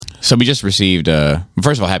So we just received,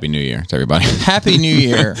 first of all, Happy New Year to everybody. Happy New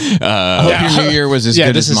Year. I hope your New Year was as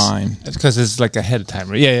good as mine. Because it's like ahead of time,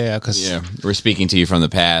 right? Yeah. We're speaking to you from the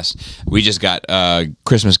past. We just got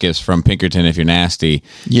Christmas gifts from Pinkerton, if you're nasty.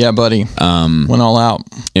 Yeah, buddy. Went all out.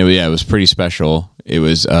 It was pretty special. It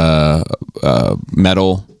was metal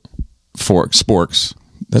sporks.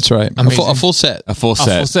 That's right. A full set. A full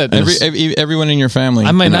set. Everyone in your family.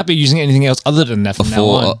 I might not be using anything else other than that from now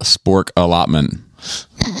on. A full spork allotment.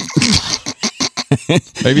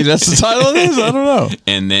 Maybe that's the title of this. I don't know.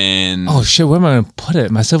 And then, oh shit, where am I going to put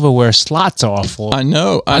it? My silverware slots are awful. I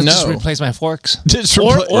know. I'll just replace my forks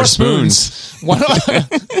or spoons.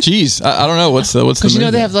 Jeez, I don't know what's the because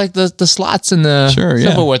they have like the slots in the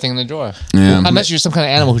silverware thing in the drawer. Yeah. Unless you're some kind of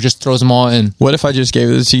animal who just throws them all in. What if I just gave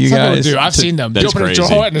this to you guys? Dude, I've seen them. You open a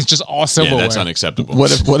drawer and it's just all silverware. Yeah, that's unacceptable.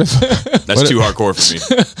 What if that's too hardcore for me?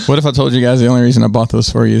 What if I told you guys the only reason I bought those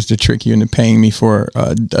for you is to trick you into paying me for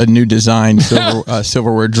a new design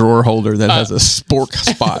silverware drawer holder that has a spork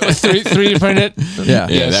spot. 3D printed. Yeah,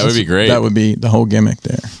 that would be great. That would be the whole gimmick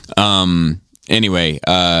there. Anyway,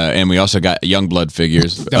 and we also got Youngblood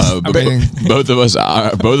figures. Both of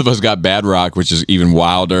us got Bad Rock, which is even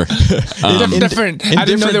wilder. Different. I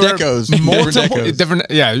didn't know there were multiple different.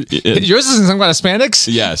 Yeah, yours is in some kind of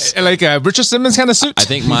spandex. Yes, like a Richard Simmons kind of suit. I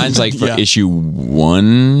think mine's like for issue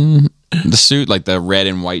 1, the suit, like the red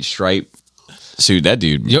and white stripe suit. That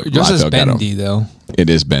dude. Yours is bendy though. It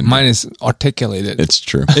is bendy. Mine is articulated. It's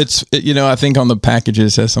true. I think on the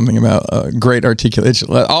packages it says something about great articulation.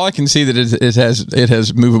 All I can see that it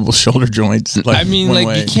has movable shoulder joints. You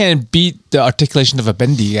can't beat the articulation of a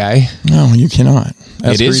bendy guy. No, you cannot.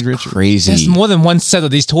 It is crazy. There's more than one set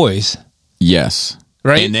of these toys. Yes.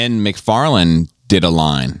 Right. And then McFarlane did a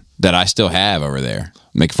line that I still have over there.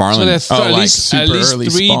 McFarlane. So there's at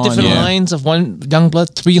least 3 different lines of one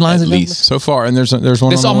Youngblood. 3 lines at of least. Youngblood so far, and there's one.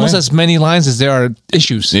 There's almost as many lines as there are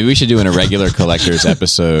issues. Maybe we should do an irregular collectors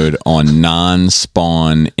episode on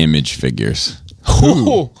non-spawn image figures.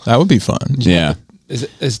 Ooh, that would be fun. Yeah.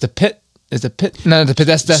 Is the pit? Is the pit? No, the pit.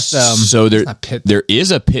 That's so there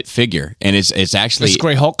is a pit figure, and it's actually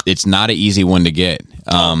Grey Hulk. It's not an easy one to get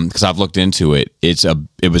because I've looked into it.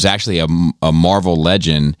 It was actually a Marvel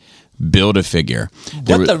Legend. Build a figure.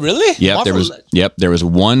 Really? Yep. There was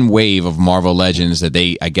one wave of Marvel Legends that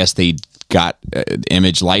they got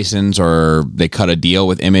Image license or they cut a deal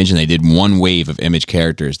with Image and they did one wave of Image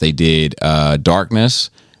characters. They did Darkness,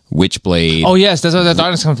 Witchblade. Oh yes, that's where the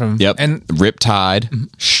Darkness comes from. Yep. And Riptide,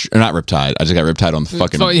 not Riptide. I just got Riptide on the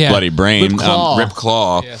fucking bloody brain.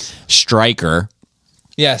 Ripclaw. Yes. Striker.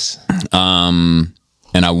 Yes. And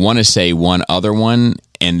I want to say one other one,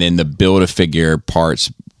 and then the build a figure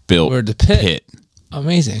parts. Or the pit.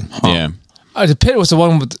 Amazing. Yeah. The pit was the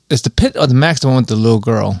one with. Is the pit or the Max the one with the little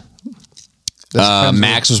girl?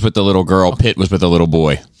 Max was with the little girl. Pit was with the little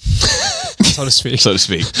boy. So to speak.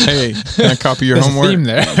 Hey, can I copy your homework? Theme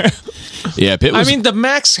there. Yeah, Pit was, the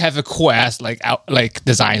Max have a cool ass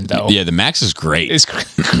design though. Yeah, the Max is great. It's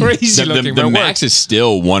crazy looking. The Max is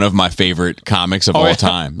still one of my favorite comics of all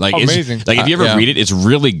time. Like amazing. If you ever read it, it's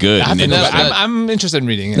really good. I'm interested in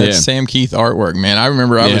reading it. That's Sam Keith artwork, man. I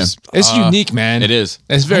remember It's unique, man. It is.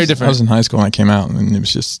 It's very different. I was in high school when I came out, and it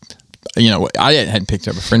was just. I hadn't picked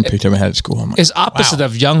up. A friend picked up. I had at school. I'm like, it's opposite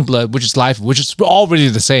of Youngblood, which is Life, which is already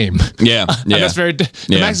the same. Yeah, yeah. That's the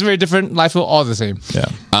Max is very different. Life all the same. Yeah.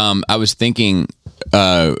 I was thinking,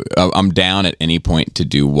 I'm down at any point to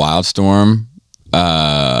do Wildstorm,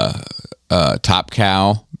 Top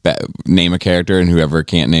Cow. Name a character, and whoever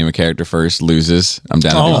can't name a character first loses. I'm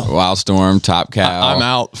down to Wildstorm, Top Cow. I'm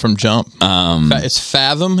out from Jump. Is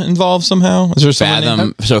Fathom involved somehow? Is there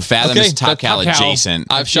Fathom? So Fathom is Top Cow adjacent.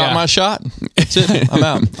 I've shot my shot. That's it. I'm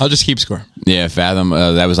out. I'll just keep score. Yeah, Fathom.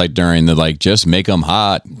 That was like during the just make them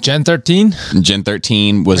hot. Gen 13. Gen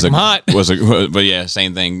 13 was hot. But yeah,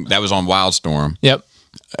 same thing. That was on Wildstorm. Yep.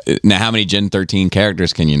 Now, how many Gen 13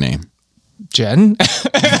 characters can you name? Jen.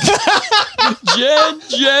 Jen.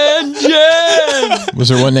 Was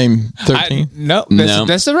there one named 13? No.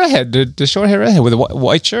 That's the redhead, the short hair redhead with a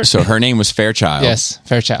white shirt. So her name was Fairchild. Yes,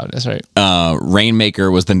 Fairchild. That's right. Rainmaker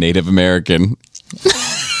was the Native American.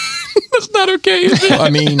 That's not okay. I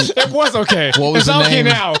mean, it was okay. What was it's the okay name?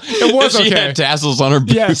 Now. It was okay. She had tassels on her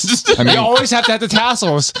boots. Yes. You always have to have the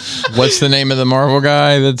tassels. What's the name of the Marvel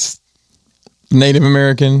guy that's Native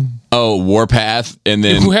American? Oh, Warpath, and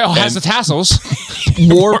then Who has the tassels?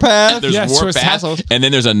 Warpath. There's Yes, so it's Warpath, tassels. and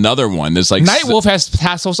then there's another one. There's like Nightwolf has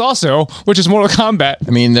tassels also, which is Mortal Kombat.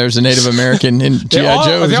 I mean, there's a Native American in G.I.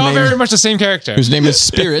 Joe. They're all very much the same character. whose name is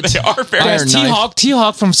Spirit. They are very Iron Knife.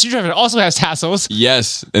 T-Hawk from Street Fighter also has tassels.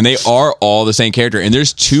 Yes, and they are all the same character. And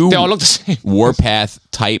there's two They all look the same. Warpath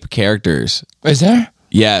type characters. Is there?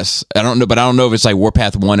 Yes, I don't know, but I don't know if it's like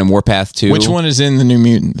Warpath 1 and Warpath 2. Which one is in the New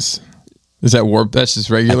Mutants? Is that That's just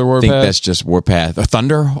regular I Warpath? think that's just Warpath. A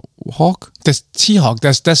Thunderhawk? That's T-Hawk.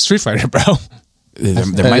 That's Street Fighter, bro. There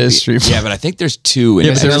That might is be. Street Yeah, but I think there's two. In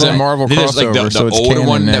Yeah, but there. there's a Marvel There's like crossover, the so it's older canon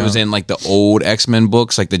one that now. was in like the old X-Men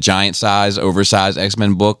books, like the giant size, oversized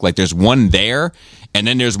X-Men book. Like there's one there, and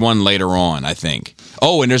then there's one later on, I think.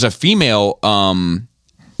 Oh, and there's a female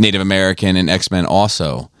Native American in X-Men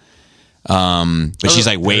also. But she's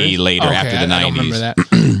like way later Okay, after the I don't 90s. remember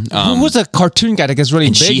that. Who was a cartoon guy that gets really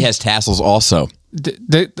And big? she has tassels also.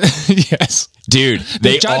 Yes. Dude,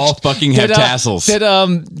 they all fucking have tassels. Did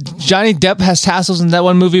Johnny Depp has tassels in that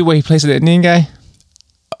one movie where he plays the Indian guy?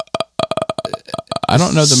 I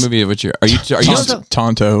don't know the movie of what you're. Are you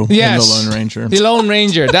Tonto Yes. and the Lone Ranger. The Lone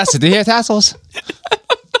Ranger. That's it. Did he have tassels?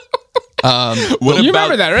 What You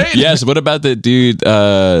remember that, right? Yes. What about the dude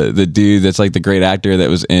that's like the great actor that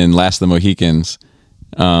was in Last of the Mohicans?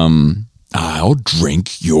 I'll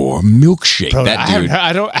drink your milkshake. Bro, that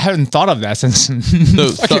I dude. haven't thought of that since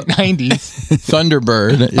the fucking 90s.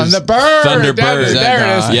 Thunderbird. Is, Thunderbird. There it is.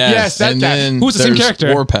 That guy. Yes, that and guy. then Who's the same there's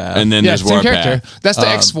character? Warpath. And then Yeah, there's same Warpath. character. That's the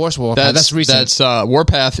X-Force Warpath. That's recent. That's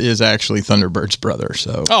Warpath is actually Thunderbird's brother.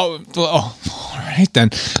 So all right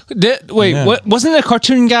then. Wait, Yeah. what wasn't it a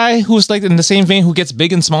cartoon guy who's like in the same vein who gets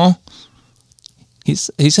big and small? He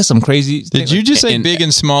says some crazy. did you just say big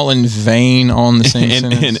and small and vain on the same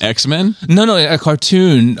sentence? In X-Men? No, a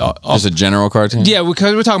cartoon. Just a general cartoon? Yeah,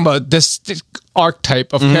 because we're talking about this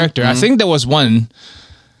archetype of character. I think there was one.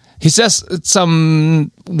 He says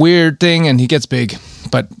some weird thing and he gets big,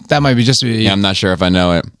 but that might be just. Yeah, I'm not sure if I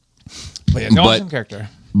know it. But yeah, no, but- awesome character.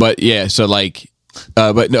 But yeah, so like,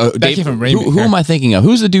 but no, Dave, came from who Rainmaker. am I thinking of?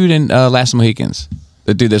 Who's the dude in Last of the Mohicans?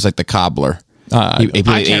 The dude that's like the cobbler. He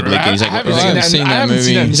played Abe Lincoln. He's like, I haven't seen that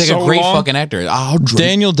movie. he's like a great fucking actor. I'll drink.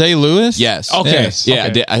 Daniel Day-Lewis? Yes. Okay. Yes. Yeah.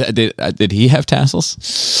 Okay. Did he have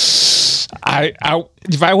tassels? I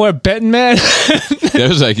if I were a betting man, That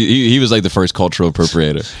was like he was like the first cultural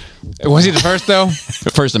appropriator, was he the first though?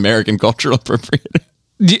 the first American cultural appropriator.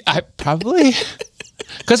 I probably.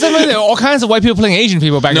 Because there were all kinds of white people playing Asian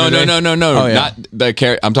people back No, in the no, day. no, no, no. Oh, yeah. Not the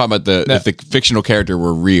character. I'm talking about if the fictional character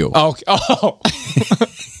were real. Oh, oh.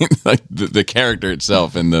 Like the character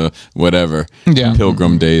itself and the whatever. Yeah.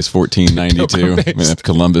 Pilgrim Days, 1492. Pilgrim Days. When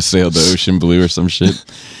Columbus sailed the ocean blue or some shit.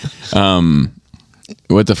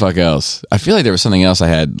 What the fuck else? I feel like there was something else I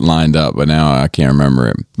had lined up, but now I can't remember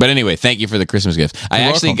it. But anyway, thank you for the Christmas gift. I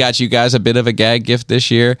actually welcome. got you guys a bit of a gag gift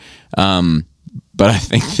this year, but I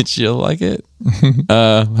think that you'll like it.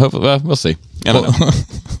 Hopefully, well, we'll see. I don't know.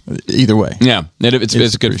 Either way. Yeah, it's good.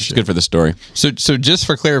 It's appreciated. good for the story. So just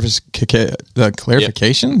for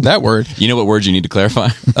clarification, that word, You know what words you need to clarify?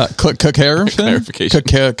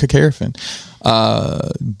 Clarification.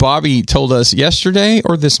 Bobby told us yesterday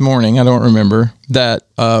or this morning, I don't remember, that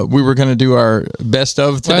we were going to do our best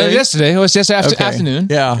of today. Yesterday. It was just Okay. afternoon.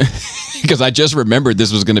 Yeah. Because I just remembered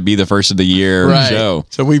this was going to be the first of the year Right. show.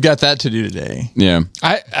 So we've got that to do today. Yeah.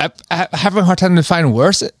 I have a hard time to find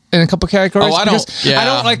worse in a couple categories. Oh, I don't- because yeah. I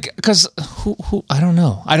don't like because who I don't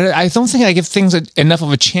know. I don't think I give things enough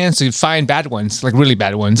of a chance to find bad ones, like really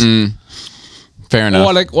bad ones, Fair enough.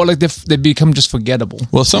 or like they become just forgettable.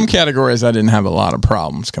 Well, some categories I didn't have a lot of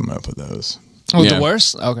problems coming up with those. Oh, Yeah. the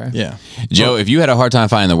worst. Okay. Yeah. Joe, if you had a hard time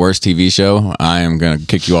finding the worst TV show, I am going to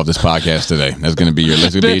kick you off this podcast today. That's going to be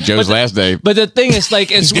Joe's last day. But the thing is,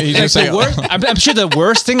 like, it's He's like gonna the worst. I'm sure the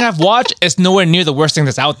worst thing I've watched is nowhere near the worst thing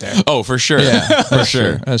that's out there. Oh, for sure. Yeah, for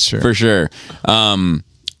sure. That's true. For sure.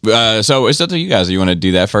 So it's up to you guys. You want to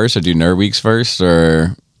do that first or do Nerd Weeks first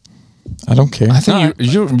or... I don't care. I think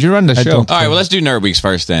you run the show. don't- All right, well, let's do Nerd Weeks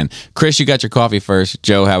first then. Chris, you got your coffee first.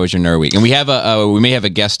 Joe, how was your Nerd Week? And we have we may have a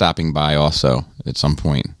guest stopping by also at some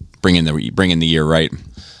point. Bringing the year right.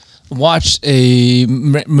 Watched a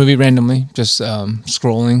movie randomly, just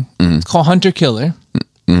scrolling. It's called Hunter Killer.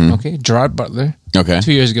 Okay, Gerard Butler. Okay.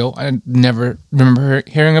 2 years ago, I never remember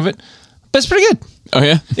hearing of it, but it's pretty good. Oh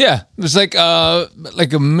yeah. Yeah, it's like a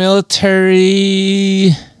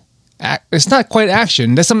military. It's not quite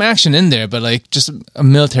action. There's some action in there, but like just a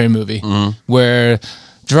military movie where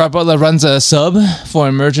Gerard Butler runs a sub for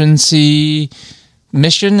emergency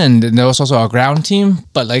mission, and there was also a ground team.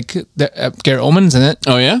 But like Gary Oldman's in it.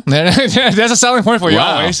 Oh yeah. That's a selling point for you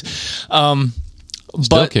Wow. always.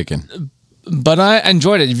 Still kicking. But I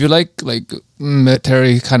enjoyed it. If you like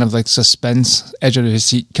military kind of like suspense, edge of the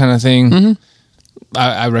seat kind of thing,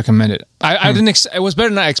 I recommend it. I didn't. It was better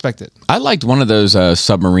than I expected. I liked one of those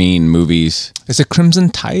submarine movies. Is it Crimson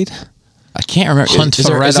Tide? I can't remember. Hunt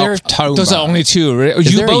for Red October. Those are only two. Right?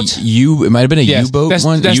 Is there a U-boat? It might have been a Yes, U-boat that's-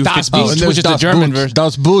 one. that's U-50 Das Boot, and which is the Das German Boot. version.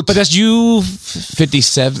 Das Boot. But that's U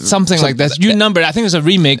 57. something like that. You numbered. I think it's a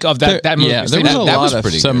remake of that movie. Yeah, So there was that- a that lot was of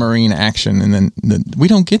pretty good. submarine action, and then we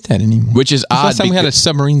don't get that anymore. Which is odd Last time we had a because-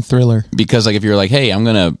 submarine thriller. Because like if you're like, hey, I'm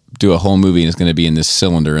gonna do a whole movie and it's gonna be in this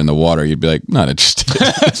cylinder in the water, you'd be like, not interested.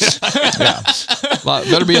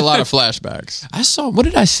 Better be a lot of flashbacks. I saw. What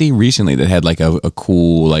did I see recently that had like a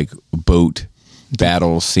cool like boat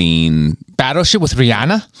battle scene? Battleship with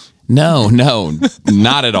Rihanna. No,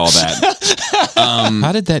 not at all that.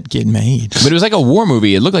 How did that get made? But it was like a war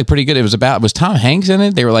movie. It looked like pretty good. It was Tom Hanks in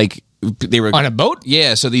it. They were On a boat?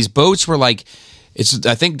 Yeah. So these boats were like,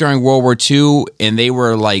 I think during World War II, and they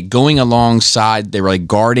were like going alongside. They were like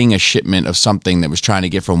guarding a shipment of something that was trying to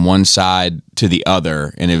get from one side to the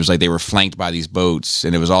other, and it was like they were flanked by these boats,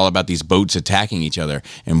 and it was all about these boats attacking each other.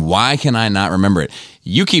 And why can I not remember it?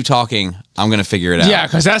 You keep talking. I'm gonna figure it out. Yeah,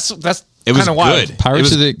 because that's It was kind of wild. good.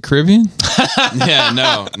 Pirates of the Caribbean? Yeah.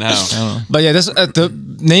 No. But yeah, the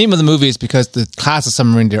name of the movie is because the class of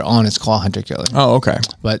submarine they're on is called Hunter Killer. Oh, okay.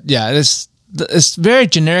 But yeah, it's very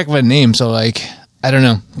generic of a name, so like I don't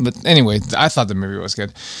know. But anyway, I thought the movie was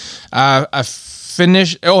good. I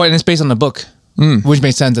finished. Oh, and it's based on the book, which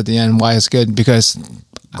made sense at the end. Why it's good because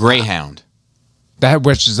Greyhound.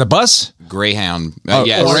 which is a bus, Greyhound. Oh,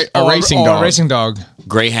 Yes. a racing or dog. a racing dog.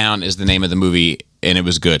 Greyhound is the name of the movie, and it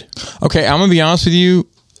was good. Okay, I'm gonna be honest with you.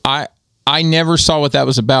 I never saw what that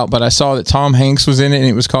was about, but I saw that Tom Hanks was in it, and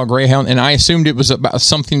it was called Greyhound, and I assumed it was about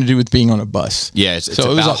something to do with being on a bus. Yeah, it's so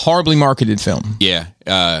it was a about- horribly marketed film. Yeah,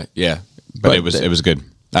 but it was good.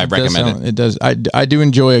 I recommend it. It does. I do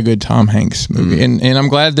enjoy a good Tom Hanks movie, and I'm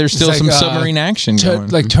glad there's still like, some submarine action going.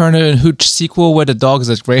 Like Turner and Hooch sequel where the dog is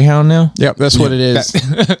a greyhound now. Yep, that's what it is.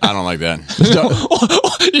 I don't like that.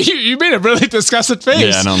 you made a really disgusted face.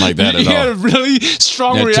 Yeah, I don't like that at You had all. a really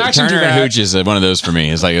strong Yeah, reaction Turner to and that. Hooch is one of those for me.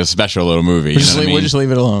 It's like a special little movie. You know what I mean? We'll just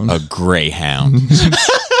leave it alone. A Greyhound.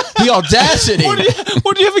 The audacity.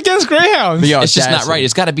 What do you have against greyhounds? The It's just not audacity. right.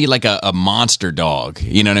 It's got to be like a monster dog.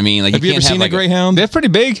 You know what I mean? Like Have you ever can't seen a like greyhound? They're pretty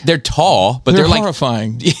big. They're tall, but They're they're like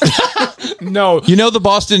horrifying. No, You know the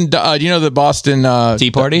Boston. You know the Boston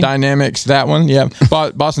Tea Party? Dynamics. That one, yeah.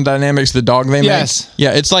 Boston Dynamics, the dog they Yes. make.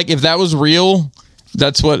 Yeah, it's like if that was real.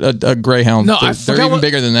 That's what a greyhound. No, I they're forgot even what-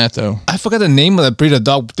 bigger than that though. I forgot the name of the breed of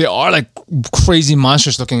dog. They are like crazy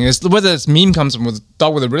monstrous looking. It's whether this meme comes from with a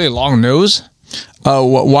dog with a really long nose. Oh,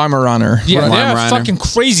 Weimaraner. Yeah, Right. they're Weimaraner. fucking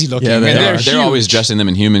crazy looking. Yeah, they and are. they're they're always huge. dressing them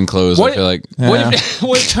in human clothes. I feel like. What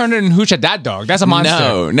if Turner and Hooch had that dog? That's a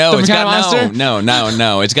monster. No, The it's kind of got monster?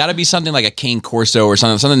 no. It's got to be something like a Cane Corso or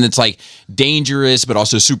something that's like dangerous, but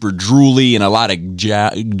also super drooly and a lot of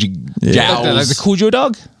jowls. Like the Cujo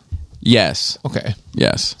dog. Yes, Okay.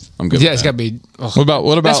 yes, I'm good. Yeah, with it's that. got to be. ugh. What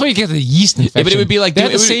about? That's why you get the yeast infection. Yeah, but it would be like they had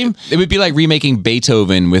it the would- same. It would be like remaking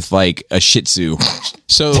Beethoven with like a Shih Tzu.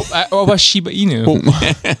 So What about Shiba Inu?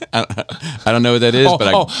 I don't know what that is,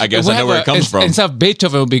 but I guess I know where it comes from. Instead of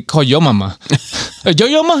Beethoven, it would be called Yo Mama. Yo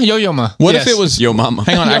Yoma. what Yes. if it was Yo Mama.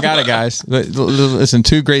 Hang on, I got it, guys. Listen,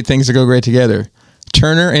 two great things that go great together: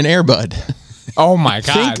 Turner and Airbud. Oh my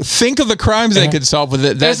god! Think of the crimes they could solve with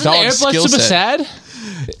it. That Isn't dog's Airbud skill super set. sad?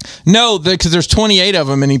 No, because there's 28 of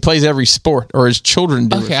them, and he plays every sport, or his children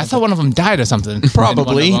do. Okay, I thought one of them died or something.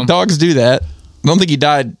 Probably One of them. dogs do that. I don't think he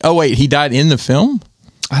died. Oh wait, he died in the film.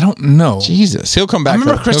 I don't know. Jesus, he'll come back. I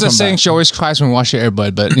remember though. He'll Krista come saying back. she always cries when we watch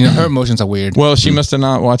Airbud, but her emotions are weird. Well, she must have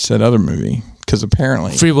not watched that other movie because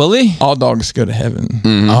apparently Free Willy? all dogs go to heaven.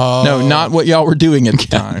 Oh. No, not what y'all were doing at the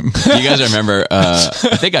time. You guys remember? I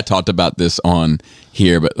think I talked about this on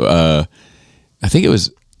here, but I think it was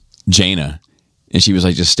Jaina, and she was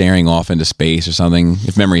like just staring off into space or something,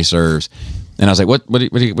 if memory serves. And I was like, "What do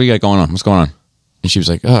you got going on? What's going on?" And she was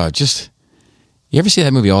like, "Oh, just you ever see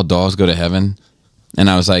that movie All Dogs Go to Heaven?" And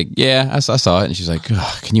I was like, "Yeah, I saw it." And she's like,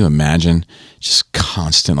 "Oh, can you imagine just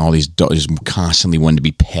constant all these dogs just constantly wanting to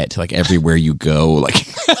be pet like everywhere you go?" Like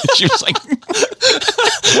she was like.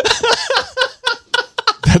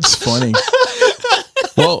 That's funny.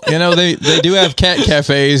 Well, they do have cat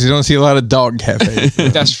cafes. You don't see a lot of dog cafes.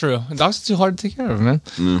 That's true. Dogs are too hard to take care of, man.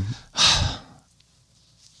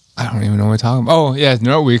 I don't even know what we're talking about. Oh, yeah,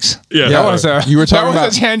 Nerd Weeks. Yeah, that was you were talking that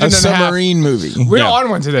was about tangent a and a half. submarine movie. We're on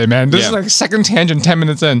one today, man. This is Yeah. like second tangent, 10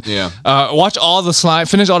 minutes in. Yeah. Watch all the slime,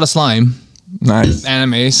 finish all the slime Nice.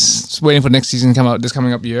 animes. Just waiting for next season to come out this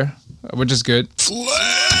coming up year, which is good.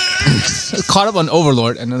 caught up on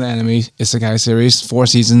Overlord, another anime isekai series. 4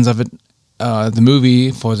 seasons of it. The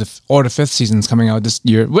movie for the 5th season is coming out this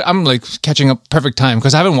year. I'm like catching up perfect time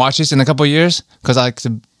because I haven't watched this in a couple of years because I like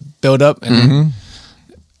to build up and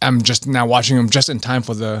I'm just now watching them just in time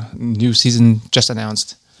for the new season just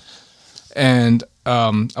announced. And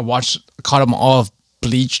I caught up on all of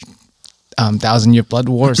Bleach, 1,000 Year Blood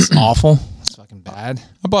War. It's awful. It's fucking bad.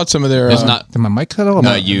 I bought some of their. It's not. Did my mic cut off?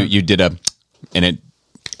 No, you did and it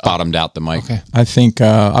bottomed out the mic. Okay. I think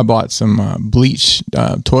I bought some Bleach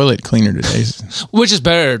toilet cleaner today. Which is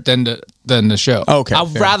better than the show. Okay, I'd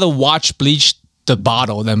fair. rather watch Bleach the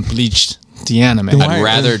bottle than Bleach the anime. I'd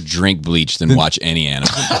rather drink bleach than watch any anime.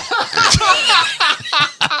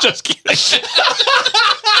 Just kidding.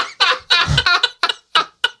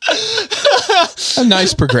 A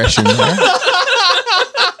nice progression there.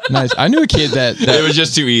 Nice. I knew a kid that It was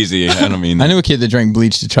just too easy. I don't mean I that. knew a kid that drank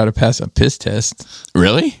bleach to try to pass a piss test.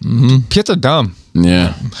 Really? Kids are dumb.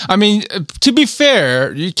 Yeah. I mean, to be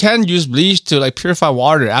fair, you can use bleach to like purify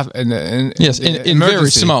water. Yes, in very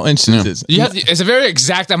emergency. small instances. You have it's a very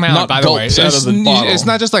exact amount, Not by the way. gulps out of the bottle. It's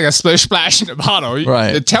not just like a splish splash in the bottle.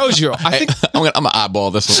 Right. It tells you. I think, I'm gonna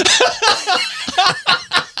eyeball this one.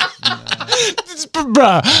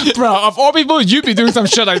 bruh, of all people, you'd be doing some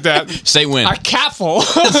shit like that. Say when. A capful.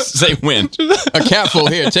 Say when. A capful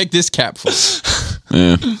here. Take this capful.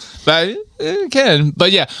 Yeah. But it can.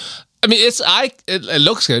 But yeah. I mean, it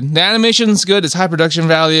looks good. The animation's good. It's high production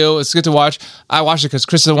value. It's good to watch. I watched it because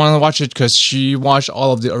Krista wanted to watch it because she watched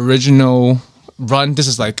all of the original run. This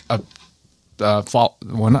is like a fall.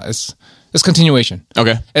 Well, not, it's continuation.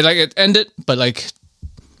 Okay. It ended, but like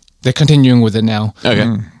they're continuing with it now.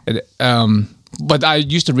 Okay. But I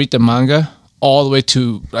used to read the manga all the way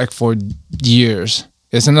to like for years.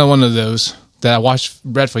 It's another one of those that I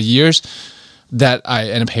read for years that I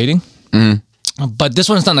end up hating. But this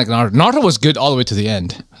one's not like Naruto. Naruto was good all the way to the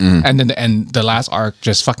end, and then the last arc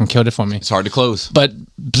just fucking killed it for me. It's hard to close. But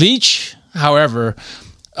Bleach, however,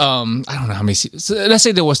 I don't know how many seasons. So let's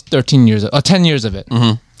say there was 10 years of it.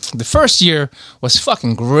 The first year was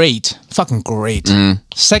fucking great.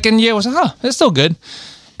 Second year was, it's still good.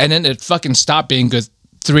 And then it fucking stopped being good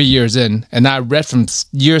 3 years in. And I read from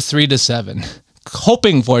year 3 to 7,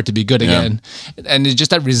 hoping for it to be good again. And it's just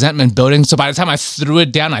that resentment building. So by the time I threw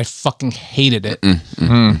it down, I fucking hated it.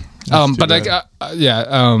 But like,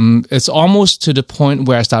 it's almost to the point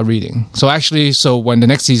where I start reading. So actually, when the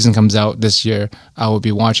next season comes out this year, I will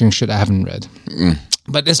be watching shit I haven't read.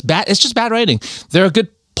 But it's bad. It's just bad writing. There are good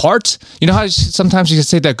parts. You know how sometimes you can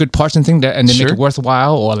say there are good parts and things and they make it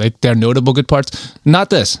worthwhile, or like they're notable good parts. Not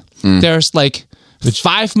this. There's like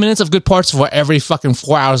 5 minutes of good parts for every fucking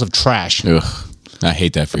 4 hours of trash. Ugh. I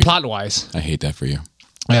hate that for you. Plot wise. I hate that for you.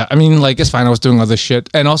 Yeah, I mean, like, it's fine. I was doing other shit.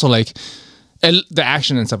 And also, like, the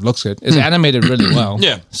action and stuff looks good. It's animated really well.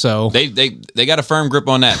 Yeah. So, They got a firm grip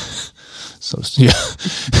on that. yeah.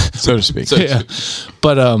 So to speak. Yeah.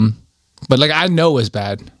 But like, I know it's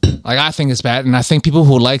bad. Like, I think it's bad. And I think people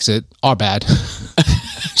who likes it are bad.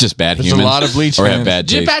 Just bad There's humans. a lot of Bleach or fans. have bad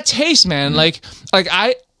taste. Bad taste, man. Like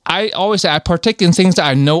I always say I partake in things that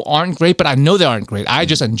I know aren't great, but I know they aren't great. I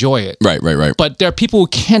just enjoy it. Right. But there are people who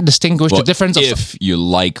can't distinguish the difference of if you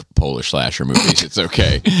like Polish slasher movies, it's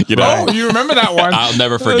okay. You know, Oh, you remember that one? I'll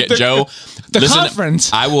never forget. Joe, the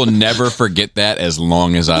conference. I will never forget that as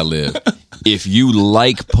long as I live. If you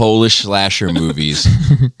like Polish slasher movies,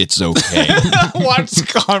 it's okay. Watch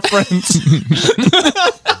Conference.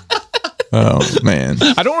 Oh man.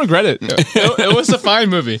 I don't regret it. It was a fine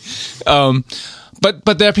movie.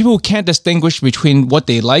 But there are people who can't distinguish between what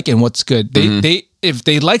they like and what's good. They if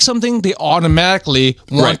they like something, they automatically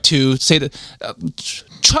want to say that.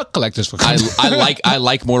 Truck collectors, for example. I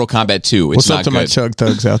like Mortal Kombat 2. It's What's not up to good. my chug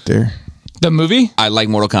thugs out there? The movie? I like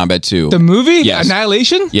Mortal Kombat 2. The movie? Yes.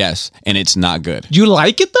 Annihilation? Yes, and it's not good. You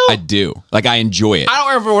like it though? I do. Like, I enjoy it. I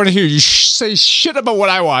don't ever want to hear you say shit about what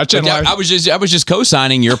I watch. And I was just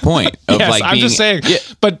co-signing your point of yes, like I'm being, just saying. Yeah,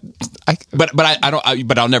 But I don't.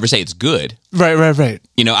 But I'll never say it's good. right.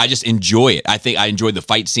 You know, I just enjoy it. I think I enjoy the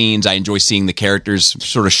fight scenes. I enjoy seeing the characters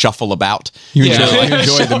sort of shuffle about. You Yeah. enjoy, you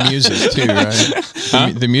enjoy the music too,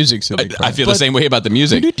 right? The music's a big part. I feel the same way about the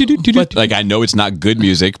music. But- Like, I know it's not good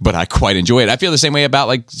music, but I quite enjoy it. I feel the same way about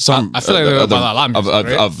like some. I feel like about a lot of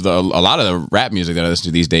music, right? a lot of the rap music that I listen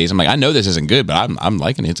to these days. I'm like, I know this isn't good, but I'm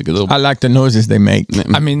liking it. It's a good little. I like the noises they make.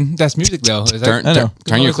 I mean, that's music though. Is that- Turn I know.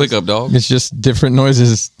 turn your click up, dog. It's just different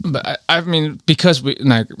noises. But I mean, because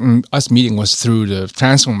us meeting was through the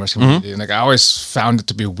Transformers community, and like I always found it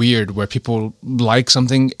to be weird where people like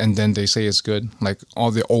something and then they say it's good, like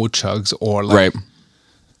all the old chugs or like Right.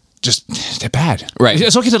 they're bad. Right.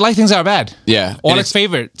 It's okay to like things that are bad. Yeah. Or And like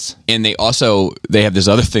favorites. And they have this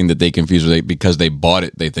other thing that they confuse with because they bought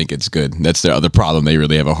it, they think it's good. That's their other problem. They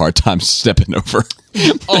really have a hard time stepping over.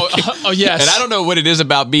 Oh yes. And I don't know what it is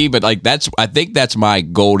about me, but like I think that's my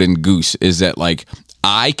golden goose is that like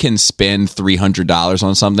I can spend $300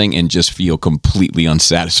 on something and just feel completely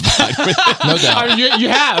unsatisfied with it. No doubt. I mean, you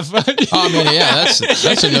have. I mean, yeah,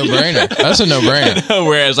 that's a no-brainer. That's a no-brainer.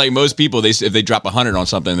 Whereas like most people, if they drop $100 on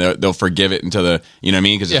something, they'll forgive it until you know what I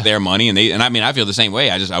mean? Because it's their money, and I mean I feel the same way.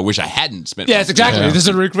 I wish I hadn't spent. Yes, exactly. Yeah. This is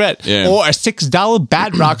a regret. Yeah. Or a $6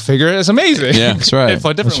 bad rock figure is amazing. Yeah. That's right. For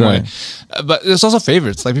a different That's way. But there's also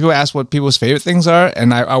favorites. Like people ask what people's favorite things are,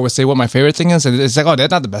 and I would say what my favorite thing is, and it's like, oh, that's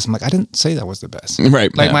not the best. I'm like, I didn't say that was the best.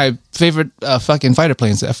 Right. Like Yeah. my favorite fucking fighter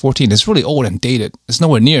planes, the F-14. It's really old and dated. It's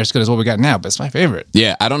nowhere near as good as what we got now, but it's my favorite.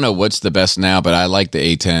 Yeah, I don't know what's the best now, but I like the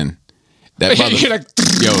A-10. That You're like,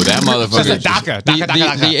 that motherfucker. it's like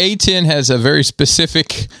DACA. The A-10 has a very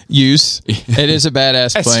specific use. It is a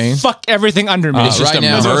badass It's plane. fuck everything under me. It's just right a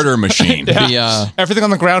now- murder machine. Everything on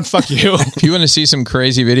the ground, fuck you. If you want to see some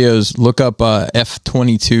crazy videos, look up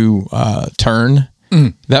F-22 turn.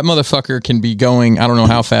 That motherfucker can be going, I don't know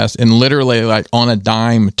how fast, and literally like on a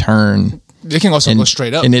dime turn. They can also go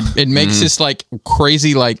straight up. And it makes this like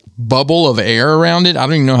crazy like bubble of air around it. I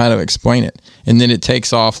don't even know how to explain it. And then it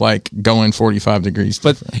takes off like going 45 degrees.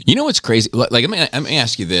 But You know what's crazy? Like, let me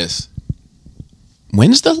ask you this: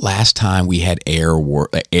 when's the last time we had air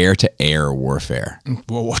to air warfare?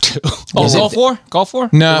 World War II. Oh, Gulf War? Gulf War?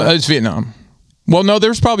 No, it's Vietnam. Well, no,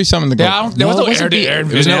 there's probably some in the Gulf. Yeah, there was no air to air.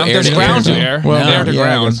 There was no air to ground to air. air. Well, Air to yeah, I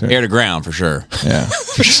ground. guess so. Air to ground for sure. Yeah.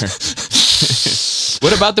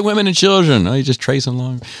 What about the women and children? Oh, you just trace them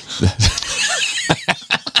along.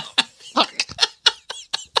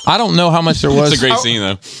 I don't know how much there was. It's a great scene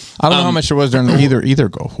though. I don't know how much there was during either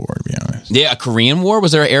Gulf War, to be honest. Yeah, a Korean War.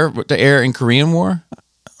 Was there air in Korean War?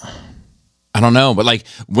 I don't know, but like,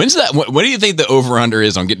 when's that? What do you think the over under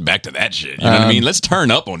is on getting back to that shit? You know what I mean? Let's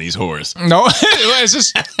turn up on these whores. No, it's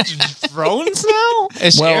just drones now.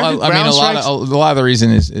 It's air to Well, I mean, ground strikes? a lot of the reason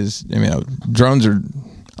is drones are.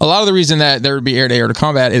 A lot of the reason that there would be air to air to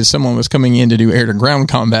combat is someone was coming in to do air to ground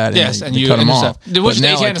combat. Yes, and they you cut them off. intercept. Which the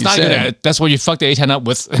now, A-10 like is you not good said- at it. That's where you fuck the A-10 up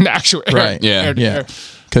with an actual air. Right. Yeah. air to Yeah, air.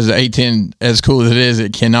 because the A-10, as cool as it is,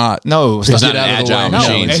 it cannot. No, it's get not an out of the agile way.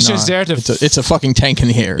 machine. No, it's just not. there to- It's a fucking tank in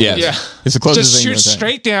the air. Yes. Yeah. It's the closest Just thing shoot to a tank.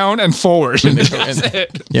 straight down and forward. That's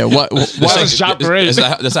it. Yeah. What? That's Why? just shot great.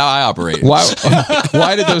 That's how I operate.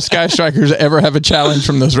 Why did those Sky Strikers ever have a challenge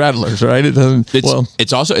from those Rattlers? Right? It doesn't. It's well,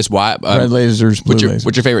 it's why. red lasers, blue lasers.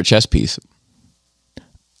 What's your favorite chess piece?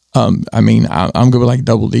 I mean, I'm good with like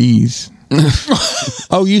double D's.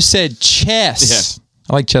 Oh, you said chess. Yeah.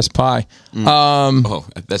 I like chess pie. Oh,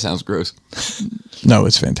 that sounds gross. No,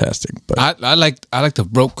 it's fantastic. But I like the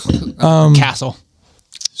rope castle.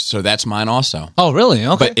 So that's mine also. Oh, really?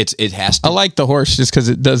 Okay. But it has to. I like the horse just because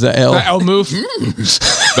it does the L. I'll move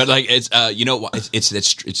But like it's you know what it's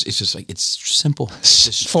just like it's simple. It's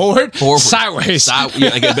just forward, sideways.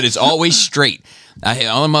 but it's always straight. I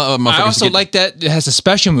also like that it has a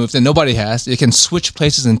special move that nobody has. It can switch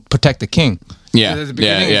places and protect the king. yeah At the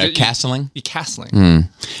beginning, yeah you- castling. You're castling.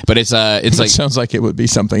 But it's It like sounds like it would be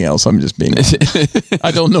something else. I'm just being.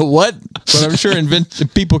 I don't know what, but I'm sure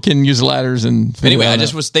people can use ladders and. anyway. I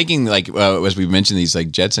just was thinking like as we mentioned these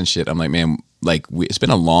like jets and shit. I'm like, man, like it's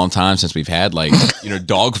been a long time since we've had like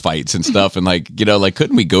dog fights and stuff, and like like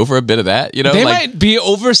couldn't we go for a bit of that? They like, might be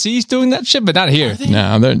overseas doing that shit, but not here.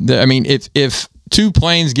 No, I mean, if two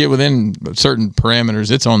planes get within certain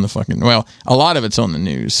parameters, it's on the fucking. Well, a lot of it's on the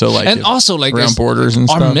news. So like, And also, like, around it's- borders and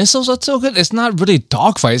our stuff. missiles are so good. It's not really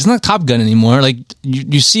dogfight. It's not Top Gun anymore. Like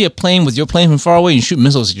you see a plane with your plane from far away, you shoot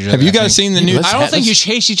missiles at each other. Have you I guys think. seen the new? I don't think you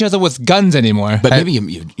chase each other with guns anymore. but maybe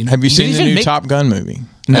you know, Have you seen Did the they new make- Top Gun movie?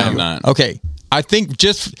 No, I'm not. Okay, I think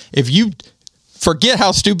just if you forget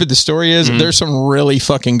how stupid the story is, there's some really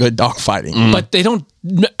fucking good dogfighting. But they don't.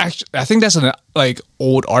 Actually, I think that's an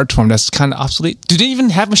old art form that's kind of obsolete. Do they even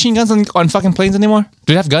have machine guns on fucking planes anymore?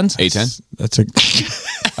 Do they have guns? A-10. That's a.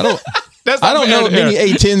 I don't. That's I don't know if many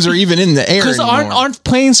A-10s are even in the air Because anymore. aren't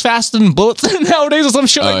planes faster than bullets nowadays or some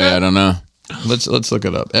shit like Oh that? yeah, I don't know. Let's look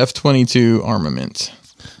it up. F-22 armament.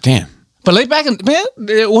 Damn. But like back in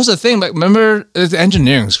it was a thing. Like remember, the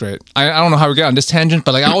engineering's great. I don't know how we got on this tangent,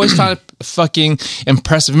 but like I always found it fucking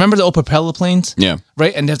impressive. Remember the old propeller planes? Yeah.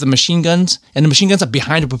 Right, and they have the machine guns, and the machine guns are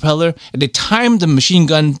behind the propeller, and they time the machine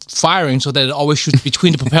gun firing so that it always shoots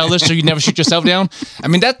between the propellers, so you never shoot yourself down. I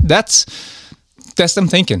mean that's them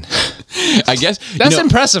thinking. I guess That's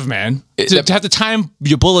impressive, man. It- To have to time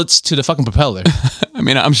your bullets to the fucking propeller. I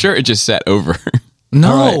mean, I'm sure it just sat over.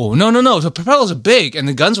 No. The propellers are big, and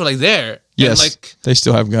the guns were like there. Yes, and, like they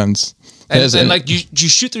still have guns. and like you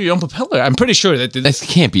shoot through your own propeller. I'm pretty sure that That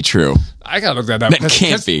can't be true. I gotta look that up. That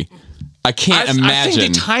can't be. I can't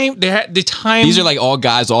imagine. I think they time. These are like all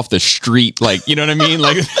guys off the street, like, you know what I mean?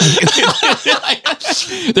 Like,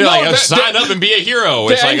 they're like, sign up and be a hero.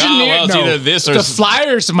 It's like, it's either this or the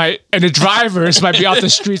flyers and the drivers might be off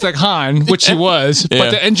the streets like Han, which he was, Yeah.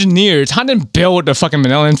 but the engineers, Han didn't build the fucking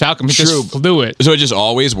Millennium Falcon. He just flew it. So it just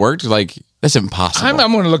always worked? Like, that's impossible. I'm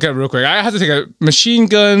going to look at it real quick. I have to take a machine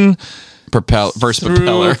gun First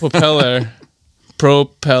through propeller.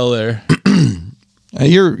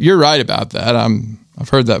 You're right about that. I've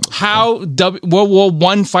heard that before. How World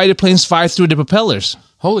War I fighter planes fly through the propellers?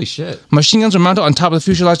 Holy shit. Machine guns are mounted on top of the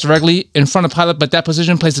fuselage directly in front of pilot, but that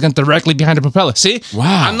position placed the gun directly behind the propeller. See?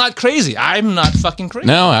 Wow. I'm not crazy. I'm not fucking crazy.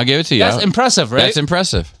 No, I'll give it to you. That's impressive, right? That's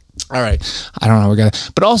impressive. All right. I don't know. We got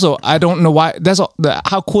it. But also, I don't know why. That's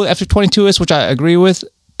how cool F-22 is, which I agree with,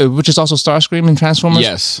 which is also Starscream in Transformers.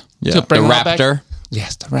 Yes. Yeah. To The bring that back. Raptor.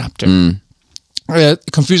 Yes, the Raptor.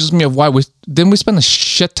 It confuses me of why didn't we spend a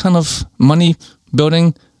shit ton of money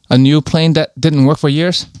building a new plane that didn't work for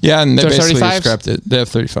years? Yeah, and they basically 35s? scrapped it. The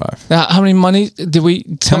F-35. Now, how many money did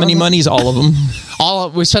we? How many monies? All of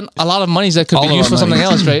them. We spent a lot of money that could All be of used our for something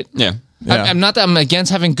money. else, right? Yeah. Yeah. I'm not that I'm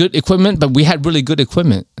against having good equipment, but we had really good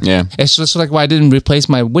equipment. Yeah. It's just like why I didn't replace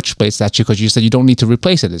my witch blade statue because you said you don't need to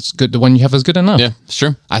replace it. It's good. The one you have is good enough. Yeah, it's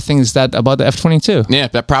true. I think it's that about the F-22. Yeah,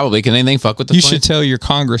 that probably. Can anything fuck with the You plane? should tell your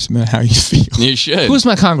congressman how you feel. You should. Who's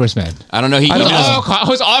my congressman? I don't know. He don't emails, know.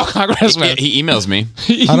 Who's all congressmen? he emails me.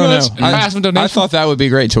 I don't know. I asked him donation. I thought that would be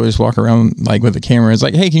great to just walk around like with a camera. It's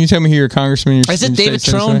like, hey, can you tell me who your congressman? Your Is it your David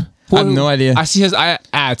state senator? Trone? I have no idea. I see his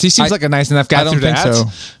ads. He seems like a nice enough guy I don't through the think ads. so.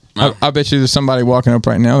 I bet you there's somebody walking up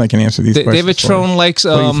right now that can answer these questions. David for Trone us. likes.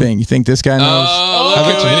 What do you think? You think this guy knows? Oh, I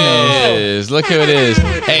look bet who you he knows. it is. Look who it is.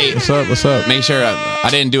 Hey, What's up? What's up? make sure I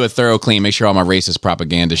didn't do a thorough clean. Make sure all my racist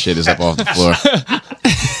propaganda shit is up off the floor.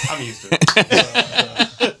 I'm used to it.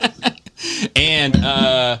 And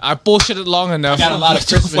I bullshitted long enough. I got a lot of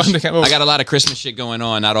Christmas. I I got a lot of Christmas shit going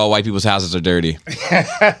on. Not all white people's houses are dirty. Is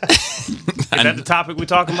that the topic we're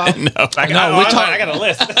talking about? No. I got a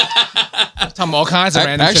list. talking all kinds of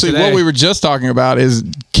random Actually, shit what today. we were just talking about is,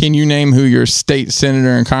 can you name who your state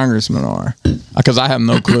senator and congressman are? Because I have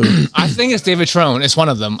no clue. I think it's David Trone. It's one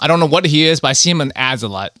of them. I don't know what he is, but I see him in ads a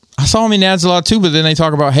lot. I saw him in ads a lot too, but then they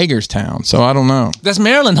talk about Hagerstown, so I don't know. That's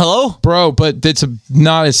Maryland. Hello. Bro, but it's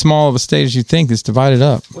not as small of a state as you think. It's divided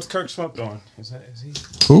up. What's Kirk Smoke doing? Is he?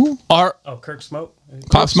 Who? Or Oh, Kirk Smoke?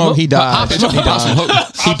 Pop Smoke, he died. Pop Smoke. He died.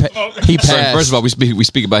 He Sorry, passed. first of all, we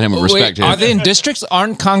speak about him with respect Wait, here. are they in districts?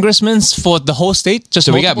 Aren't congressmen for the whole state? Just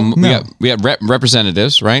So we got multiple?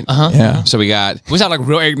 representatives, right? Yeah. So we got We sound like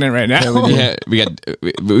real ignorant right now. we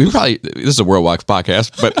probably, this is a worldwide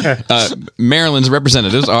podcast, but Maryland's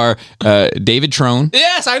representatives are David Trone,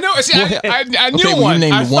 Yes, I know. See, I knew Okay, well, you one.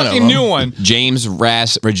 named I one of fucking them. knew one. Jamie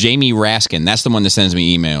Raskin. That's the one that sends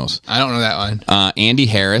me emails. I don't know that one. Andy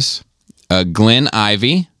Harris, Glenn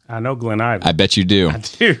Ivey. I know Glenn Ivey. I bet you do.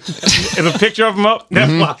 Dude, is a picture of him up?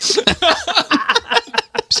 That's why.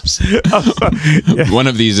 One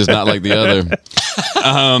of these is not like the other.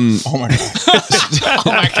 Oh my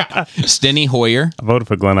god. Steny Hoyer. I voted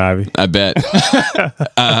for Glenn Ivey. I bet.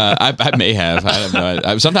 I may have. I have no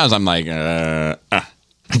idea. Sometimes I'm like, They're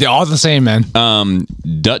all the same, man.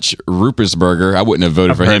 Dutch Rupersberger. I wouldn't have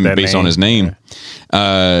voted for heard him that based name. on his name.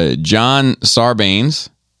 John Sarbanes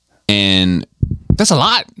and That's a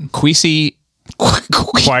lot. Kwesi.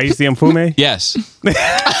 Kwesi Mfume? Yes. That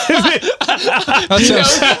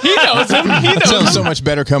sounds, He knows him. He that knows. sounds so much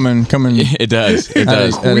better coming It does. It out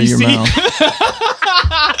does. of your Queasy. mouth.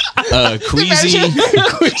 Queasy.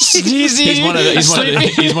 Jeezy. He's one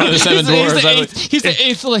of the seven dwarves. He's the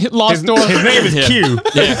eighth lost His door. name is Q.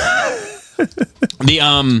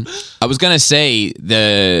 I was gonna say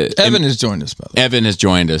Evan has joined us, by the way. Evan has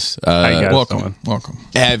joined us. you guys Welcome. doing? Welcome.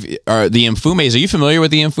 Are the Mfumes? Are you familiar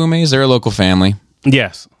with the Mfumes? They're a local family.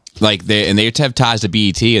 Yes. Like they have ties to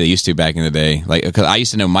BET. They used to back in the day. Like because I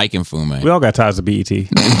used to know Mike Mfume. We all got ties to BET.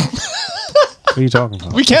 What are you talking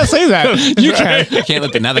about? We can't say that. You can't. Can't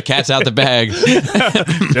let now the cat's out the bag.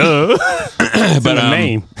 Duh. But a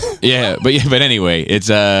name. But anyway, it's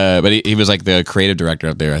but he was like the creative director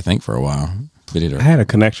up there, I think, for a while. I had a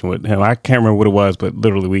connection with him. I can't remember what it was, but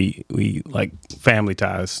literally we like family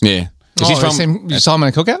ties. Yeah, 'cause he's from, You saw him in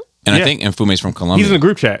a cookout? and I Yeah. think Mfume's from Colombia. He's in the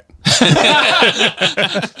group chat.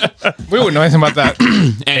 We wouldn't know anything about that.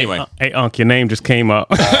 Anyway, Hey, Unc, your name just came up.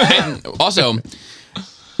 also,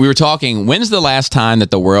 we were talking. When's the last time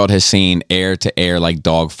that the world has seen air to air like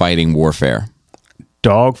dog fighting warfare?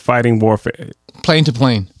 Dog fighting warfare. plane to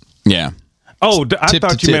plane. Yeah. Oh, I Tip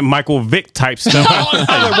thought to you tip. meant Michael Vick type stuff. I was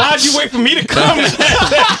like, why'd you wait for me to come? We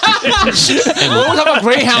were talking about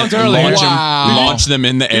Greyhounds earlier. Launch them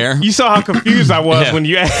in the air. You saw how confused I was Yeah. when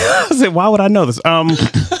you asked. I said, why would I know this?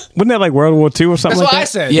 Wasn't that like World War II or something That's like what I that?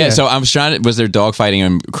 said. Yeah, so I was trying to. Was there dogfighting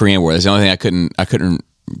in Korean War? That's the only thing I couldn't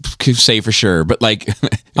say for sure. But like,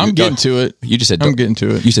 I'm getting to it. You just said I'm getting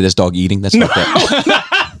to it. You said that's dog eating. That's fucked up.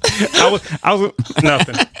 I was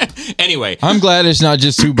nothing. Anyway, I'm glad it's not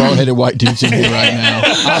just two bald-headed white dudes in here right now.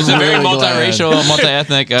 it's a very multiracial,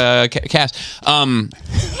 multi-ethnic cast.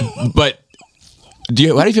 But how do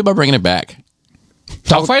you feel about bringing it back?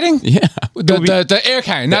 Dogfighting? Yeah. The air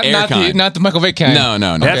kind, not kind. the Michael Vick kind.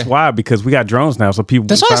 No. That's why, because we got drones now, so people.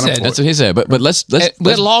 That's what I sign up said. for That's it. what he said. But let's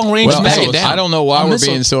With long range Well, missiles. hey, I don't know why A we're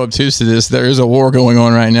missile. being so obtuse to this. There is a war going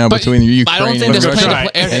on right now But between Ukraine I don't think and there's a Russia. plane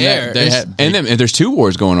to air to And air. they had- and then there's two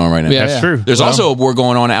wars going on right now. Yeah. That's true. There's also a war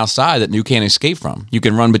going on outside that you can't escape from. You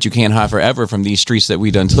can run, but you can't hide forever from these streets that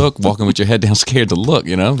we done took, walking with your head down, scared to look.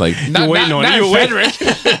 You know, like Not, waiting on it. not You in were waiting.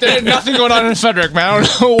 Frederick. There's nothing going on in Frederick, man. I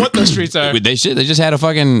don't know what the streets are. they just had a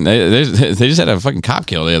fucking they just had a fucking cop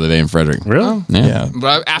kill the other day in Frederick. Really? Yeah.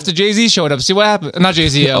 Bro, after Jay-Z showed up, see what happened? Not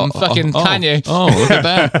Jay-Z, fucking Kanye. Oh, look at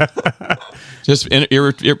that. just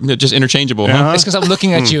just interchangeable, huh? It's because I'm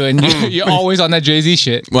looking at you and you're always on that Jay-Z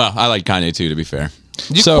shit. Well, I like Kanye too, to be fair.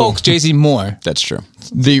 You So- poke Jay-Z more. That's true.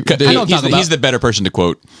 I don't talk about- He's the better person to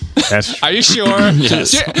quote That's true. Are you sure?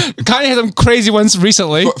 Yes. Yeah, Kanye had some crazy ones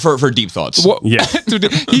recently. for deep thoughts. What- Yeah.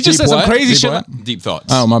 Dude, he just said some what? crazy Deep shit. what? Deep thoughts.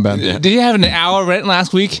 Oh, my bad. Yeah. Did you have an hour rent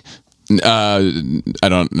last week? I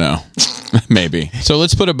don't know. Maybe. So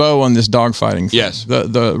let's put a bow on this dogfighting thing. Yes.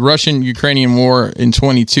 The Russian-Ukrainian war in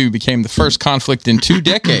 22 became the first conflict in 2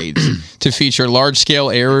 decades to feature large-scale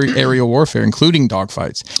aerial warfare, including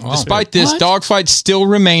dogfights. Despite this, dogfights still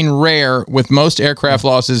remain rare, with most aircraft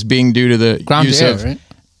losses being due to the Ground use to air, of right?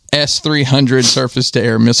 S-300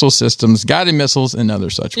 surface-to-air missile systems, guided missiles, and other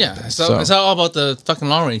such. Yeah. weapons. So it's all about the fucking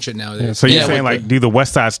long range shit nowadays. So you're Yeah, saying with like do the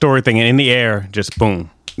West Side Story thing and in the air, just boom.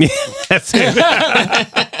 That's it.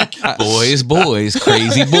 Boys,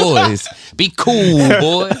 crazy boys. Be cool,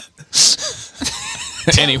 boy.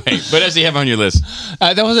 Anyway, what else do you have on your list?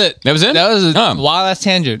 That was it. That was it? That was a Oh. wild ass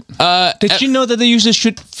tangent. Did you know that they used to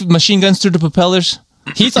shoot machine guns through the propellers?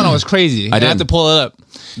 He thought I was crazy. I had didn't. to pull it up.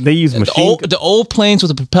 They use machine. The old planes with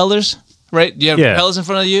the propellers, right? You have Yeah. propellers in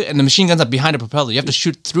front of you, and the machine guns are behind the propeller. You have to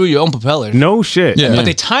shoot through your own propeller. No shit. Yeah. But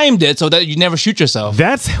they timed it so that you never shoot yourself.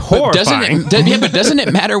 That's horrifying. But doesn't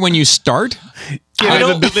it matter when you start?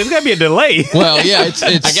 There's got to be a delay. Well, yeah, it's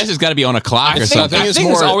I guess it's got to be on a clock or think- something. I think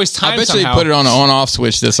it's always timed I bet somehow. they put it on an on-off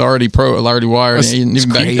switch that's already wired. Even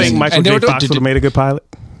back You think then. Michael And they J. were- Fox would have made a good pilot?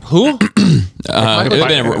 Who? It would have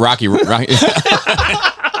been a Rocky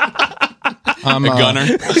a gunner.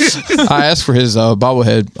 I asked for his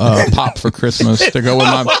bobblehead pop for Christmas to go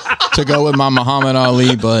with my Muhammad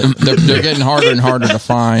Ali, but they're getting harder and harder to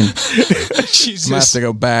find. I'm gonna have to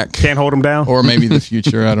go back, Can't hold him down? or maybe the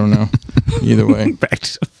future. I don't know. Either way, Back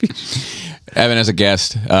to the future. Evan as a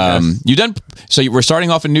guest. You done? So we're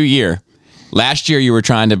starting off a new year. Last year you were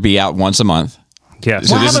trying to be out once a month. Yeah. What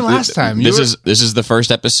happened last time? This is the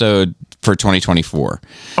first episode for 2024.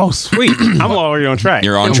 Oh, sweet. I'm already on track.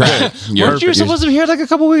 You're on track. Weren't you supposed to be here like a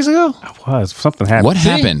couple weeks ago? I was. Something happened. What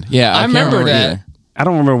happened? Yeah, I can't remember that. either. I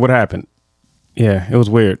don't remember what happened. Yeah, it was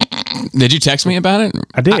weird. Did you text me about it?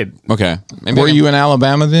 I did. Okay. Maybe were you in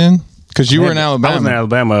Alabama then? Because you were in I was in Alabama.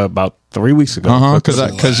 Alabama about 3 weeks ago.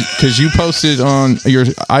 Because you posted on your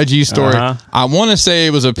IG story. I want to say it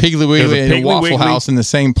was a Piggly Wiggly and a Piggly Waffle Wiggly. House in the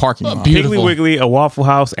same parking lot. Piggly Wiggly, a Waffle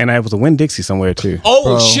House, and I was a Winn-Dixie somewhere too. Oh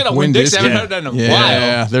Bro, shit! I win Winn Dixie. I haven't Dixie. heard that in a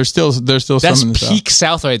Yeah, while. there's still That's some in the South. peak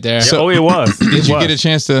South right there. Oh, it was. Did you get a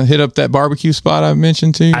chance to hit up that barbecue spot I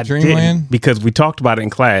mentioned to you, I Dreamland? did, because we talked about it in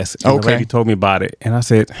class. And Okay. The lady told me about it, and I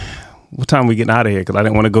said, "What time are we getting out of here?" Because I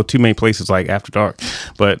didn't want to go too many places like after dark.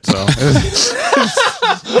 But so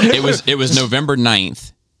it was November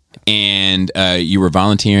 9th, and you were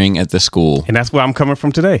volunteering at the school. and that's where I'm coming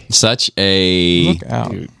from today. Such a Look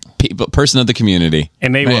out. person of the community.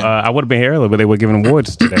 And they were, Man. I would have been here earlier, but they were giving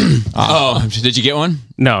awards today. Oh, did you get one?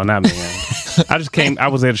 No, not me. Man. I just came. I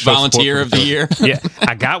was there to show Volunteer support of the year? for Yeah,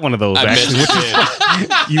 I got one of those. I bet Actually, you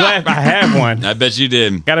did. you laugh. I have one. I bet you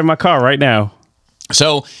did. Got it in my car right now.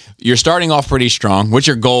 So you're starting off pretty strong. What's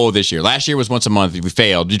your goal this year? Last year was once a month. We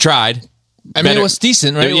failed. You tried. I mean, it was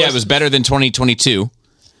decent, right? Yeah, it was better than 2022.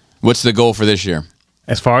 What's the goal for this year?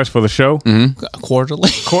 As far as for the show, quarterly.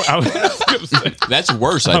 I was gonna say, That's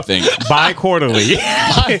worse, I think. bi-quarterly.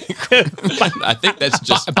 I think that's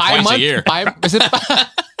just By a twice month. a year. Is it?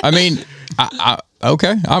 I mean,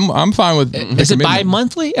 Okay, I'm fine with. Is it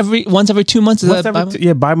bi-monthly? Once every 2 months? Is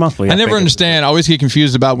that bi-monthly. I never understand. I always get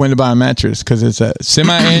confused about when to buy a mattress because it's a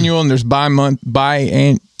semi-annual and there's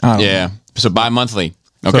Yeah, so bi-monthly.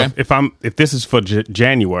 Okay. So if this is for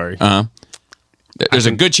January, there's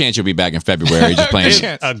a good chance you'll be back in February. Just playing.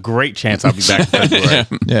 there's a great chance I'll be back in February.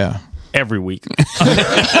 Yeah. Every week.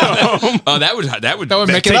 Oh, that would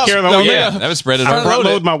make take it up. care of the that would spread it I out. front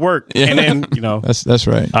load my work, and then That's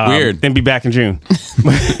right. Weird. Then be back in June.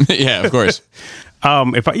 Yeah, of course.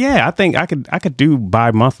 I think I could do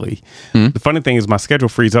bi-monthly. The funny thing is my schedule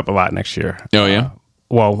frees up a lot next year. Oh yeah.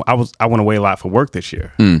 Well, I went away a lot for work this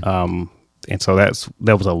year, and so that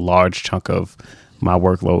was a large chunk of my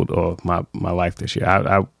workload or my life this year.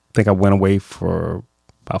 I think I went away for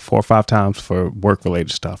about 4 or 5 times for work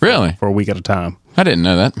related stuff. Really? For a week at a time. I didn't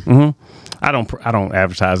know that. I don't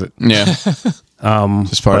advertise it. Yeah.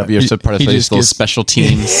 Just part of your little special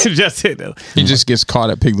teams. Just it. He just gets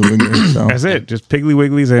caught at Piggly Wiggly. So. That's it. Just Piggly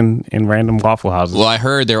Wigglies and random Waffle Houses. Well, I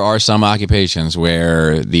heard there are some occupations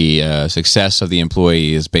where the success of the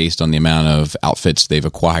employee is based on the amount of outfits they've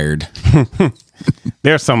acquired.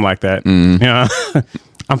 There's some like that. Yeah.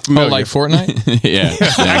 I'm familiar. Like Fortnite? Yeah.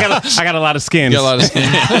 I got a lot of skins. Got a lot of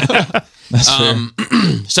skin. That's fair.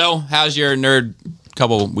 So, how's your nerd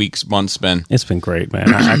couple weeks, months been? It's been great,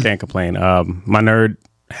 man. I can't complain. My nerd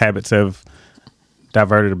habits have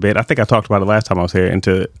diverted a bit. I think I talked about it last time I was here.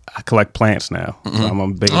 I collect plants now. So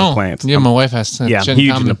I'm big into plants. Yeah, my wife has. I'm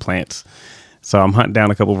huge into plants. So I'm hunting down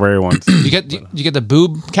a couple rare ones. You get the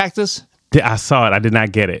boob cactus? I saw it. I did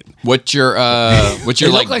not get it. What's your They like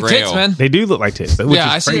look like grail? tits, man. They do look like tits. Which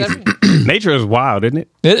Yeah, is I see crazy. that. Nature is wild, isn't it?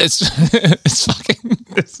 It's fucking.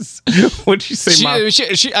 What'd you say, Mom?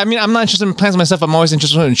 She, I mean, I'm not interested in plants myself. I'm always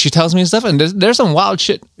interested when she tells me stuff, and there's some wild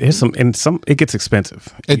shit. There's some. It gets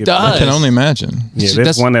expensive. It does. I can only imagine. Yeah, She- there's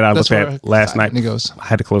that's- one that I that's looked where at last night. and it goes. I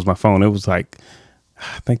had to close my phone. It was like,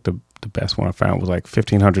 I think the best one I found was like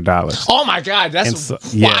 $1,500. Oh my god, that's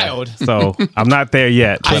wild. So I'm not there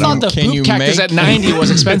yet. I But thought the can you boob cactus make- at 90 was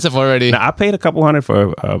expensive already. now, I paid a couple $100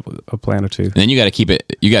 for a plant or two. And then you got to keep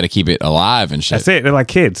it. You got to keep it alive and shit. That's it. They're like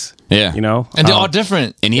kids. Yeah. You know? And they're all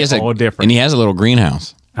different. And he has all different. And he has a little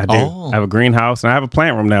greenhouse. I do. I have a greenhouse and I have a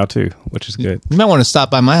plant room now too, which is good. You might want to stop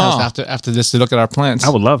by my house Huh. after this to look at our plants. I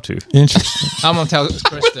would love to. Interesting. I'm gonna tell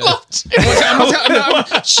Krista.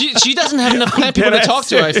 She doesn't have enough plant people to talk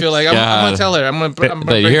to. I feel like I'm gonna tell her. I'm gonna You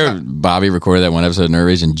bring hear Bobby recorded that one episode of Nerd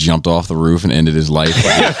Rage and jumped off the roof and ended his life.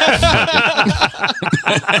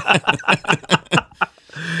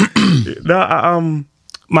 No,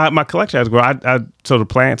 my collection has grown. So the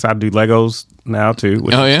plants, I do Legos now too.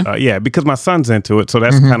 Which Oh, is, yeah? yeah, because my son's into it, so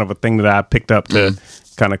that's kind of a thing that I picked up to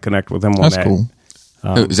kind of connect with him on That's that. cool.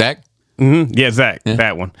 Zach, Yeah, Zach,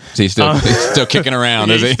 that one. so he's still kicking around,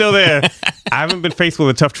 Yeah, is he's he? still there. I haven't been faced with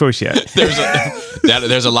a tough choice yet.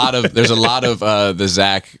 There's a lot of the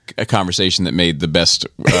Zach conversation that made the best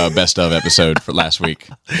of episode for last week.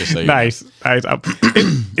 Just so you know. Nice.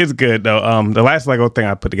 It's good though. The last Lego thing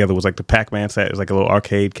I put together was like the Pac-Man set. It was like a little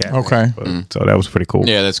arcade cabinet. Okay. So that was pretty cool.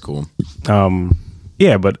 Yeah, that's cool.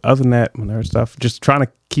 Yeah, but other than that, my nerd stuff, just trying to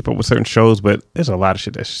keep up with certain shows, but there's a lot of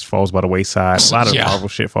shit that just falls by the wayside. A lot of Marvel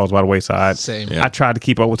shit falls by the wayside. Same. Yeah. I tried to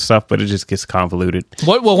keep up with stuff, but it just gets convoluted.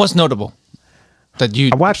 What's notable that you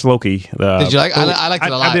I watched Loki. did you like? I liked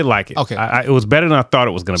it a lot. I did like it. Okay. It was better than I thought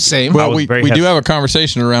it was going to be. Same. I Well, was we very do hesitant. have a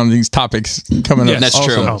conversation around these topics coming up. That's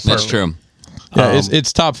also. true. Oh, That's perfect. true. Yeah,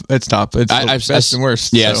 it's top. It's top. It's best and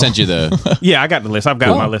worst. Yeah, I so. sent you the. Yeah, I got the list. I've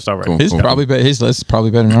got my list already. Cool. His his list is probably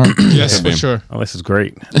better than ours. yes, for sure. My list is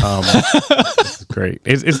great. This is great.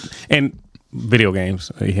 It's and video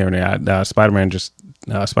games here and there. Spider-Man just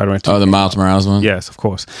Spider-Man 2. Oh, the Miles Morales one. Yes, of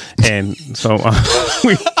course. And so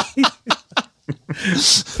we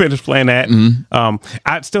finished playing that.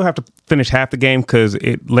 I still have to finish half the game because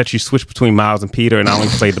it lets you switch between Miles and Peter, and I only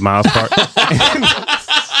played the Miles part.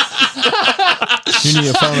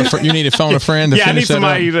 You need to phone a friend. To Yeah, I need finish that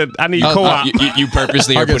somebody. up. I need co-op. You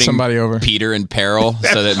purposely I'll are get putting somebody over. Peter in peril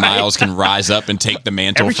so that Miles can rise up and take the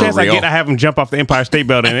mantle Every for chance real. I get, I have him jump off the Empire State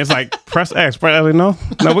Building. It's like press X. Press, no,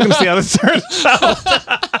 we're gonna see how this turns out.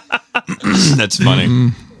 That's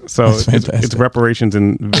funny. So That's it's fantastic. reparations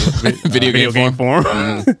in Video game form.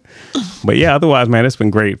 But yeah, otherwise, man, it's been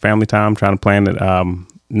great. Family time, trying to plan it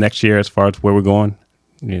next year as far as where we're going.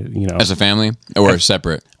 You know, As a family or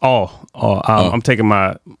separate? I'm taking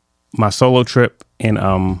my solo trip in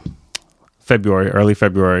early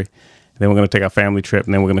February. Then we're going to take our family trip,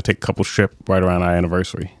 and then we're going to take a couple trip right around our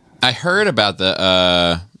anniversary. I heard about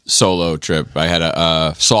the solo trip. I had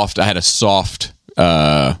a soft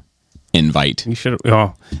invite. You should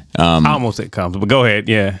have. I almost said comes, but go ahead.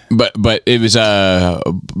 Yeah. But it was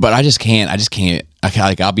but I just can't.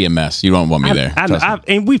 I'll be a mess. You don't want me there.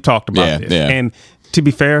 And we've talked about this. Yeah. And to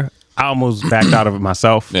be fair, I almost backed out of it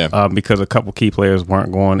myself because a couple key players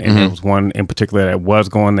weren't going, and there was one in particular that was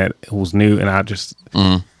going that was new, and I just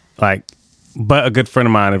But a good friend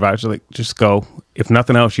of mine advised, like, just go. If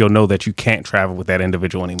nothing else, you'll know that you can't travel with that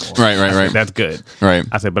individual anymore. Right. Said, that's good. Right.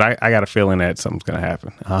 I said, but I got a feeling that something's going to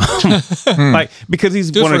happen. Like, because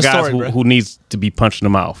he's one of the guys who needs to be punched in the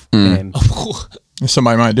mouth. And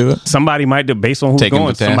Somebody might do it. somebody might do, based on who's Take him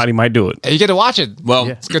going, to task. somebody might do it. You get to watch it. Well,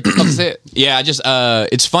 It's good to see it. yeah, I just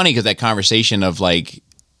it's funny because that conversation of like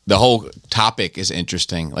the whole topic is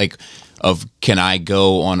interesting. Like, of can I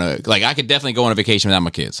go on a I could definitely go on a vacation without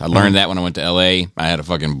my kids. I learned that when I went to LA. I had a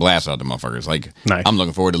fucking blast out the motherfuckers. Like, Nice. I'm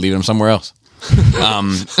looking forward to leaving them somewhere else.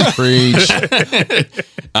 Preach.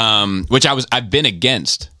 Which I've been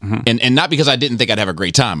against, and not because I didn't think I'd have a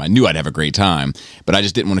great time. I knew I'd have a great time, but I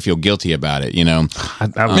just didn't want to feel guilty about it. You know,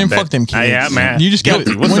 Man, fuck them kids. Yeah, man. You just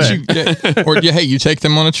Guilty. get What's once that? you take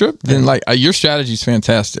them on a trip. Then your strategy's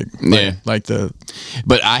fantastic. Like the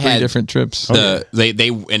but I 3 had different trips.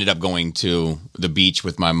 They ended up going to the beach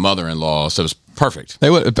with my mother-in-law, so it was perfect.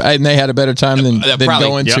 They had a better time than Probably,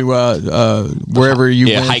 going to wherever you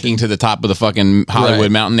went. Hiking to the top of the fucking Hollywood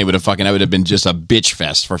Right. Mountain. They would have that would have been just a bitch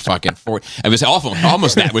fest for fucking 4. It was awful,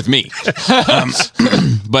 almost that with me.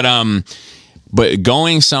 But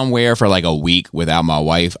going somewhere for like a week without my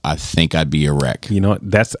wife, I think I'd be a wreck. You know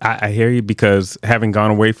what? I hear you, because having gone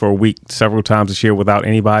away for a week several times this year without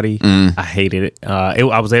anybody, I hated it.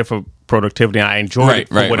 I was there for productivity. And I enjoyed it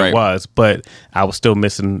for what it was, but I was still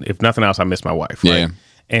missing. If nothing else, I missed my wife. Right? Yeah.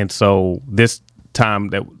 And so this time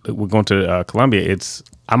that we're going to Colombia,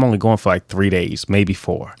 I'm only going for like 3 days, maybe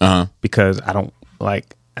 4, because I don't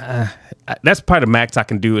like. That's probably the max I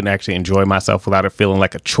can do and actually enjoy myself without it feeling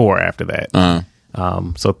like a chore after that.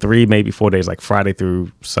 So 3, maybe 4 days, like Friday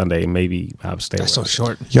through Sunday, maybe I'll stay. That's so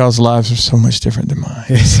short. Y'all's lives are so much different than mine.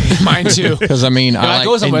 Mine too. Because I mean, I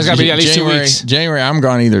go somewhere, it's gotta be at least 2 weeks. January, I'm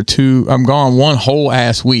gone I'm gone one whole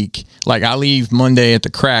ass week. Like, I leave Monday at the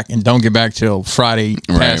crack and don't get back till Friday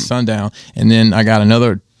past sundown, and then I got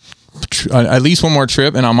another. At least one more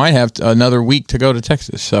trip, and I might have another week to go to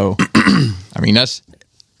Texas. So, I mean,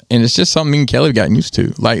 and it's just something me and Kelly have gotten used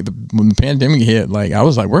to. Like, when the pandemic hit, like, I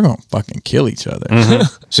was like, we're gonna fucking kill each other.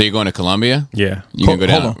 So you're going to Colombia? Yeah. You can go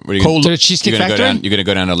down. Hold on. What are you gonna- To the Cheesecake you're gonna Factory? You're gonna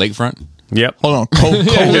go down to the lakefront? Yep. Hold on,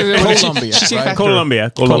 Colombia. Right?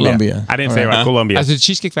 Colombia. I didn't say it right. Colombia. At the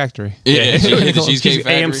Cheesecake Factory. Yeah, the Cheesecake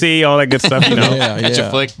Factory. AMC, all that good stuff. You know. Yeah, Catch a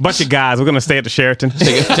flick. Bunch of guys. We're gonna stay at the Sheraton.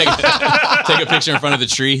 Take a picture in front of the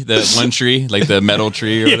tree, the one tree, like the metal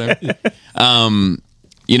tree or whatever.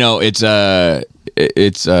 You know, it's a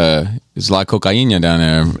lot of cocaine down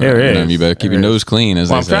there. There is. You better keep your nose clean, as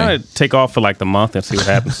Well, they I'm say. trying to take off for like the month and see what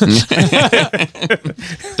happens.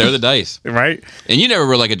 Throw the dice. Right? And you never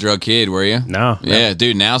were like a drug kid, were you? No. Yeah,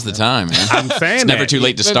 dude, now's the time, man. I'm saying It's never that. too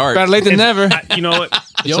late to start. Better late than never. You know what?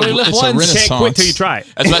 You only live it's a once. renaissance. Can't quit till you try it.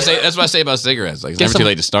 That's what I say about cigarettes. Like, it's never some- too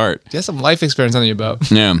late to start. Get some life experience under your belt.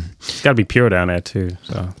 Yeah. It's got to be pure down there too.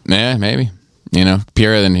 So Yeah, maybe. You know,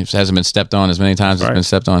 purer than it hasn't been stepped on as many times as it's Right. been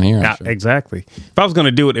stepped on here. I'm yeah, sure. If I was going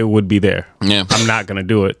to do it, it would be there. Yeah. I'm not going to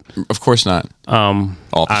do it. Of course not.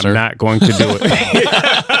 Officer. I'm not going to do it.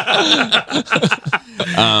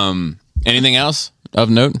 Anything else of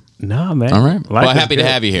note? No, man. All right. Life Well, is happy to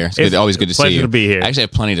good. have you here. It's It's always good to see pleasure you. to be here. I actually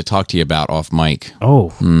have plenty to talk to you about off mic.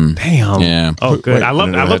 Oh, damn. Yeah. Oh, good. Wait, I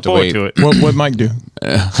we'll have look to forward wait. to it. What Mike do?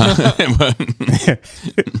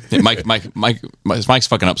 Mike's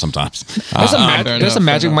fucking up sometimes. There's a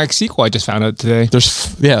Magic Mike sequel I just found out today.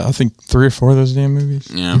 I think 3 or 4 of those damn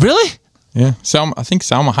movies. Yeah. Really? Yeah, I think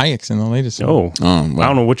Salma Hayek's in the latest one. Oh, well. I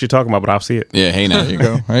don't know what you're talking about, but I'll see it. Yeah. Hey, now.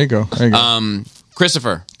 There you go.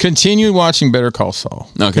 Christopher. Continue watching Better Call Saul.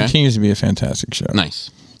 Okay. Continues to be a fantastic show.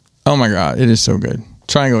 Nice. Oh my God, it is so good.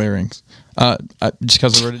 Triangle earrings. Just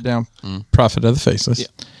because I wrote it down. Prophet of the Faceless. Yeah.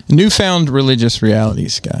 Newfound religious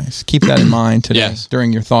realities, guys. Keep that in mind today Yes.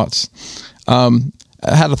 during your thoughts. I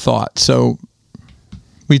had a thought. So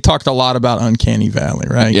we talked a lot about Uncanny Valley,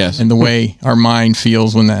 right? Yes. And the way our mind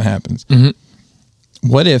feels when that happens.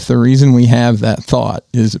 What if the reason we have that thought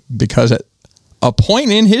is because at a point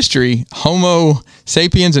in history, Homo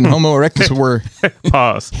sapiens and Homo erectus were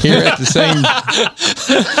Pause. here at the same.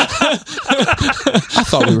 I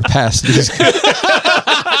thought we were past this.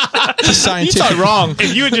 Scientific. wrong.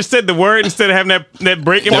 If you had just said the word instead of having that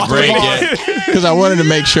break in the break, brain. yeah. Because I wanted to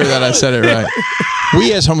make sure that I said it right.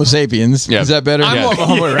 We as Homo sapiens, Yeah. is that better? I'm more of a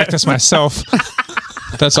Homo erectus myself.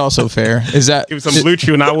 That's also fair. Is that Give me some blue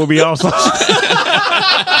chew and I will be also.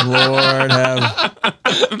 Lord have.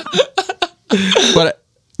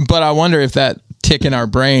 But I wonder if that tick in our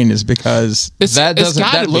brain is because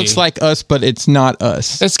that looks like us, but it's not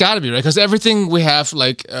us. It's got to be, right? Because everything we have,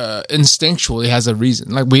 like, instinctually has a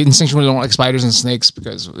reason. Like, we instinctually don't like spiders and snakes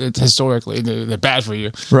because historically they're bad for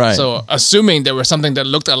you. Right. So, assuming there was something that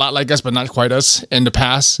looked a lot like us, but not quite us in the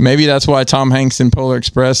past. Maybe that's why Tom Hanks in Polar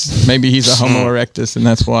Express, maybe he's a Homo erectus, and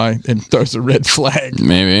that's why it throws a red flag,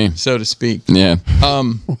 Maybe. so to speak. Yeah.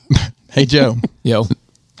 Hey, Joe. Yo.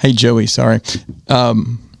 Hey, Joey, sorry.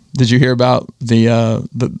 Did you hear about the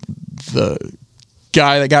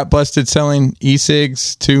guy that got busted selling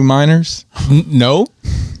e-cigs to minors? No.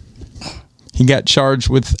 He got charged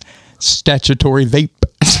with statutory vape.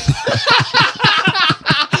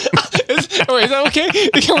 Wait, is that okay?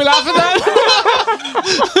 Can we laugh at that?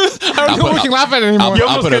 I don't know if we can laugh at it anymore. You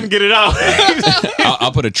almost couldn't get it out.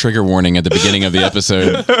 I'll put a trigger warning at the beginning of the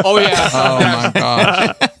episode. Oh, yeah. Oh, my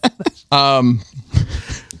gosh.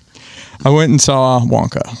 I went and saw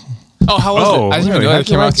Wonka. Oh, how was it? I didn't even really? know How'd it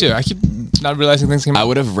came you out like too. I keep not realizing things came I out.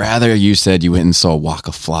 would have rather you said you went and saw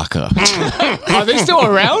Waka Flocka. Are they still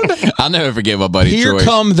around? I'll never forget my buddy Here Troy.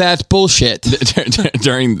 come that bullshit.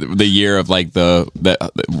 During the year of like the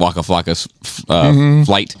Waka Flocka's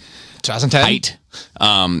flight 2010. height,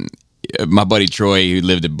 my buddy Troy, who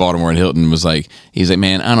lived at Baltimore and Hilton, was like, he's like,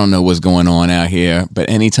 man, I don't know what's going on out here, but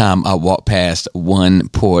anytime I walk past one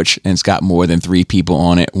porch and it's got more than 3 people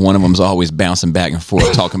on it, one of them's always bouncing back and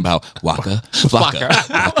forth talking about Waka Flocka.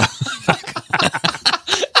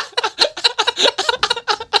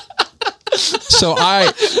 So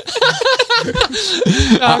I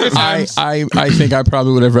think I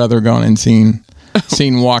probably would have rather gone and seen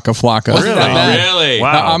Waka Flocka. Wasn't that bad? Really?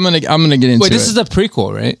 Wow. I'm gonna get into Wait, this it. is a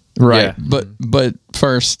prequel, right? Right. Yeah. But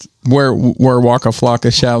first, where Waka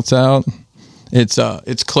Flocka shouts out, it's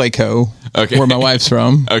Clayco, Okay. where my wife's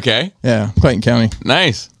from. Okay. Yeah, Clayton County.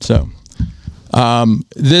 Nice. So,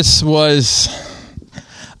 this was.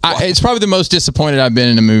 It's probably the most disappointed I've been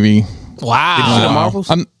in a movie. Wow. The Marvels?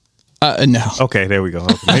 No. Okay, there we go.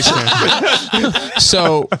 Okay, makes sense.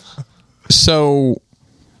 So,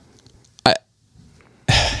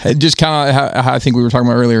 just kind of how I think we were talking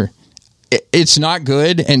about earlier. It's not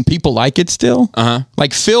good, and people like it still.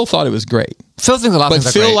 Like Phil thought it was great, Phil thinks a lot of but things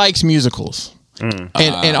are Phil great. likes musicals.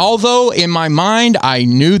 And although in my mind I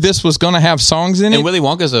knew this was going to have songs in it, And Willy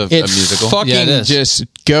Wonka's a it musical. fucking Yeah, it is. just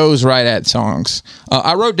goes right at songs.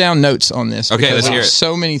 I wrote down notes on this. Okay, because let's hear there's it.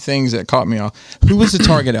 so many things that caught me off. Who was the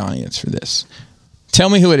target audience for this? Tell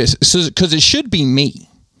me who it is. Because it should be me.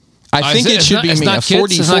 I think it should be me, a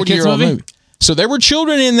 40-year-old movie. So there were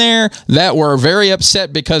children in there that were very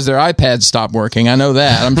upset because their iPads stopped working. I know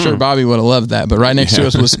that. I'm sure Bobby would have loved that. But right next to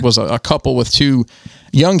us was a couple with 2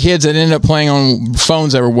 young kids that ended up playing on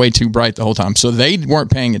phones that were way too bright the whole time. So they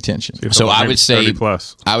weren't paying attention. So I would say 30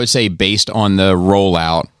 plus. I would say based on the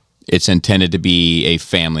rollout, it's intended to be a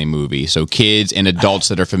family movie. So kids and adults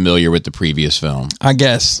that are familiar with the previous film. I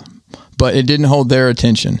guess. But it didn't hold their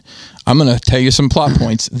attention. I'm going to tell you some plot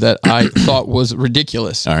points that I thought was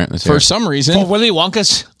ridiculous. All right, let's hear For it. some reason, Oh, Willy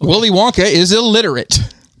Wonka's. Willy Wonka is illiterate.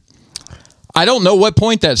 I don't know what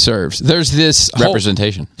point that serves. There's this whole-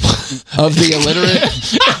 Representation. of the illiterate.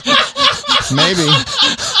 Maybe.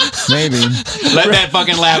 Let that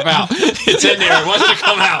fucking laugh out. It's in there. It wants to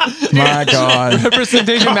come out. My God.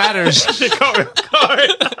 Representation matters.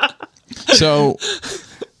 So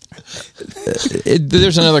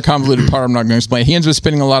there's another convoluted part I'm not going to explain. He ends up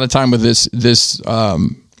spending a lot of time with this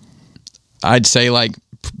I'd say like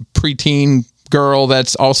preteen girl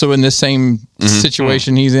that's also in this same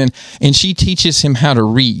situation he's in, and she teaches him how to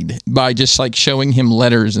read by just like showing him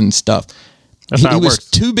letters and stuff. That's how He it was works.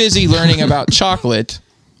 too busy learning about chocolate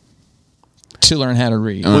to learn how to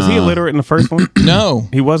read. Was he illiterate in the first one? No.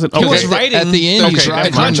 He wasn't. Okay. was writing. At the end, he's Okay,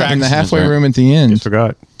 writing contracts. in the halfway That's right. room at the end.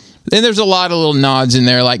 Forgot. And there's a lot of little nods in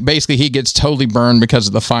there. Like basically, he gets totally burned because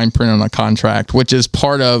of the fine print on a contract, which is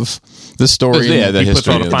part of the story. Yeah, the He puts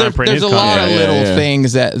all history. the fine print in There's a his lot of contract. little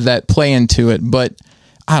things that play into it, but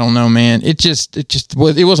I don't know, man. It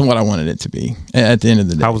wasn't what I wanted it to be at the end of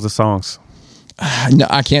the day. How was the songs? No,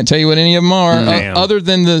 I can't tell you what any of them are, Damn. other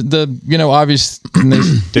than the obvious.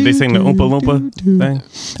 Did they sing the Oompa Loompa thing?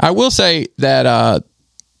 I will say that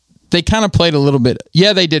they kind of played a little bit.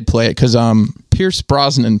 Yeah, they did play it because Pierce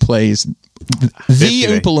Brosnan plays the they?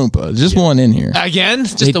 Oompa Loompa. Just one in here. Again?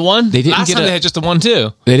 Just the one? they didn't Last get time a- they had just the one,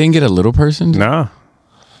 too. They didn't get a little person? Nah.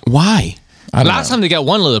 Why? I don't Last know. time they got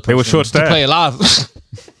one little person. They were short to staffed. play a lot of.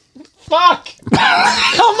 Fuck!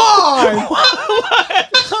 Come on!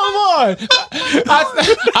 Come on!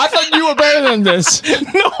 I thought you were better than this.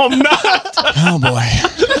 No, I'm not. Oh boy.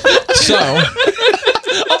 So,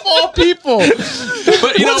 Of all people.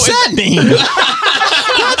 but you know what does that mean?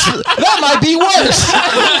 That might be worse.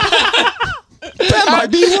 That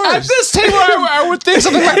might be At worse. this table, I would think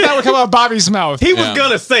something like that would come out of Bobby's mouth. He was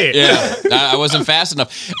gonna say it. Yeah, I wasn't fast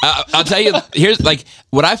enough. I'll tell you. Here's like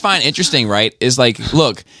what I find interesting. Right, is like,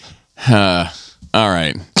 look. All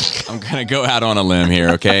right, I'm gonna go out on a limb here.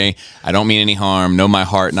 Okay, I don't mean any harm. Know my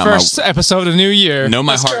heart, not First episode of New Year. know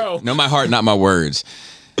my Let's heart. go. Know my heart, not my words.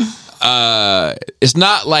 It's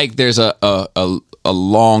not like there's a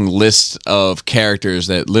long list of characters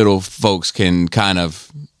that little folks can kind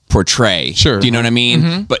of portray. Sure. Do you know what I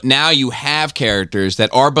mean? But now you have characters that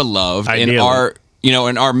are beloved Ideally. and are, you know,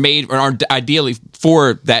 and are made and are ideally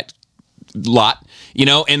for that lot, you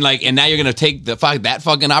know, and now you're gonna take that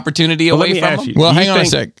fucking opportunity Well, let away me from ask them. you. Well, Do you hang on a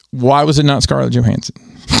think- sec. Why was it not Scarlett Johansson?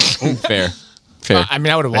 Fair. I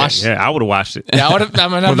mean, I would have watched it. Yeah, I would have watched it. Yeah, I would have. I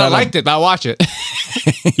mean, I've not liked it, but I'll watch it.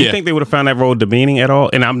 You think they would have found that role demeaning at all?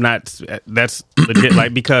 And I'm not. That's legit.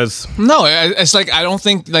 Like because No, it's like I don't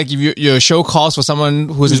think like if your show calls for someone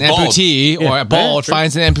who's an bald. amputee or Yeah, a bald true.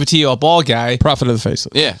 finds an amputee or a bald guy. Prophet of the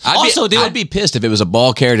Faceless. Yeah. Also, they I'd would- be pissed if it was a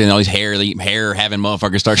ball character and all these hair having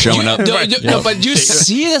motherfuckers start showing up. No, but you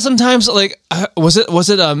see that sometimes. Like, was it with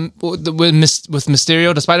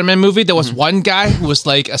Mysterio, the Spider-Man movie? There was one guy who was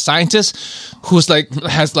like a scientist who's like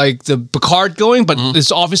has like the Picard going, but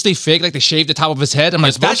it's obviously fake. Like they shaved the top of his head. I'm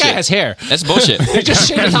like, that guy bullshit. has hair. That's bullshit. They just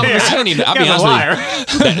shaved the top of his head. I'll be Guy's a honest liar.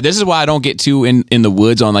 with you. This is why I don't get too in the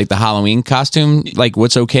woods on like the Halloween costume, like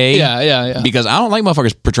what's okay. Yeah. Because I don't like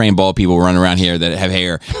motherfuckers portraying bald people running around here that have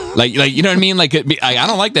hair. Like you know what I mean? Like I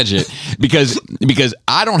don't like that shit because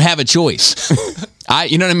I don't have a choice.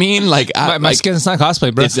 You know what I mean? Like My skin's not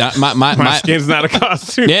cosplay, bro. It's not, my my skin's not a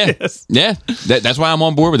costume. yeah Yes. yeah. That's why I'm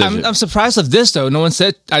on board with this. shit. I'm surprised of this though. No one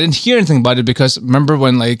said. I didn't hear anything about it because remember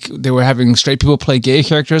when like they were having straight people play gay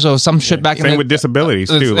characters or some shit back in Same the with disabilities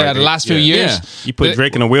too. the last few years. Yeah. You put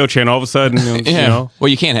Drake in a wheelchair and all of a sudden, you Yeah. know. Well,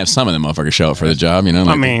 you can't have some of them motherfuckers show up for the job. You know.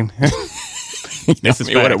 I Like, mean, this is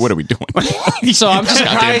what are we doing? So I'm just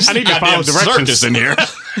surprised. I need to follow directions in here.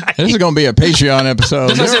 This is going to be a Patreon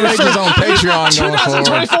episode. We're making his own Patreon going forward.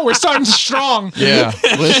 2024, we're starting strong. Yeah,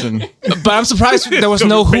 listen. But I'm surprised there was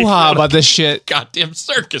no hoo-ha about this shit. Goddamn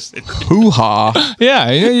circus. In here. Hoo-ha.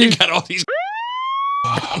 Yeah, You got all these.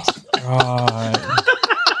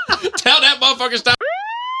 Tell that motherfucker stop.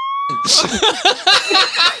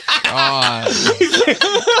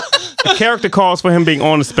 the character calls for him being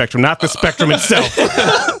on the spectrum, not the spectrum itself.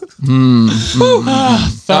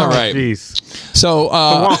 All right. Jeez. So,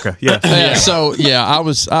 Wonka, yes. yeah, so yeah, I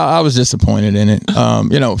was disappointed in it.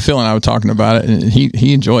 You know, Phil and I were talking about it, and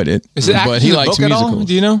he enjoyed it. Is it but actually he a likes book at all? musicals.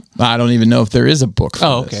 Do you know? I don't even know if there is a book. For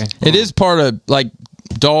Oh, this. okay. It is part of like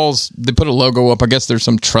Dolls. They put a logo up. I guess there's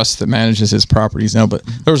some trust that manages his properties now, but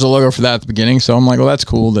there was a logo for that at the beginning. So I'm like, well, that's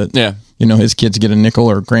cool that Yeah. you know his kids get a nickel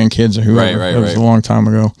or grandkids or whoever. Right, That was right. a long time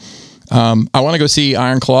ago. I want to go see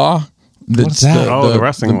Iron Claw. What's that? The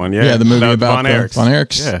wrestling one, yeah. Yeah, the movie About about Von the Erichs. Von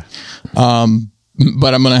Erichs. Yeah.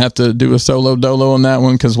 But I'm gonna have to do a solo dolo on that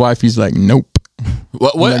one because wifey's like, nope,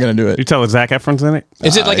 What? I'm not gonna do You it. tell us Zac Efron's in it?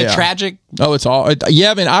 Is it like yeah. a tragic? Oh, it's all.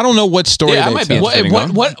 Yeah, I mean, I don't know what story. Yeah, I they might be tell.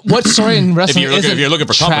 interested. What story in wrestling you're looking- isn't if you're looking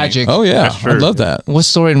for company. tragic? Oh yeah, That's true. I love that. What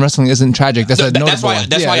story in wrestling isn't tragic? That's a That's notable why. one.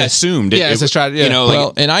 That's why I assumed. Yeah, it's a strategy. You know, like,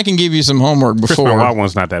 Well, and I can give you some homework Chris before. Benoit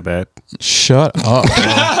one's not that bad. Shut up.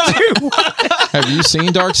 Have you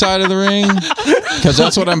seen Dark Side of the Ring? Because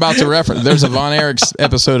that's what I'm about to reference. There's a Von Erichs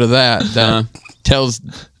episode of that tells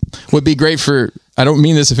would be great for. I don't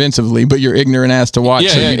mean this offensively, but you're ignorant ass to watch, Yeah,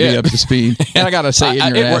 so yeah, you'd be yeah. up to speed. And I gotta say,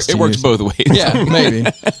 ignorant ass. it to works you. both ways. Yeah, maybe.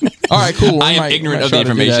 All right, cool. I am ignorant of the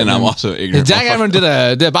information. I'm also ignorant. Zac Efron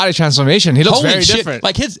did a body transformation. He looks Holy very shit. different.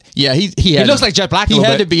 Like his, yeah, he had, looks like Jet Black a He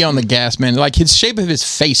little had bit. to be on the gas, man. Like his shape of his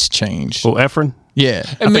face changed. Well, Efron? Yeah,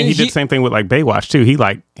 I think he did the same thing with like Baywatch too. He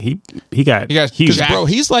got huge. jacked. bro,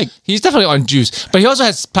 he's like. He's definitely on juice, but he also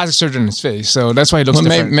has plastic surgery in his face, so that's why he looks Well,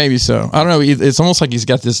 different. maybe so. I don't know. It's almost like he's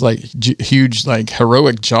got this like huge, like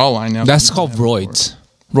heroic jawline now. That's called roids.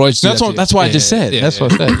 Roids. do That's that what. to That's you. what I Yeah, just said. yeah, That's yeah.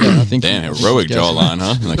 what I said. Yeah, I think. Damn, heroic jawline,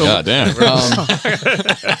 huh? Like, god damn.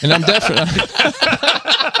 And I'm definitely.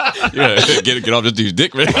 Yeah, get off this dude's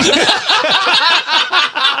dick, man.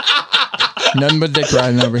 Nothing but dick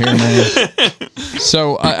riding over here, man.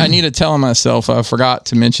 So I need to tell myself. I forgot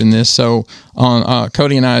to mention this. So on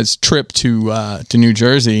Cody and I's trip to New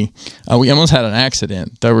Jersey, we almost had an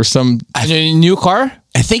accident. There was some. And your new car?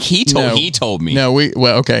 I think he told me. No,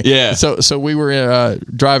 okay. Yeah. So we were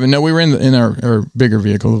driving. No, we were in our bigger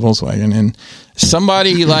vehicle, the Volkswagen, and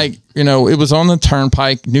somebody it was on the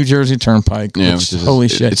Turnpike, New Jersey Turnpike. Yeah, which, holy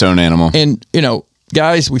shit, its own animal. And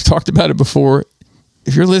guys, we've talked about it before.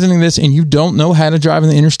 If you're listening to this and you don't know how to drive on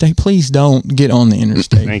the interstate, please don't get on the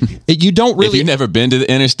interstate. Thank you. You don't really. If you've never been to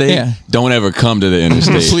the interstate, don't ever come to the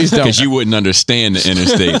interstate. Please don't. Because you wouldn't understand the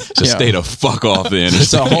interstate. So stay the fuck off the interstate.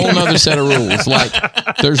 It's a whole nother set of rules.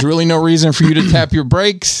 Like, there's really no reason for you to tap your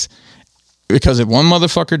brakes because if one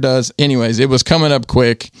motherfucker does, anyways, it was coming up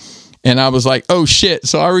quick. And I was like, oh shit.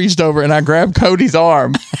 So I reached over and I grabbed Cody's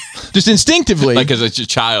arm just instinctively. Like as a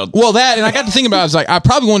child. Well, and I got to think about it. I was like, I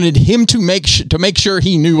probably wanted him to make sure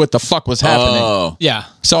he knew what the fuck was happening. Oh. Yeah.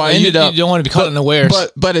 So I ended up. You don't want to be caught unawares.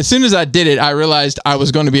 But as soon as I did it, I realized I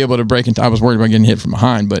was going to be able to break into. I was worried about getting hit from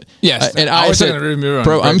behind. But yes. And I said,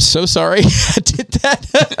 bro, I'm so sorry I did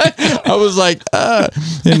that. I was like,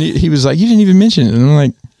 and he was like, you didn't even mention it. And I'm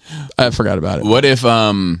like, I forgot about it. What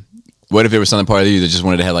if there was something part of you that just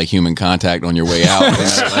wanted to have like human contact on your way out?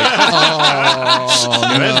 That's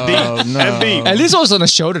deep. That's deep. At least it was on the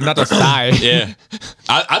shoulder, not the thigh. Yeah,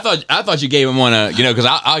 I thought you gave him one. Because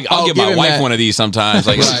I'll give my wife one of these sometimes.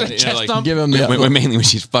 Like, Chest thump? Give him mainly when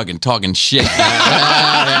she's fucking talking shit.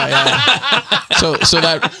 So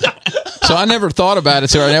I never thought about it.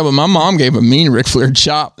 So right now, but my mom gave a mean Ric Flair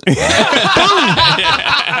chop.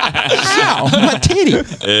 Ow, my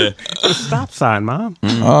titty. Stop sign, Mom.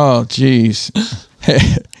 Oh, jeez.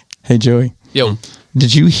 Hey, Joey. Yo.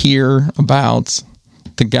 Did you hear about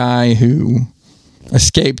the guy who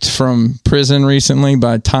escaped from prison recently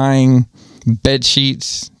by tying bed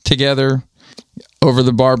sheets together over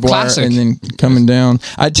the barbed wire and then coming down?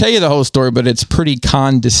 I'd tell you the whole story, but it's pretty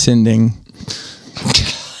condescending.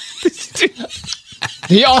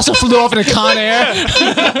 He also flew off in a Con Air.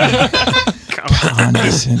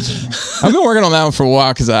 Condescending. I've been working on that one for a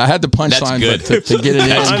while because I had the punchline to get it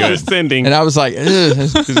in. Condescending. And I was like,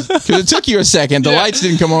 because it took you a second. The lights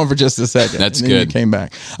didn't come on for just a second. That's and then good. You came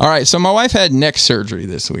back. All right. So my wife had neck surgery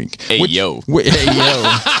this week. Hey, yo. Hey, yo.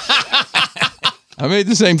 I made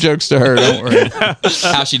the same jokes to her. Don't worry.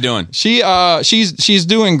 How's she doing? She's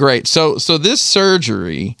doing great. So this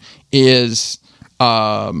surgery is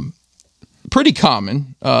pretty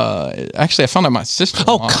common. Actually, I found out my sister.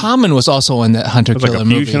 Oh, Common was also in that Hunter Like Killer a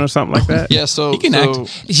movie. fusion or something like that. Yeah, so he can act.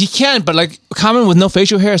 He can, but like Common with no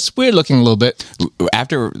facial hair, it's weird looking a little bit.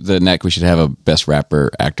 After the neck, we should have a best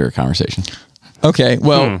rapper actor conversation. Okay,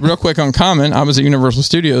 well, real quick on Common, I was at Universal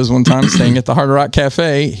Studios one time staying at the Hard Rock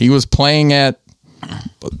Cafe. He was playing at,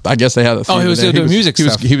 I guess they had a thing he was there. doing music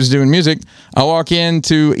stuff. He was doing music. I walk in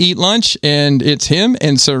to eat lunch, and it's him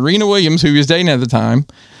and Serena Williams, who he was dating at the time.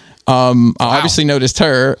 I obviously noticed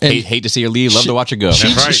her. And Hate to see her leave. Love to watch her go.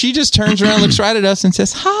 She just turns around, looks right at us, and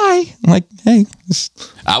says, "Hi." I'm like, "Hey."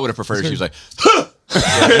 I would have preferred if she was like,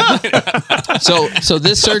 So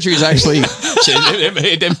this surgery is actually them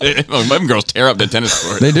girls tear up the tennis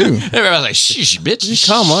court. they do. Everybody's like, "Shh, bitch,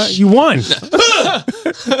 Come on, you won.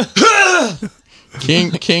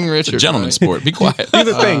 King Richard, It's a gentleman's sport. Be quiet. Do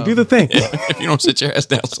the thing. Do the thing. If you don't sit your ass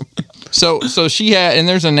down." So she had, and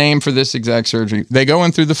there's a name for this exact surgery. They go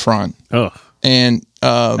in through the front, Oh, and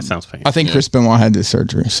that sounds fancy. I think Chris Benoit had this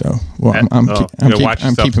surgery. So I'm watch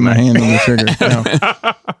yourself keeping my tonight. hand on the trigger.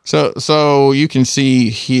 No. So you can see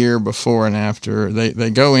here before and after they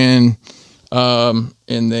go in, and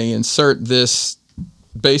they insert this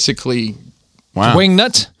basically. Wow. Wing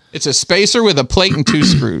nut. It's a spacer with a plate and two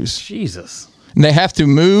screws. Jesus. And they have to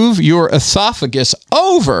move your esophagus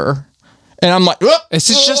over. And I'm like, "Whoop." Is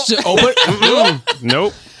this just to open?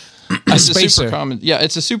 Nope. It's a spacer. super common. Yeah,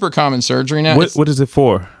 it's a super common surgery now. What is it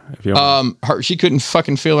for? If you don't She couldn't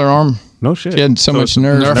fucking feel her arm. no shit. She had so much it's a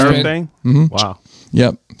nerve. nerve thing. Wow.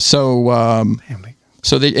 Yep. So, Damn, they-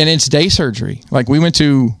 and it's day surgery. Like we went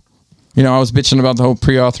to, I was bitching about the whole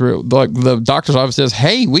pre-auth. Like the doctor's office says,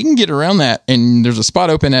 "Hey, we can get around that, and there's a spot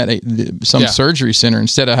open at some surgery center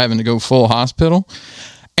instead of having to go full hospital."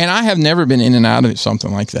 And I have never been in and out of something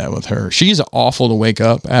like that with her. She's awful to wake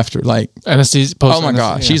up after, like Anesthesia. oh my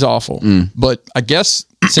god, she's awful. But I guess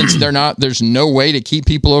since there's no way to keep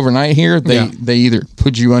people overnight here. They either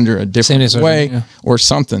put you under a different way or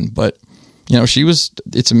something. But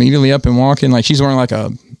it's immediately up and walking. Like she's wearing like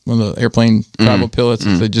one of the airplane travel pilots.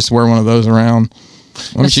 They just wear one of those around.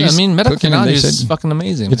 medical technology is fucking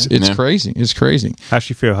amazing. It's crazy. It's crazy. How's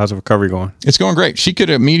she feel? How's the recovery going? It's going great. She could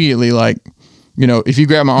immediately if you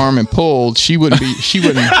grab my arm and pulled, she wouldn't. She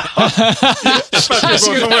could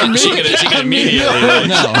immediately.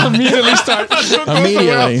 No. Immediately start.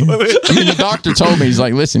 Immediately. I mean, the doctor told me, he's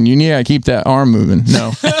like, listen, you need to keep that arm moving.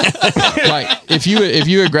 No. Like, if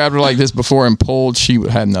you had grabbed her like this before and pulled, she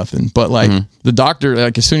would have nothing. But like the doctor,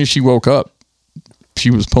 like as soon as she woke up, she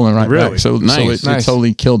was pulling right back. So, Nice. it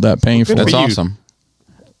totally killed that pain for That's her. awesome.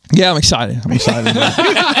 Yeah, I'm excited.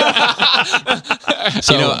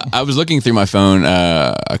 So, I was looking through my phone.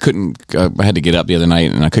 I couldn't. I had to get up the other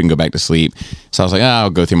night, and I couldn't go back to sleep. So I was like, I'll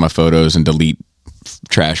go through my photos and delete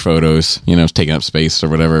trash photos. It's taking up space or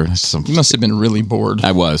whatever. you must have been really bored.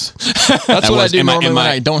 I was. That's what I do Am I- normally am when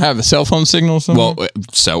I- I don't have a cell phone signal. Or something. Well,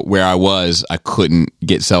 so where I was, I couldn't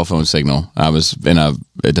get cell phone signal. I was in a.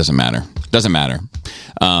 It doesn't matter. Doesn't matter.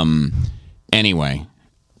 Anyway.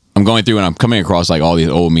 I'm going through and I'm coming across like all these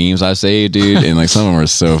old memes I saved, dude, and like some of them are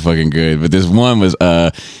so fucking good. But this one was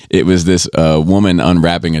it was this woman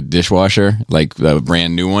unwrapping a dishwasher, like a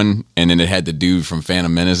brand new one, and then it had the dude from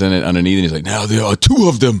Phantom Menace in it underneath, and he's like, "Now there are two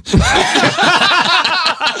of them."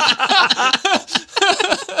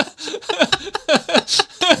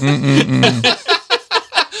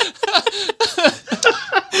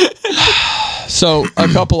 So a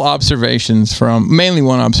couple observations mainly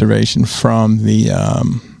one observation from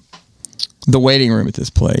the waiting room at this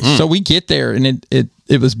place. So we get there and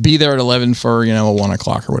it was be there at 11 for, 1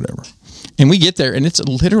 o'clock or whatever. And we get there and it's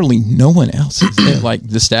literally no one else is there. Like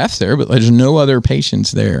the staff's there, but there's no other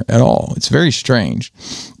patients there at all. It's very strange.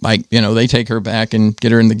 Like, they take her back and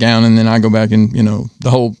get her in the gown and then I go back and, the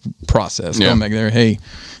whole process. Yeah. Going back there, hey,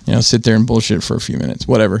 sit there and bullshit for a few minutes,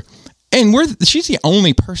 whatever. And she's the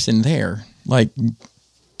only person there, like,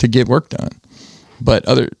 to get work done. But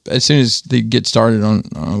as soon as they get started on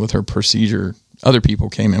with her procedure, other people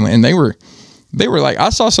came in and they were like, I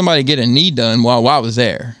saw somebody get a knee done while I was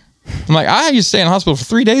there. I'm like, I used to stay in the hospital for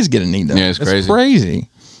 3 days to get a knee done. Yeah, it's crazy.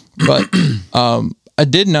 But there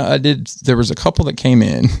was a couple that came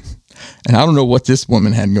in, and I don't know what this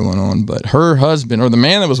woman had going on, but her husband or the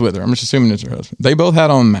man that was with her, I'm just assuming it's her husband. They both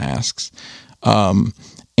had on masks, and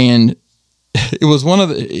it was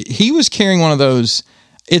he was carrying one of those.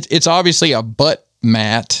 It's obviously a butt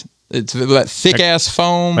mat. It's that thick ass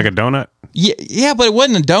foam, Like a donut? Yeah, but it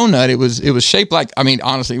wasn't a donut. It was shaped like,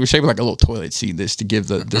 honestly, it was shaped like a little toilet seat. This to give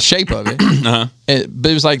the shape of it. But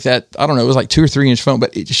it was like that. I don't know. It was like 2 or 3 inch foam.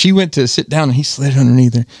 But she went to sit down and he slid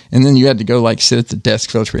underneath her, and then you had to go like sit at the desk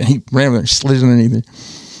filter. And he ran over and slid underneath her.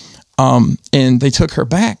 And they took her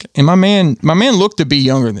back, and my man looked to be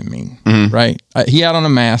younger than me, right? He had on a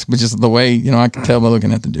mask, but just the way I could tell by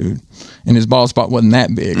looking at the dude, and his bald spot wasn't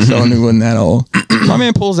that big, so I knew it wasn't that old. My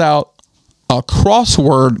man pulls out a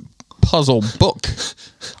crossword puzzle book.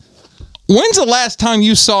 When's the last time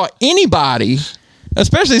you saw anybody,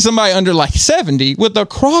 especially somebody under like 70, with a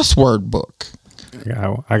crossword book?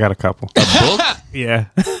 Yeah, I got a couple. Book? Yeah.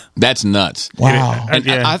 That's nuts. Wow.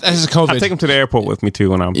 Yeah. This is COVID. I take them to the airport with me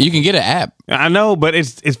too when I'm. You can get an app. I know, but it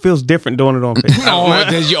feels different doing it on paper. Oh,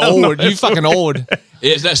 because you're old. You fucking old.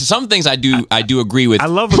 Some things I do agree with. I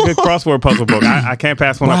love a good crossword puzzle book. I can't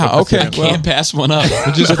pass one Wow, up. okay. Can't pass one up.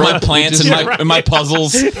 Just my plants and my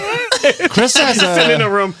puzzles. Chris has Sit in a. a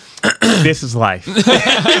room. This is life. as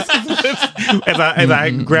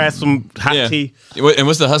I grab some hot tea. And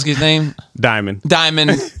what's the husky's name? Diamond.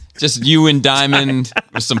 Diamond. Just you and Diamond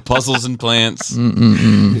with some puzzles and plants.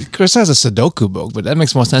 Chris has a Sudoku book, but that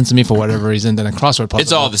makes more sense to me for whatever reason than a crossword puzzle.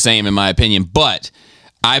 It's all the same in my opinion, but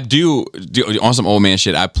I do on some old man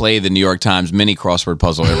shit. I play the New York Times mini crossword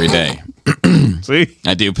puzzle every day. See?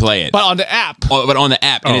 I do play it, but on the app. but on the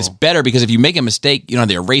app, and it's better because if you make a mistake,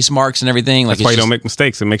 the erase marks and everything. Like That's why you don't make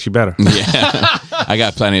mistakes. It makes you better. Yeah, I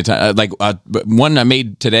got plenty of time. But one I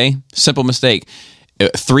made today, simple mistake,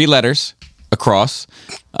 3 letters across.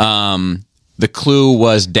 The clue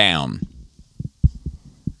was down.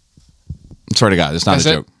 I swear to God, it's not That's a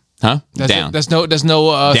it? joke. Huh? Down. There's no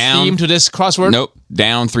Down. theme to this crossword. Nope.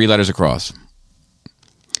 Down 3 letters across.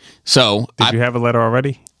 So Did you have a letter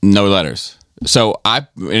already? no letters. So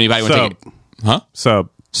anybody want to take it? Huh? Sub.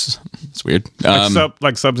 It's weird.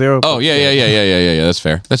 Like Sub-Zero? Oh yeah. That's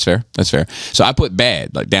fair. So I put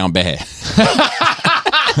bad, like down bad.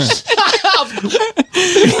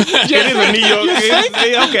 It is a New York.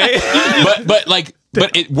 Okay.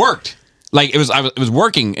 but it worked. Like it was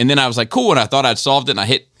working, and then I was like, cool, and I thought I'd solved it, and I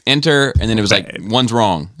hit enter, and then it was like, one's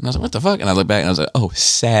wrong, and I was like, what the fuck? And I looked back, and I was like, oh,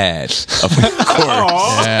 sad. Of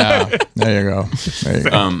course. Yeah. There you go.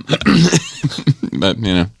 But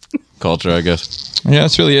culture, I guess. Yeah,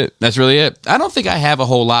 that's really it. That's really it. I don't think I have a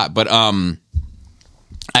whole lot, but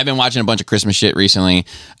I've been watching a bunch of Christmas shit recently.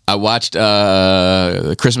 I watched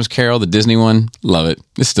the Christmas Carol, the Disney one. Love it.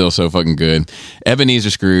 It's still so fucking good. Ebenezer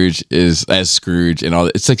Scrooge is as Scrooge and all.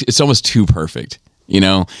 It's like it's almost too perfect, you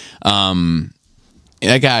know.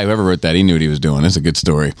 That guy, whoever wrote that, he knew what he was doing. It's a good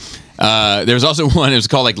story. There was also one. It was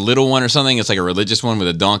called like Little One or something. It's like a religious one with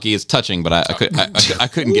a donkey. It's touching, but I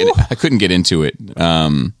couldn't get into it.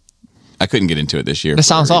 I couldn't get into it this year. That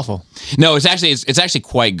sounds awful. No, it's actually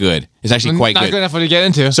quite good. It's actually quite Not good. good enough to get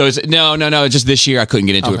into. So it's no. Just this year I couldn't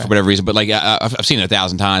get into it for whatever reason. But like I've seen it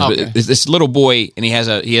 1,000 times. Okay. But it's this little boy, and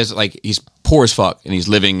he's poor as fuck, and he's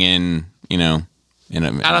living in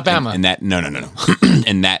Alabama. in that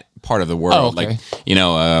in that part of the world, Oh, okay.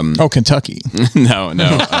 like Kentucky. no.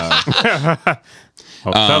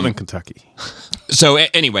 Southern Kentucky. So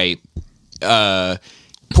anyway,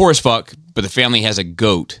 poor as fuck, but the family has a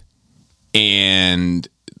goat, and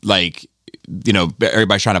like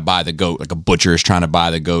everybody's trying to buy the goat. Like a butcher is trying to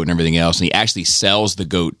buy the goat and everything else, and he actually sells the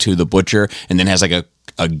goat to the butcher, and then has like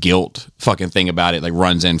a guilt fucking thing about it. Like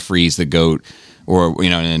runs in, frees the goat, or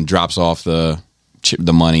and then drops off the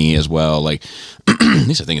money as well. Like at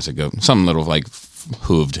least I think it's a goat, some little like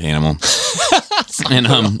hooved animal. And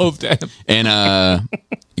and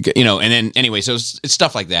then anyway, so it's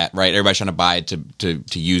stuff like that, right? Everybody's trying to buy it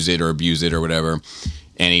to use it or abuse it or whatever,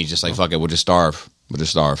 and he's just like, fuck it, we'll just starve.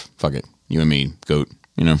 Fuck it, you and me, goat.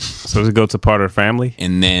 So the goat's a part of the family.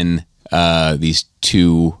 And then these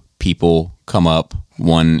two people come up.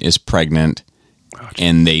 One is pregnant,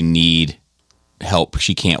 and they need help.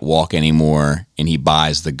 She can't walk anymore, and he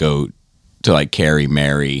buys the goat to like carry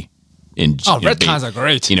Mary. retcons are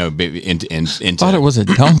great. Into Thought it was a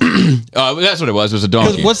donkey. That's what it was. It was a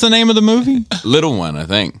donkey. What's the name of the movie? Little One, I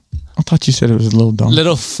think. I thought you said it was a little donkey.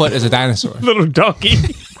 Littlefoot is a dinosaur. Little donkey.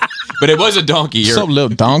 But it was a donkey. What's up, little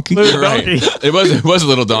donkey? You're right. It was a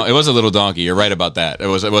little donkey. It was a little donkey. You're right about that. It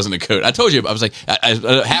wasn't a goat. I told you. I was like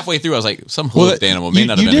halfway through. I was like, some hooved animal may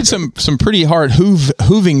not have been. You did some pretty hard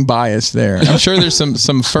hooving bias there. I'm sure there's some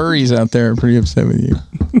furries out there pretty upset with you.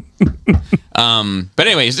 But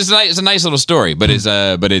anyways, it's a nice little story. But it's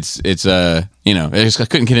I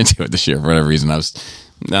couldn't get into it this year for whatever reason. I was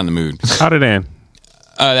not in the mood. How did it end?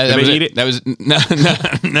 That was eat it. it? That was no.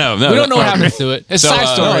 We don't know what happens to it. It's a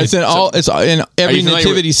side story. No, it's in every familiar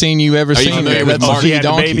nativity scene you've ever seen. familiar with That's Mark? the He had the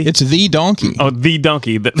donkey. baby? It's the donkey The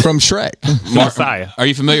donkey from Shrek. Messiah. Are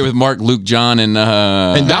you familiar with Mark, Luke, John, and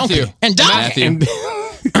Donkey. And donkey.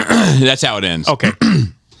 Matthew? That's how it ends. Okay.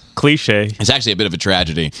 Cliche. It's actually a bit of a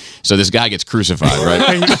tragedy. So this guy gets crucified,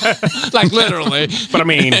 right? Like literally. But I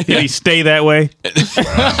mean, did he stay that way?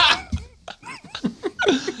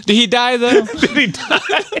 Did he die though? Did he die?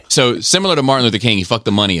 So similar to Martin Luther King, he fucked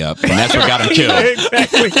the money up, and that's what got him killed.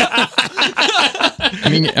 Exactly.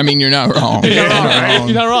 I mean, you're not wrong. You're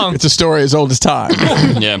not wrong. It's a story as old as time.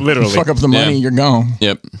 Yeah, Literally. Fuck up the money, you're gone.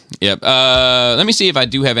 Yep. Let me see if I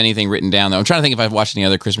do have anything written down though. I'm trying to think if I've watched any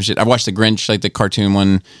other Christmas shit. I've watched The Grinch, like the cartoon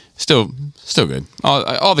one. Still good.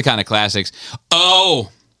 All the kind of classics. Oh,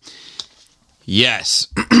 yes.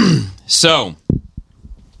 So,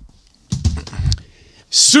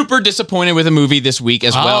 super disappointed with a movie this week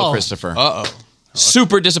as well, Christopher.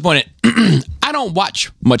 Super disappointed. I don't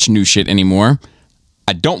watch much new shit anymore.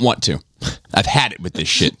 I don't want to. I've had it with this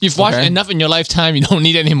shit. You've watched enough in your lifetime. You don't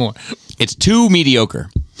need any more. It's too mediocre.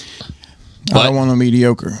 I don't want no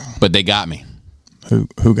mediocre. But they got me.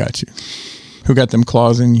 Who got you? Who got them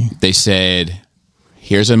claws in you? They said,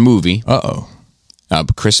 here's a movie,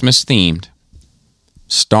 Christmas themed,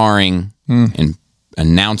 starring and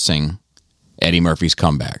announcing Eddie Murphy's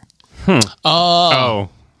comeback. Oh.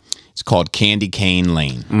 It's called Candy Cane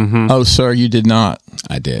Lane. Oh, sir, you did not.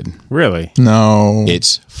 I did. Really? No.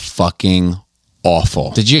 It's fucking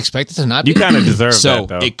awful. Did you expect it to not be? You kind of deserve So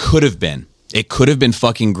that, though. it could have been. It could have been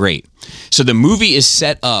fucking great. So the movie is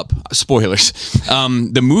set up. Spoilers.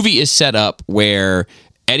 The movie is set up where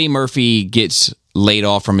Eddie Murphy gets laid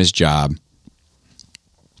off from his job,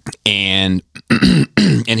 and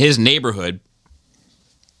in his neighborhood,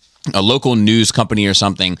 a local news company or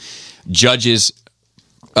something judges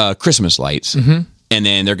Christmas lights. And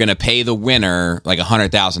then they're going to pay the winner like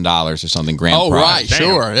 $100,000 or something grand prize. right. Damn.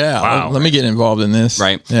 Sure. Yeah. Wow. Let me get involved in this.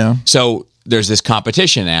 Right. Yeah. So there's this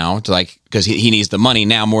competition now to because he needs the money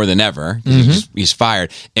now more than ever. He's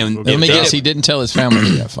fired. And Let me guess, he didn't tell his family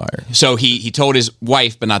he got fired. so he told his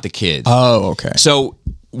wife, but not the kids. Oh, okay. So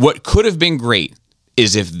what could have been great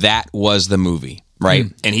is if that was the movie, right?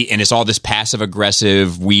 And it's all this passive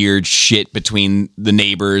aggressive weird shit between the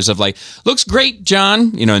neighbors of like, looks great,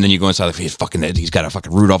 John, and then you go inside like, he's got a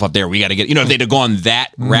fucking Rudolph up there. We got to get, if they'd have gone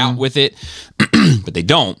that route with it, but they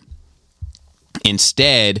don't.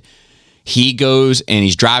 Instead, he goes and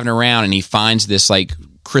he's driving around and he finds this like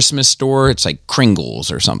Christmas store. It's like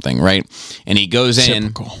Kringles or something, right? And he goes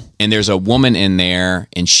in and there's a woman in there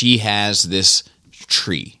and she has this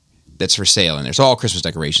tree that's for sale. And there's all Christmas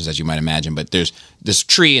decorations, as you might imagine, but there's this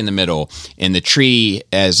tree in the middle and the tree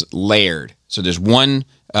is layered. So there's one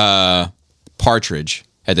partridge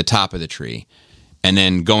at the top of the tree. And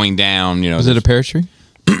then going down, Was it a pear tree?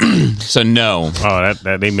 So no. Oh,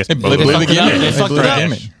 that they missed. They fucked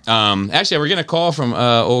it up. Actually, we're getting a call from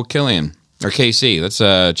old Killian or KC. Let's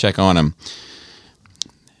check on him.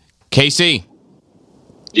 KC,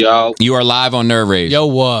 Yo. you are live on Nerve Rage. Yo,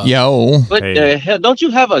 What the hell? Don't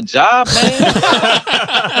you have a job, man?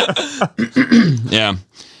 Yeah.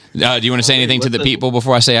 Do you want to say anything to the people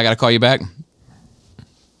before I say I got to call you back?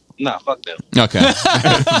 Nah, fuck them. Okay. All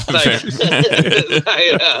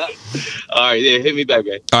right, yeah, hit me back,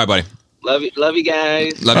 man. All right, buddy. Love you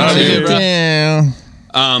guys. Love you too. Yeah.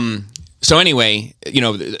 So anyway,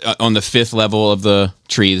 on the fifth level of the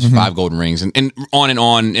tree, there's 5 golden rings, and on and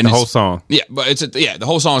on. And The whole song. Yeah, but the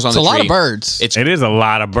whole song is on It's the a tree. lot of birds. It's It is a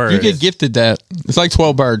lot of birds. You get gifted that. It's like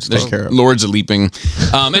 12 birds to take care of. Lords of Leaping.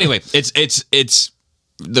 Anyway, it's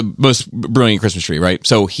the most brilliant Christmas tree, right?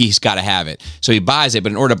 So he's got to have it. So he buys it,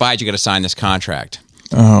 but in order to buy it, you got to sign this contract.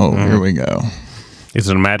 Oh, here we go. Is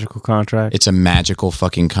it a magical contract? It's a magical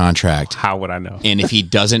fucking contract. How would I know? And if he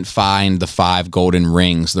doesn't find the 5 golden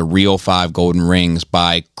rings, the real 5 golden rings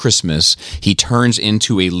by Christmas, he turns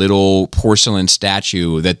into a little porcelain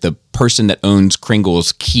statue that the person that owns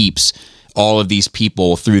Kringles keeps all of these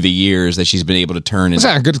people through the years that she's been able to turn It's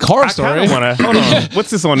into. not a good horror I kind story. of want to. Hold on. What's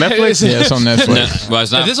this on Netflix? Yeah, it's on Netflix. Well,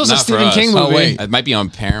 it's not, If this was a not for Stephen us. King movie. Oh, wait. It might be on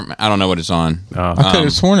Paramount. I don't know what it's on. I could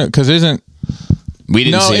have sworn it because isn't. We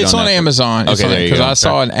didn't No, see it it's on Netflix. Amazon. Okay, there you Because go. I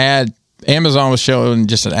saw an ad. Amazon was showing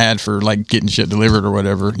just an ad for like getting shit delivered or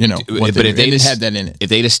whatever. What But they, if they and it just had that in it. if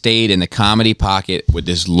they'd have stayed in the comedy pocket with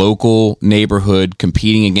this local neighborhood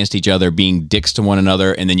competing against each other, being dicks to one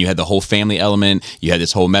another, and then you had the whole family element, you had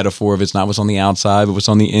this whole metaphor of it's not what's on the outside, but what's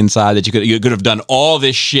on the inside, that you could have done all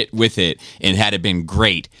this shit with it and had it been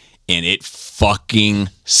great, and it fucking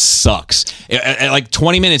sucks. At like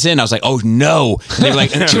 20 minutes in, I was like, oh no. And they were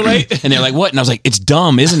like, too late. And they're like, what? And I was like, it's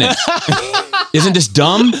dumb, isn't it? Isn't this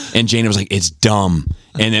dumb? And Jana was like, it's dumb.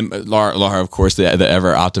 And then Laura, of course, the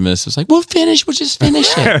ever optimist, was like, we'll just finish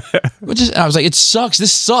it. I was like, it sucks.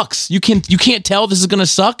 This sucks. You can't tell this is gonna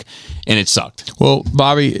suck, and it sucked. Well,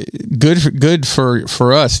 Bobby, good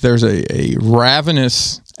for us. There's a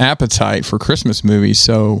ravenous appetite for Christmas movies.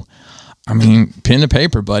 So, I mean, pen to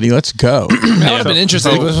paper, buddy. Let's go. That would have been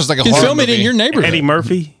interesting. If this was like a You can horror film it in movie. your neighborhood. Eddie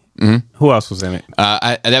Murphy. Who else was in it?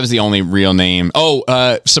 That was the only real name. Oh,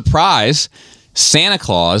 surprise! Santa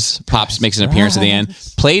Claus makes an appearance at the end,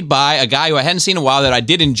 played by a guy who I hadn't seen in a while that I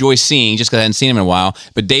did enjoy seeing, just because I hadn't seen him in a while.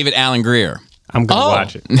 But David Alan Grier. I'm gonna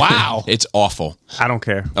watch it. Wow. It's awful. I don't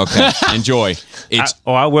care. Okay, enjoy. It's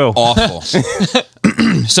I will. awful. So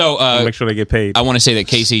Make sure they get paid. I want to say that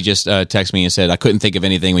Casey just texted me and said, I couldn't think of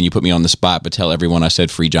anything when you put me on the spot, but tell everyone I said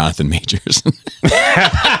free Jonathan Majors.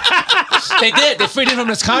 They did. They freed him from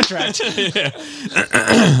his contract.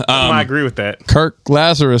 I agree with that. Kirk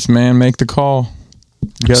Lazarus, man, make the call.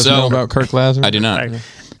 You guys So- know about Kirk Lazarus? I do not.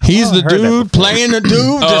 He's the heard that dude before. playing the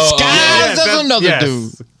dude disguised as another yes.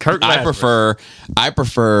 dude. Kirk I Lazarus.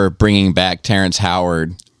 prefer bringing back Terrence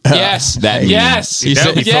Howard. Yes. That yes. He That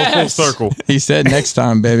said, would be so full circle. he said next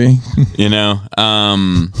time, baby.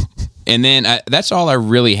 And then that's all I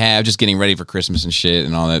really have. Just getting ready for Christmas and shit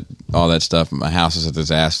and all that stuff. My house is a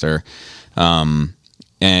disaster. And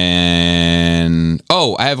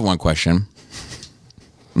I have one question.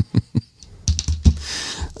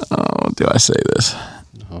 Do I say this?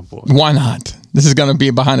 Oh boy. Why not? This is going to be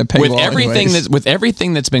behind a paywall. With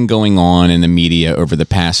everything that's been going on in the media over the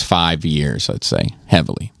past 5 years, let's say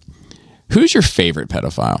heavily. Who's your favorite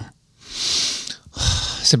pedophile?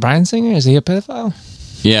 Is it Bryan Singer? Is he a pedophile?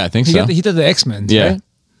 Yeah, I think He, so. he did the X-Men. Yeah. Right?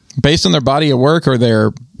 based on their body of work or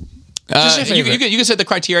their Just your You favorite. can set the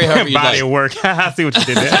criteria however you Body like. of work. I see what you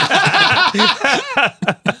did there.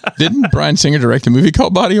 didn't Bryan Singer direct a movie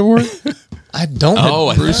called Body of Work? I don't. Oh,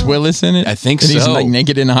 I Bruce Willis in it. I think and he's so. like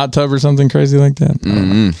naked in a hot tub or something crazy like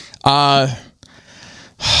that. I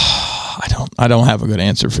don't have a good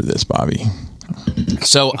answer for this, Bobby.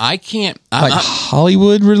 So I can't. Like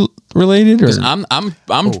Hollywood related, or I'm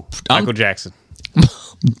Michael Jackson.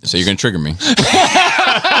 So you're gonna trigger me.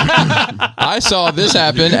 I saw this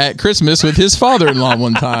happen at Christmas with his father-in-law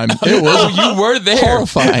one time. It was You were there.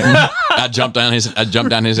 horrifying. I jumped down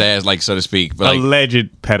his ass, like so to speak. But like,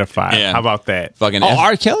 Alleged pedophile. Yeah. How about that? fucking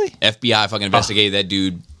R. Kelly? FBI fucking investigated that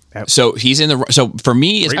dude So he's in the. So for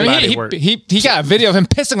me, it's Great body work. he got a video of him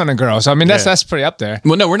pissing on a girl. So I mean, that's pretty up there.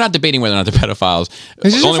 well, no, we're not debating whether or not they're pedophiles.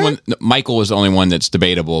 Is this Only one, different? Michael is the only one that's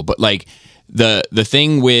debatable. But like the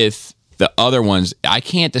thing with the other ones, I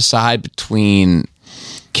can't decide between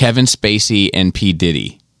Kevin Spacey and P.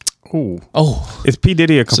 Diddy. Ooh. Oh, Is P.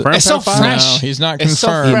 Diddy a confirmed it's so pedophile? fresh. No, he's not It's so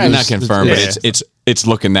confirmed. fresh. Not confirmed, Yeah. but it's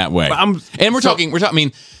looking that way. I'm- And we're talking. I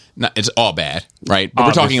mean, not, it's all bad, right? But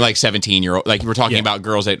we're talking like 17-year-old. Like we're talking about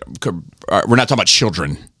girls that we're not talking about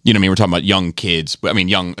children. You know what I mean? We're talking about young kids. I mean,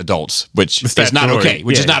 young adults, which is not statutory. okay.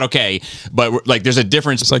 Which is Yeah. not okay. But like, there's a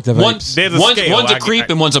difference. It's like the one, vapes. There's a one's scale. a creep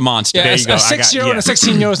and one's a monster. yeah, There a you go. I got- 6-year-old and a yeah.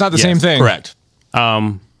 16-year-old is not the Yes. same thing. Correct.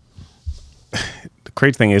 The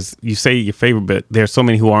crazy thing is, you say your favorite, but there's so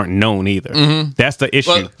many who aren't known either. That's the issue.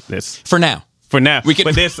 Well, This For now. for now, we can-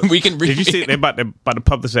 But there's, we can- Did you see they're about to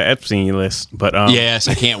publish the Epstein list? But Yes,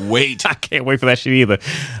 I can't wait. I can't wait for that shit either.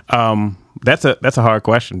 That's a hard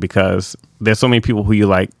question because there's so many people who you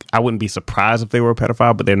like. I wouldn't be surprised if they were a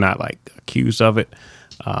pedophile, but they're not like accused of it.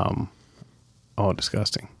 Oh,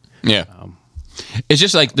 disgusting! Yeah. It's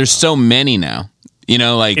just like there's so many now. You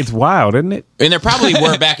know, like, It's wild, isn't it? and there probably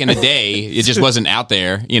were back in the day. It just wasn't out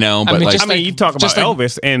there. You know, but mean, like, just I mean, like- you talk about just like-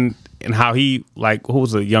 Elvis and how he like who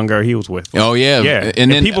was the young girl he was with? oh yeah, Yeah, and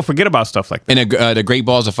then people forget about stuff like that. and the Great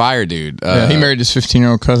Balls of Fire dude. Yeah, he married his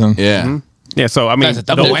 15-year-old cousin. Yeah. Yeah, so I mean, That's a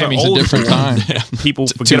double those whammy. are It's a old different school. time. People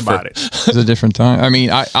forget about it. It's a different time. I mean,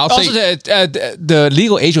 I'll Also, say the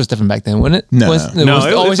legal age was different back then, wasn't it? No. was, No, was it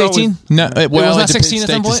it was always always- 18? no. was Well, not it 16 depends at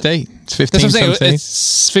state some to point? state. It's That's 15 what I'm some saying. states.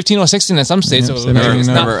 It's 15 or 16 in some states. Yeah, so 17, it's,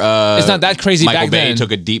 no. not, it's not that crazy Michael back Bay then.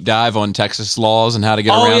 took a deep dive on Texas laws and how to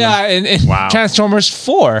get Oh around yeah, them. in Wow. Transformers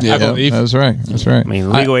 4, I Yeah, believe. that's right. That's right. I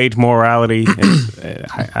mean, legal age morality. Is,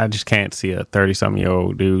 I just can't see a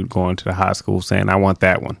 30-something-year-old dude going to the high school saying, "I want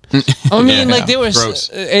that one." I mean, Yeah. like they were. Gross.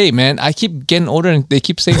 Hey, man, I keep getting older, and they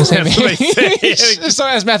keep saying the same That's what they age. say. So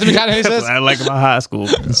as Matthew McConaughey That's says, what I like about high school.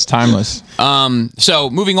 It's timeless. So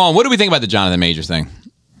moving on, what do we think about the Jonathan Majors thing?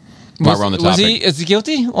 While we're on the topic, is he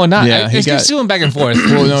guilty or not? Yeah, he It's got- still back and forth.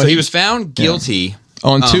 Well, no, so he was found guilty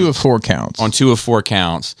on 2 of 4 counts. on 2 of 4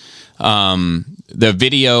 counts. The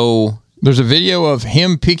video. There's a video of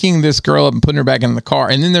him picking this girl up and putting her back in the car,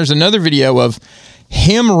 and then there's another video of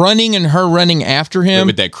him running and her running after him.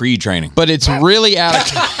 With that Creed training. But it's really out of.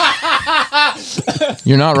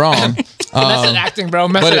 You're not wrong. Method acting, bro.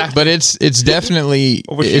 Method acting. But it's definitely.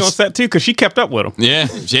 Was she on set too? Because she kept up with him. Yeah,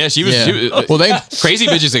 she was. Yeah. She was Well, they crazy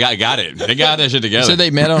bitches. They got it. They got that shit together. said they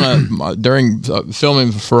met on during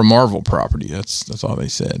filming for a Marvel property. That's all they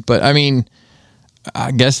said. But I mean,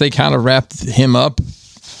 I guess they kind of wrapped him up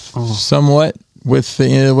somewhat with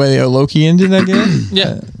the way Loki ended. I guess.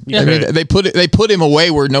 yeah. I mean, they put him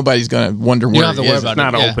away where nobody's going to wonder where don't have to he worry is. about It's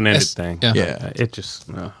not an Yeah. open-ended It's- thing. yeah. Yeah. It just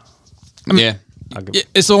no. yeah. I'll give-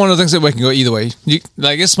 It's one of the things that we can go either way.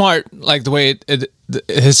 It's smart, like the way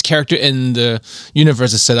his character in the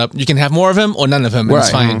universe is set up. You can have more of him or none of him, and it's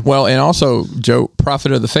fine. Well, and also Joe,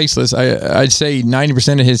 Prophet of the Faceless. I'd say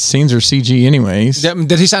 90% of his scenes are CG, anyways.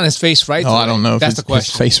 Did he sign his face right? Oh, I don't know. If That's it's the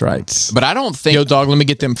question. his face rights. But I don't think. Yo, dog, let me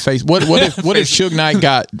get them face. What if Suge Knight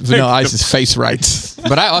got Vanilla Ice's face rights?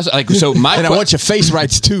 But I also like. So my. And I want your face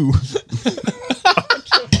rights too.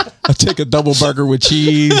 I take a double burger with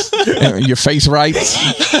cheese and your face rights.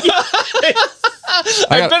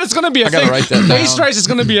 I bet it's going to be a I thing. gotta write that Face down. rights is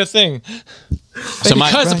going to be a thing. So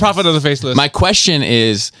Because the prophet of the faceless. my question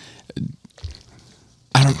is,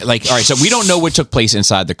 I don't like. All right, so we don't know what took place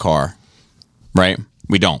inside the car, right?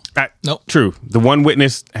 We don't. Nope. True. The one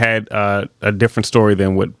witness had a different story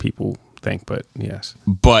than what people think, but yes.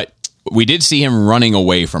 But we did see him running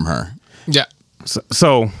away from her. yeah.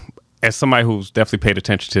 So as somebody who's definitely paid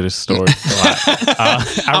attention to this story a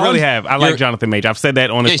lot, I really have. I like You're- Jonathan Major. I've said that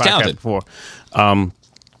on this Yeah, he's podcast talented. before.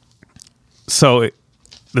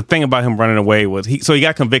 The thing about him running away was he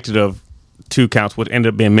got convicted of 2 counts, which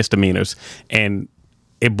ended up being misdemeanors, and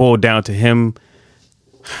it boiled down to him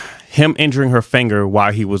injuring her finger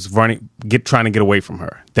while he was trying to get away from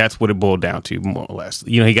her. That's what it boiled down to, more or less.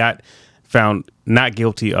 You know, he got found not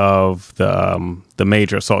guilty of the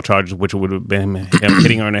major assault charges, which would have been him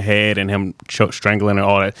hitting her in the head and him strangling her,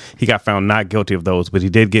 all that. He got found not guilty of those, but he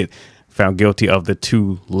did get found guilty of the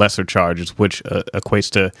 2 lesser charges, which equates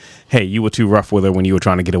to, hey, you were too rough with her when you were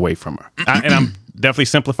trying to get away from her. And I'm definitely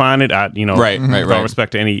simplifying it. Right. With all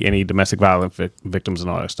respect to any domestic violence victims and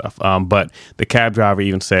all that stuff. But the cab driver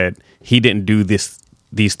even said he didn't do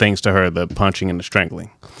these things to her, the punching and the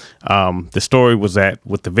strangling. The story was that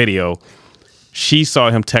with the video, she saw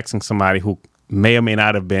him texting somebody who may or may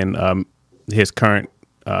not have been his current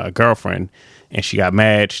girlfriend, and she got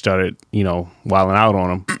mad. She started, wilding out on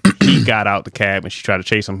him. He got out the cab and she tried to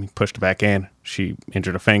chase him. He pushed her back in. She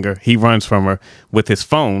injured her finger. He runs from her with his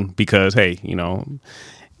phone because, hey, you don't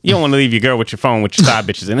want to leave your girl with your phone with your side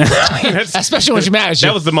bitches in it. Especially when she's mad at you.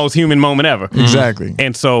 That was the most human moment ever. Exactly.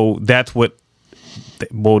 And so that's what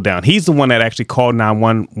boiled down. He's the one that actually called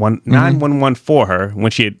 911 for her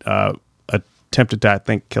when she had attempted to, I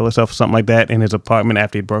think, kill herself or something like that in his apartment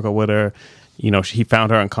after he broke up with her. He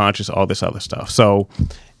found her unconscious, all this other stuff. So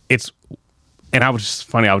and I was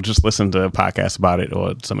just listening to a podcast about it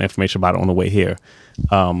or some information about it on the way here.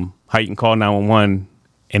 How you can call 911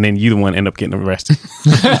 and then you the one end up getting arrested.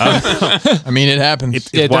 I mean, it happens.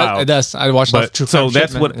 It's wild. It does. I watched that. So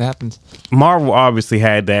that's what it happens. Marvel obviously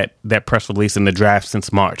had that press release in the draft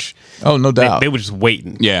since March. Oh, no doubt. They were just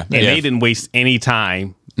waiting. Yeah. And they didn't waste any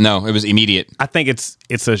time. No, it was immediate. I think it's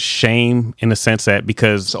a shame in the sense that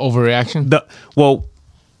because It's overreaction.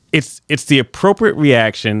 it's the appropriate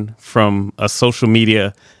reaction from a social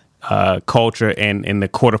media culture and in the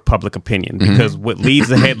court of public opinion, because what leads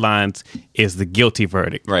the headlines is the guilty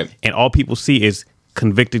verdict, right? And all people see is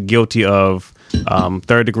convicted guilty of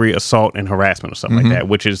third degree assault and harassment or something like that,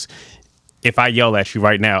 which is, if I yell at you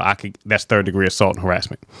right now, that's third degree assault and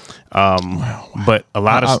harassment. But a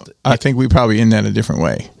lot of I think we probably end that a different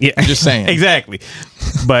way. Yeah, I'm just saying. Exactly.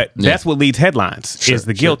 But that's what leads headlines is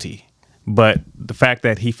the guilty. But the fact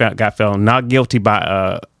that he got found not guilty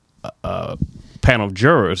by a panel of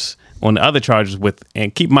jurors on the other charges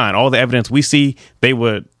and keep in mind, all the evidence we see, they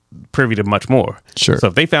were privy to much more. Sure. So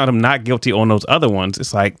if they found him not guilty on those other ones,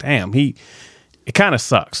 it's like, damn, it kind of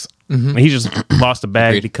sucks. He just lost the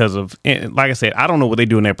bag because of, and like I said, I don't know what they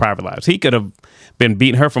do in their private lives. He could have been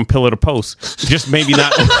beating her from pillar to post, just maybe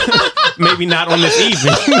not on this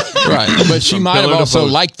evening. Right. But she might have also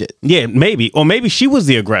liked it. Yeah, maybe. Or maybe she was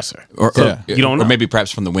the aggressor. Or you don't know. Or maybe perhaps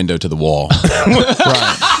from the window to the wall.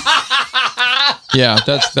 Right. Yeah,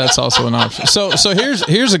 that's also an option. So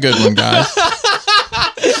here's a good one, guys.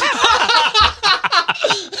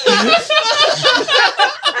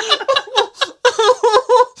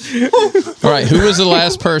 All right, who was the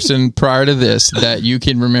last person prior to this that you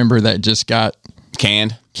can remember that just got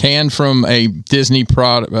Canned from a Disney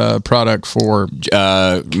product for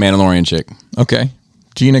Mandalorian chick? Okay,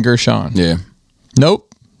 Gina Gershon. Yeah. Nope.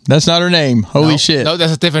 That's not her name. Holy shit. No,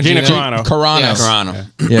 that's a different Gina Gina. Carano. Yes. Carano.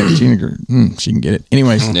 Yeah, Gina she can get it.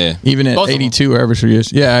 Anyways, Yeah. even at Both of 82, wherever she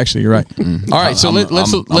is. Yeah, actually, you're right. All right, so let's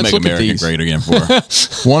I'll look make at America these. great again for her.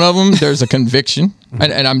 One of them, there's a conviction,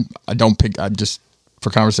 and I just for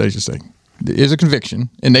conversation's sake, there is a conviction,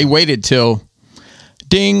 and they waited till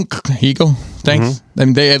ding, here you go, thanks. I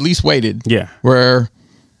mean, they at least waited. Yeah. Where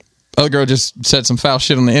other girl just said some foul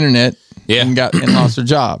shit on the internet, Yeah. and lost her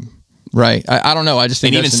job. Right. I don't know. I just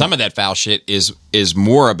think And even some of that foul shit is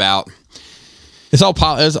more about it's all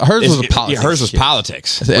hers was a politics. Yeah, hers was shit.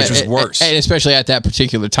 politics, which was worse. And especially at that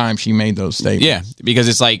particular time, she made those statements. Yeah, because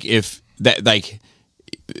it's like if that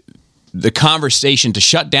the conversation, to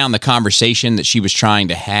shut down the conversation that she was trying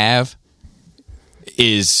to have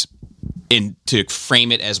is to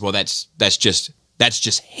frame it as, well, that's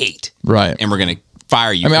just hate, Right. And we're gonna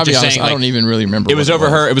fire you. I mean, I'll be Just honest, saying, I don't even really remember. It was over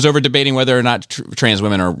her. It was over debating whether or not trans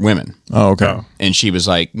women are women. Oh, okay. And she was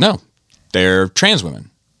like, "No, they're trans women."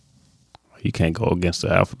 You can't go against the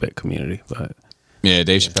alphabet community, but Yeah,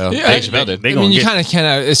 Dave Chappelle. Yeah, Dave Chappelle did. they I gonna mean, you get- kind of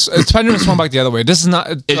cannot. It's pendulum swung back the other way. This is not.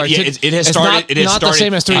 It has started. It has not started. the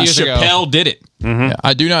same as 3 and years ago. Chappelle did it. Yeah,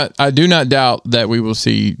 I do not doubt that we will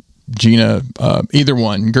see Gina, either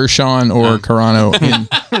one, Gershon or Carano,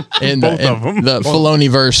 in Both of them. the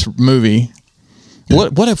Filoni-verse movie.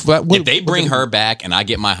 What if If they bring her back and I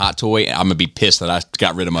get my hot toy, I'm gonna be pissed that I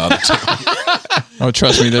got rid of my other two. Oh,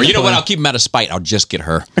 trust me. Or you know what? I'll keep them out of spite. I'll just get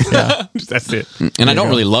her. that's it. And I don't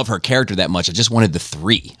really love her character that much. I just wanted the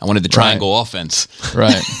three. I wanted the triangle offense.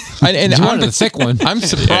 Right. And You I'm wanted the thick one. I'm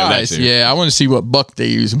surprised. too. Yeah, I want to see what buck they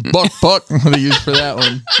use. Buck they use for that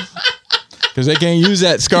one. Because they can't use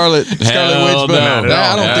that Scarlet Witch, but no.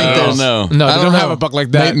 I don't think Hell there's no. No, I they don't have a buck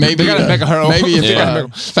like that. Maybe they gotta make her own. Maybe if Yeah.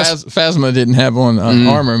 Phasma didn't have on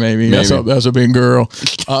armor, maybe. That's a big girl.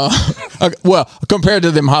 Well, compared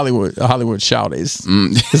to them Hollywood shouties,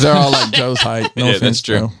 because they're all like Joe's height. No Yeah, offense, that's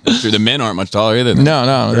true. Joe. That's true. The men aren't much taller either.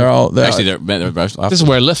 No, they're all Actually, they're This is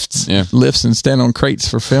where lifts. yeah. lifts and stand on crates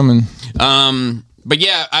for filming. But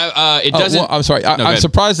yeah, it doesn't. Well, I'm sorry. No, go I'm ahead.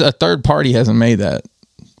 surprised that a third party hasn't made that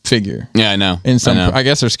figure. Yeah, I know. In some, I know. I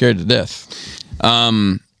guess they're scared to death.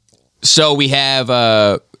 So we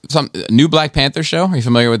have some new Black Panther show. Are you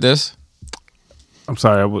familiar with this? I'm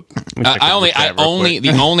sorry.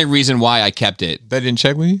 The only reason why I kept it They didn't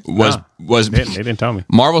check with you? was they didn't tell me.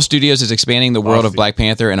 Marvel Studios is expanding the world of Black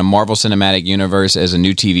Panther, and a Marvel Cinematic Universe as a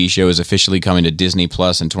new TV show is officially coming to Disney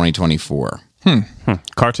Plus in 2024.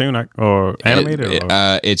 Cartoon or animated?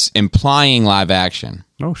 It's implying live action.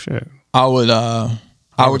 No shit. I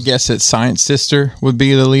would guess that Science Sister would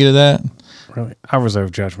be the lead of that. Really? I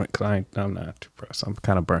reserve judgment because I'm not too pressed. I'm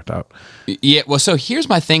kind of burnt out. Yeah, well, so here's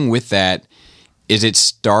my thing with that, is it's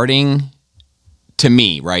starting, to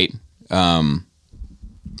me, right?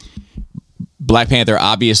 Black Panther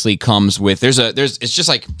obviously comes with, it's just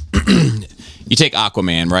like, you take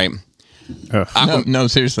Aquaman, right? No,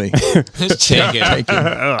 seriously. Take it.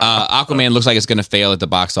 Aquaman looks like it's going to fail at the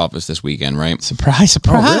box office this weekend, right? Surprise! It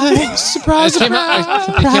came out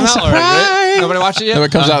already, right? Nobody watched it yet? No,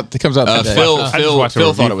 it comes out. It comes out today. Phil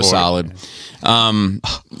thought it was solid. Come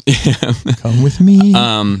with me.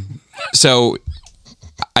 So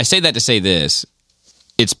I say that to say this: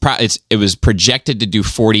 it was projected to do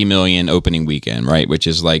 40 million opening weekend, right? Which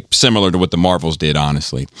is like similar to what the Marvels did,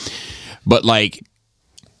 honestly. But like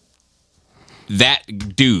that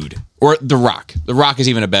dude, or The Rock. The Rock is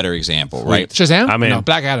even a better example, right? Shazam? I'm in. No,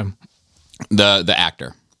 Black Adam. The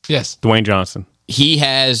actor. Yes. Dwayne Johnson. He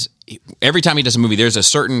has, every time he does a movie, there's a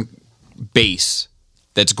certain base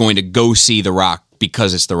that's going to go see The Rock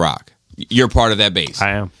because it's The Rock. You're part of that base.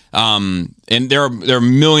 I am. And there are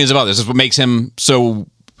millions of others. This is what makes him so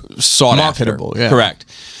sought Marketable, after. yeah. Correct.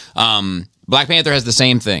 Black Panther has the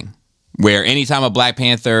same thing, where anytime a Black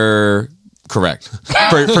Panther, correct,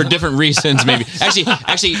 for different reasons, maybe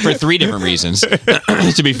actually for 3 different reasons,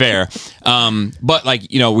 to be fair. But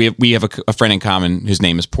like, you know, we have a friend in common whose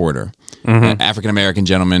name is Porter, an African American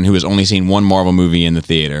gentleman who has only seen one Marvel movie in the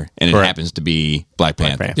theater, and it happens to be Black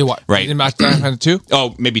Panther. You what? Right? You didn't watch Black Panther 2?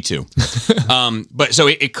 Oh, maybe 2. But so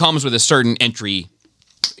it comes with a certain entry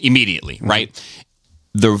immediately, right?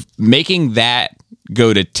 The making that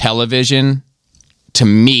go to television, to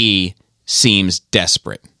me, seems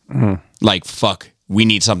desperate. Like, fuck, we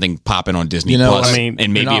need something popping on Disney Plus. I mean,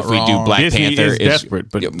 and maybe if we not do wrong. Black Disney Panther, is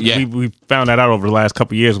desperate, but yeah. we found that out over the last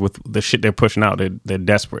couple of years with the shit they're pushing out. They're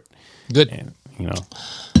desperate. Good. And, you know,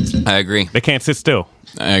 I agree. they can't sit still.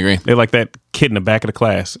 I agree. They're like that kid in the back of the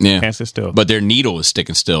class. Yeah. Can't sit still. But their needle is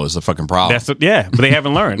sticking still is the fucking problem. But they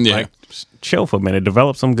haven't learned. Yeah. Like, just chill for a minute.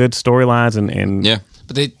 Develop some good storylines and yeah.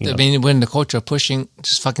 But we're in the culture of pushing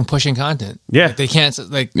content. Yeah. Like, they can't,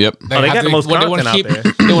 like... Yep. they got the most content out there.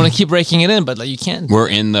 They want to keep breaking it in, but like you can't. We're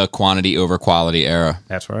in the quantity over quality era.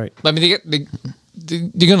 That's right. I mean, you're going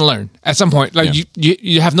to learn at some point. Like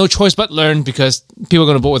you have no choice but learn because people are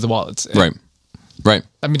going to vote with the wallets. Right. Right.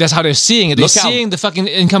 I mean, that's how they're seeing it. They're Look how- seeing the fucking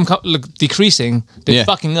income decreasing. They're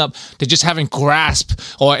fucking up. They just haven't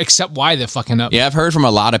grasped or accept why they're fucking up. Yeah, I've heard from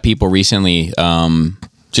a lot of people recently,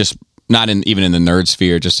 just not even in the nerd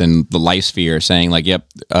sphere, just in the life sphere, saying like, "Yep,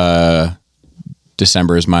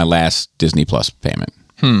 December is my last Disney Plus payment."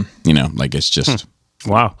 You know, like it's just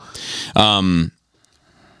Wow.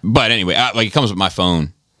 But anyway, like it comes with my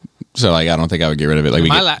phone, so like I don't think I would get rid of it. Like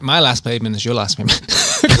My last payment is your last payment.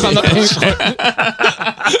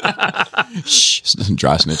 Shh,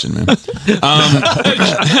 dry snitching, man.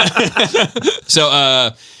 So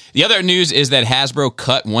the other news is that Hasbro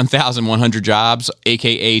cut 1,100 jobs,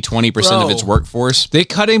 aka 20% of its workforce. They're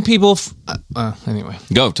cutting people. Anyway,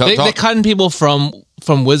 Go talk. they're cutting people from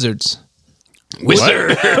Wizards.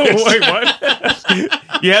 Wizard. Wait,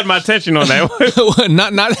 what? You had my attention on that.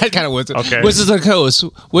 not that kind of Wizard. Okay. Wizards of the Coast,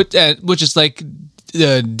 which is like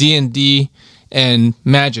D&D and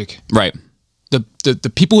Magic. Right.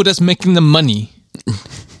 The people who that's making the money.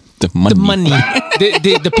 The money.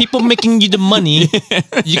 The people making you the money,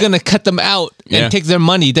 you're gonna cut them out and take their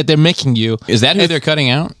money that they're making you. Is that who they're cutting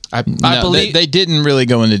out? I No, believe they didn't really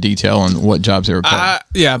go into detail on what jobs they were cutting.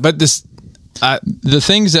 yeah, but this The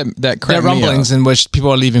things that there are cracked me up. rumblings in which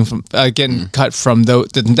people are leaving from getting cut from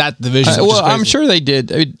that division. which is Well, I'm crazy. sure they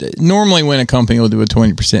did. Normally, when a company will do a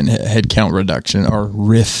 20% headcount reduction, or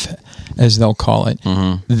RIF, as they'll call it,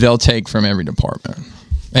 they'll take from every department.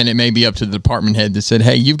 And it may be up to the department head that said,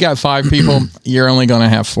 hey, you've got 5 people, you're only going to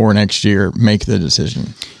have 4 next year. Make the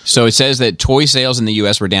decision. So it says that toy sales in the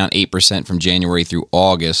U.S. were down 8% from January through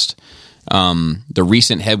August. The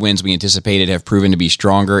recent headwinds we anticipated have proven to be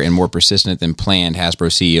stronger and more persistent than planned, Hasbro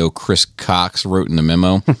CEO Chris Cox wrote in the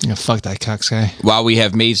memo. Yeah, fuck that Cox guy. While we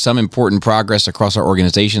have made some important progress across our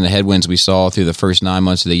organization, the headwinds we saw through the first 9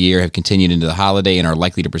 months of the year have continued into the holiday and are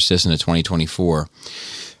likely to persist into 2024.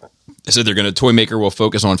 They said toy maker will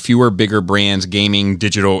focus on fewer, bigger brands, gaming,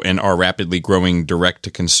 digital, and our rapidly growing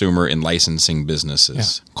direct-to-consumer and licensing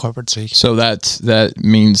businesses. Corporate speak. So that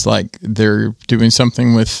means like they're doing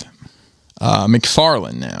something with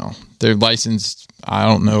McFarlane now. They're licensed, I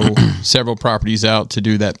don't know, several properties out to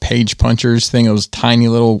do that Page Punchers thing, those tiny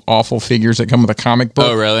little awful figures that come with a comic book.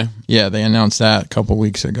 Oh, really? Yeah, they announced that a couple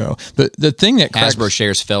weeks ago. The thing that Hasbro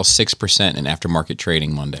shares fell 6% in aftermarket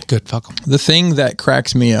trading Monday. Good, fuck 'em. The thing that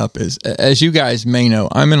cracks me up is, as you guys may know,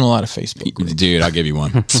 I'm in a lot of Facebook groups. Dude, I'll give you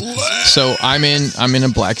one. So I'm in a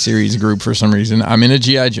Black Series group for some reason. I'm in a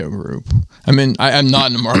G.I. Joe group. I'm not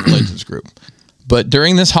in a Marvel Legends group. But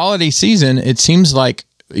during this holiday season, it seems like,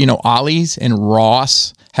 Ollie's and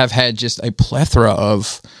Ross have had just a plethora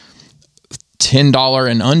of $10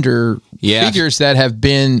 and under figures that have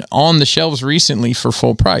been on the shelves recently for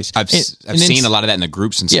full price. I've seen a lot of that in the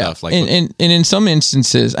groups and stuff. Like, and in some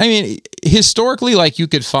instances, I mean, historically, like you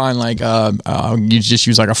could find like you just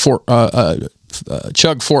use like a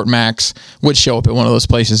Chug Fort Max would show up at one of those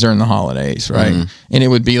places during the holidays, right? Mm-hmm. And it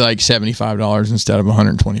would be like $75 instead of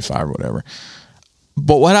 $125 or whatever.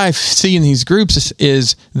 But what I see in these groups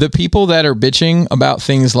is the people that are bitching about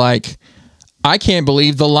things like, I can't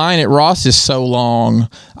believe the line at Ross is so long.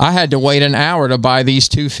 I had to wait an hour to buy these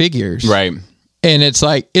 2 figures. Right. And it's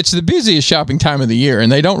like, it's the busiest shopping time of the year, and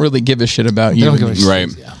they don't really give a shit about you. They don't give a shit. Right.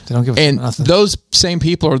 Yeah. They don't give a shit. And Nothing. those same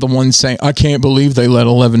people are the ones saying, I can't believe they let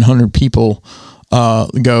 1,100 people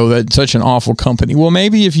go. That's such an awful company. Well,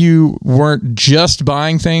 maybe if you weren't just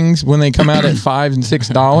buying things when they come out at $5 and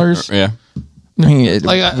 $6. Yeah. I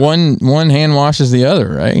mean, one hand washes the other,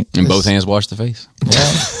 right? And both hands wash the face.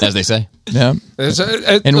 Yeah. As they say. Yeah.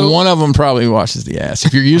 And one of them probably washes the ass.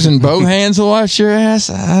 If you're using both hands to wash your ass,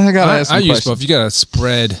 I gotta ask you a use question. both. You gotta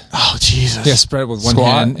spread. Oh, Jesus. Yeah, spread with one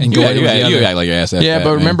Squat. hand and go with the other. You act like your ass. Yeah, fat,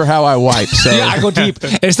 but remember how I wipe. So. Yeah, I go deep.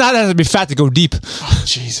 It's not that to be fat to go deep. Oh,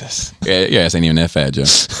 Jesus. Yeah, your ass ain't even that fat, Joe.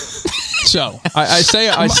 So I say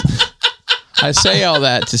all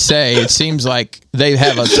that to say it seems like they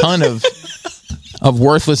have a ton of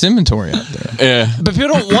worthless inventory out there. Yeah. But people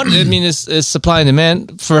don't want it. I mean, it's supply and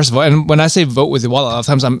demand, first of all. And when I say vote with your wallet, a lot of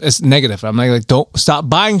times it's negative. I'm like, don't stop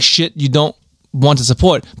buying shit you don't want to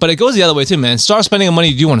support. But it goes the other way too, man. Start spending the money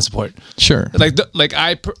you do want to support. Sure. Like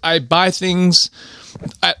I buy things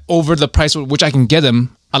over the price at which I can get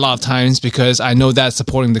them a lot of times because I know that's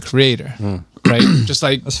supporting the creator. Right? Just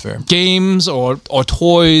like that's fair. Games or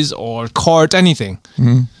toys or cards, anything.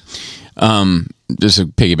 Mm-hmm. Just to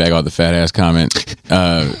piggyback off the fat ass comment,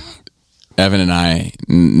 Evan and I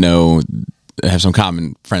have some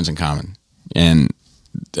common friends in common, and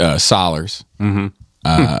Solers. Mm-hmm.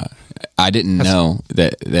 I didn't know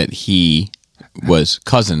that he was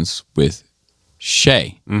cousins with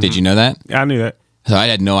Shay. Mm-hmm. Did you know that? Yeah, I knew that. So I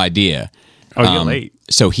had no idea. Oh, you're late.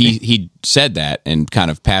 So he said that, and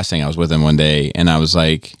kind of passing, I was with him one day, and I was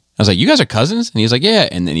like, you guys are cousins? And he's like, yeah.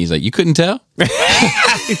 And then he's like, you couldn't tell? Right?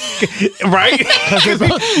 And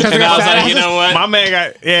I was like, you know what? My man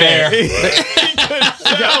got fair.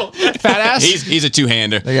 Fat ass? He's a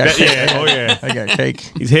two-hander. Oh yeah. I got cake.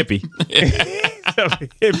 He's hippie.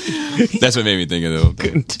 That's what made me think of it.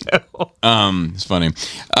 Couldn't tell. It's funny.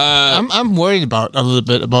 I'm worried about a little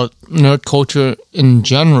bit about nerd culture in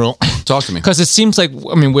general. Talk to me. Because it seems like,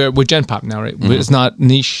 I mean, we're Gen Pop now, right? Mm-hmm. It's not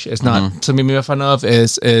niche. It's not something we make fun of.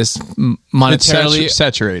 Is monetarily It's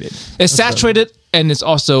saturated. It's saturated, and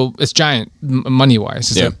it's giant money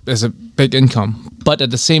wise. It's a big income, but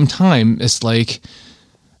at the same time, it's like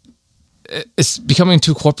it's becoming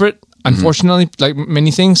too corporate. Unfortunately, like many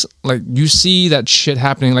things, like you see that shit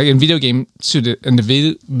happening, like in video game too. In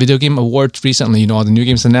the video game awards recently, all the new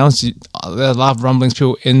games announced. There are a lot of rumblings.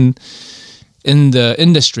 People in the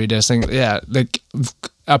industry, they're saying, like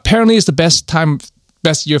apparently it's the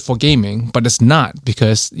best year for gaming, but it's not,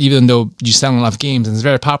 because even though you sell a lot of games and it's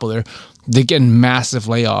very popular, they're getting massive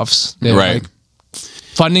layoffs. They're right. Like,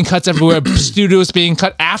 funding cuts everywhere, studios being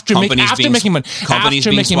cut after making money. Companies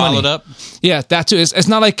being swallowed up. Yeah, that too. It's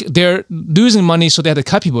not like they're losing money so they have to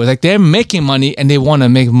cut people. It's like they're making money and they want to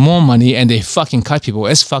make more money and they fucking cut people.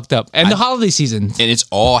 It's fucked up. And the holiday season. And it's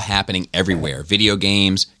all happening everywhere. Video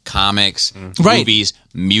games, comics, movies,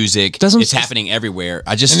 music. It's happening everywhere.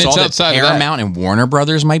 I just saw that Paramount and Warner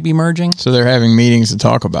Brothers might be merging. So they're having meetings to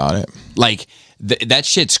talk about it. Like, that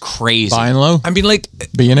shit's crazy. Buying low? I mean, like,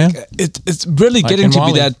 B&M? It's really getting to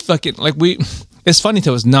be that fucking, like, it's funny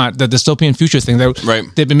to us not the dystopian future thing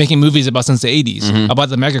that they've been making movies about since the 80s about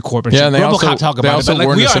the megacorp and shit. And they RoboCop talk about also it, but, like,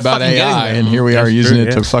 warned us about AI, and here we are using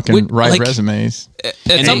it to fucking write resumes.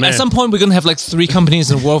 At some point, we're gonna have like 3 companies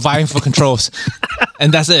in the world vying for controls.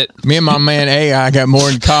 and that's it. Me and my man AI got more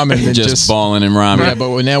in common than just balling and rhyming. Yeah,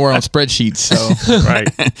 but now we're on spreadsheets, so Right.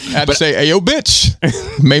 I had to say, "Hey, yo,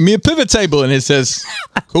 bitch, make me a pivot table," and it says,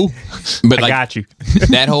 "Cool." But I like got you.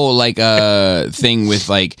 that whole like thing with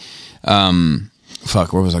like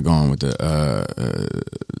fuck, where was I going with the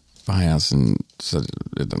finance and so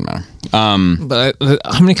it doesn't matter. But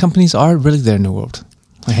how many companies are really there in the world?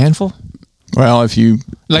 A handful. Well, if you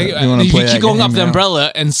Like wanna you play keep that going game, up the yeah.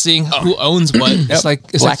 umbrella and seeing who owns what. It's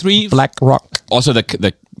like three. Black Rock. Also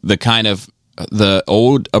the kind of the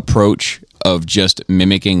old approach of just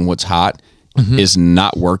mimicking what's hot is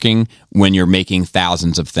not working when you're making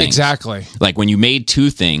thousands of things. Exactly. Like when you made two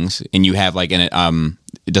things and you have like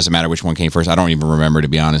it doesn't matter which one came first. I don't even remember, to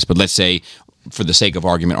be honest. But let's say, for the sake of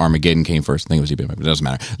argument, Armageddon came first. I think it was Deep Impact, but it doesn't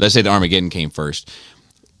matter. Let's say the Armageddon came first.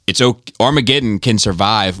 It's okay. Armageddon can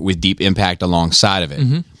survive with Deep Impact alongside of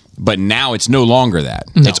it. But now it's no longer that.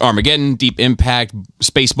 It's Armageddon, Deep Impact,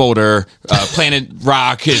 Space Boulder, Planet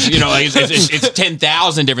Rock. It's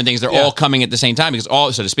 10,000 different things. They're all coming at the same time because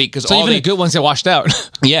all, so to speak, because So all even they, the good ones get washed out.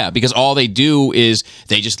 yeah, because all they do is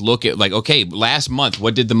they just look at like, okay, last month,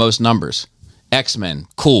 what did the most numbers? X-Men.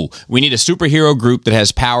 Cool. We need a superhero group that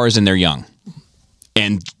has powers and they're young.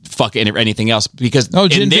 And fuck anything else. Because in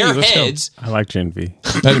Gen V, their let's go. heads, I like Gen V.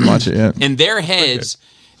 I didn't watch it yet. in their heads,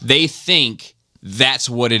 they think that's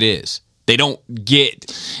what it is. They don't get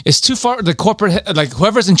It's too far. The corporate, like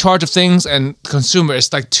whoever's in charge of things and consumer,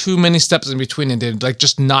 it's like too many steps in between, and they're like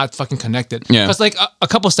just not fucking connected. Yeah. It's like a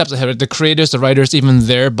couple steps ahead. The creators, the writers, even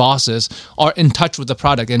their bosses are in touch with the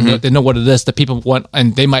product and they know what it is that people want,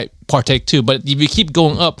 and they might partake too. But if you keep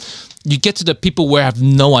going up, you get to the people where have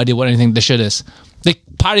no idea what anything this shit is. They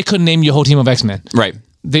probably couldn't name your whole team of X-Men. right.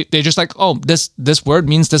 They're just like, oh, this word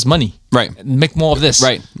means this money. Right. Make more of this.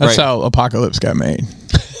 Right. That's right. how Apocalypse got made.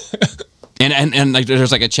 And like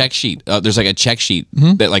there's like a check sheet. There's like a check sheet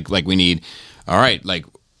that like we need. All right, like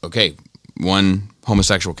okay, one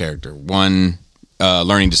homosexual character, one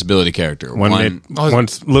learning disability character, One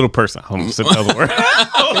little person. Almost another word.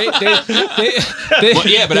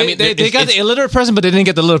 yeah, but I mean, they got the illiterate person, but they didn't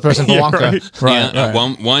get the little person for Wonka.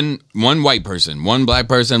 Right. One white person, one black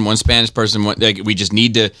person, one Spanish person. Like we just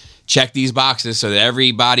need to check these boxes so that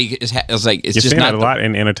everybody is like it's You're just seeing not that a lot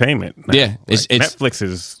in entertainment. Now. Yeah, it's Netflix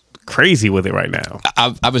is crazy with it right now.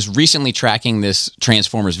 I was recently tracking this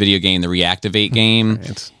Transformers video game, the Reactivate game.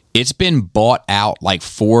 It's been bought out like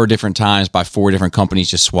 4 different times by 4 different companies,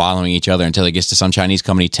 just swallowing each other until it gets to some Chinese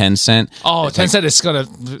company, Tencent. Oh, Tencent is gonna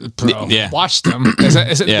watch them.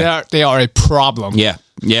 They are a problem. Yeah.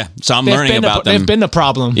 So I'm learning about them. They've been a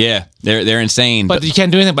problem. Yeah, they're insane. But you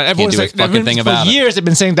can't do anything. But everyone's do a like, fucking thing about for it. years they've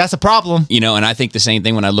been saying that's a problem. And I think the same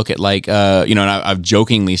thing when I look at like, and I've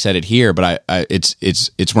jokingly said it here, but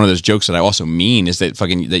it's one of those jokes that I also mean is that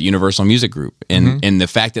that Universal Music Group and the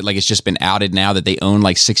fact that like it's just been outed now that they own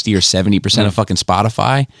like 60 or 70% of fucking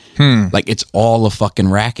Spotify, like it's all a fucking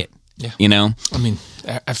racket. Yeah. I mean,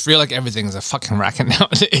 I feel like everything is a fucking racket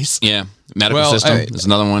nowadays. Yeah. Medical system is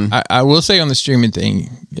another one. I will say on the streaming thing,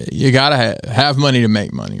 you gotta have money to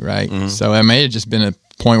make money, right? So it may have just been a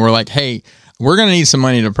point where like, hey, we're gonna need some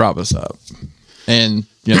money to prop us up, and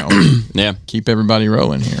yeah, keep everybody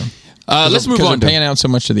rolling here. Let's move on. They're paying out so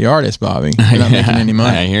much to the artist, Bobby. You're not making any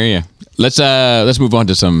money. I hear you. Let's move on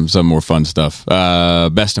to some more fun stuff.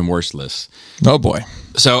 Best and worst lists. Oh boy.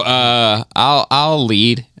 So I'll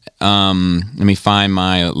lead. Let me find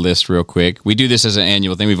my list real quick. We do this as an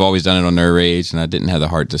annual thing. We've always done it on Nerd Rage, and I didn't have the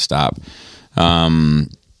heart to stop.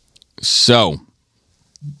 So,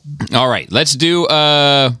 all right, let's do.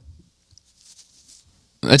 We'll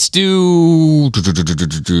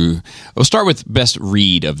start with best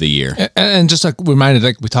read of the year. And just like reminded,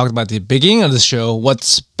 like we talked about at the beginning of the show,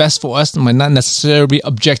 what's best for us might not necessarily be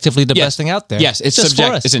objectively the best thing out there. Yes, it's just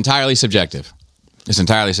subjective. It's entirely subjective.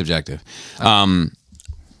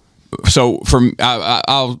 So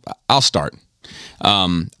I'll start.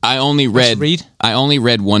 I only read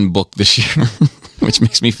one book this year, which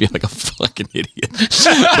makes me feel like a fucking idiot.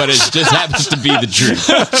 But it just happens to be the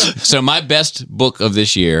truth. So my best book of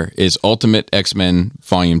this year is Ultimate X-Men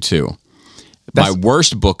Volume 2. My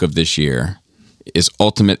worst book of this year is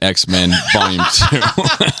Ultimate X-Men Volume 2.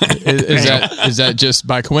 Is that just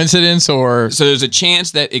by coincidence or? So there's a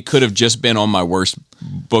chance that it could have just been on my worst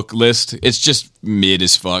book list. It's just mid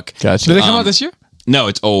as fuck. Gotcha. Did they come out this year? No,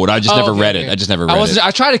 it's old. I just never read it. Okay. I just never read it. I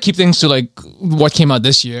try to keep things to like what came out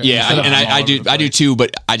this year. Yeah, I do too,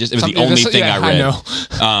 but it was the only thing I read. I know.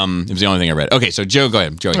 It was the only thing I read. Okay, so Joe, go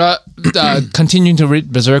ahead. Joey. Continuing to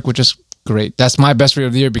read Berserk, which is great. That's my best read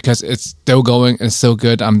of the year because it's still going and it's still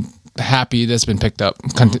good. I'm happy that's been picked up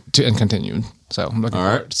and continued. So I'm looking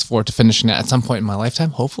forward to finishing that at some point in my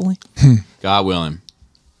lifetime, hopefully. God willing.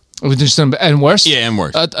 And worse? Yeah, and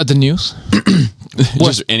worse. The news.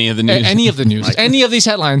 Just any of the news. Any of the news. Any of these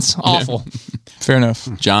headlines. Awful. Fair enough.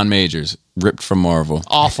 John Majors ripped from Marvel.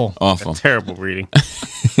 Awful. Awful. Terrible reading.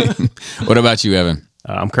 What about you, Evan?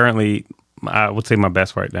 I'm currently, I would say my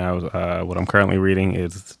best right now is what I'm currently reading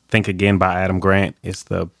is Think Again by Adam Grant. It's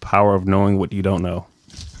the power of knowing what you don't know.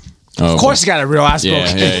 Of course, he got a real ass book.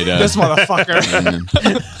 Yeah, he does. This motherfucker.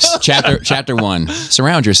 Chapter 1.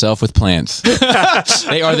 Surround yourself with plants.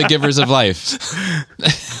 They are the givers of life.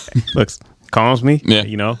 Looks calms me. Yeah.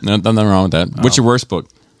 You know? Nothing wrong with that. What's your worst book?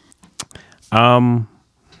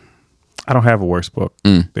 I don't have a worst book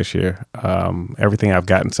this year. Everything I've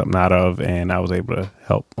gotten something out of, and I was able to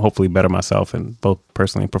help hopefully better myself, and both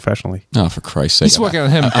personally and professionally. Oh, for Christ's sake. He's working on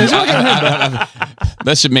him.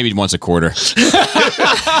 That should maybe once a quarter.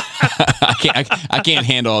 I can't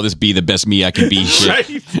handle all this be the best me I can be shit.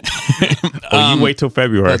 You wait till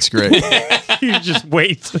February. That's great. You just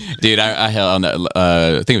wait. Dude, I held on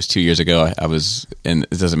I think it was 2 years ago. I was, and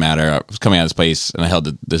it doesn't matter. I was coming out of this place and I held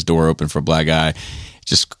this door open for a black guy,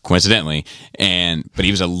 just coincidentally. But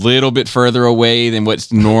he was a little bit further away than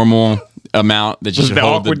what's normal amount that you should the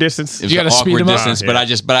hold. Awkward distance. It was You gotta the speed awkward him up. distance, but I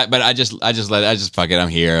just fuck it. I'm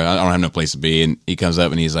here. I don't have no place to be. And he comes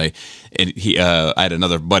up and he's like, and I had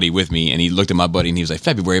another buddy with me, and he looked at my buddy and he was like,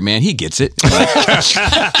 February, man, he gets it.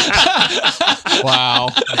 Wow.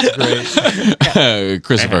 That's great.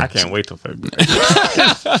 Christopher. I can't wait till February.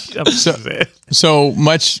 So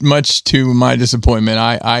much to my disappointment,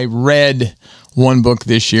 I read one book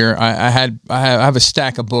this year. I have a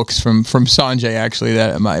stack of books from Sanjay actually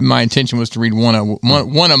that my intention was to read one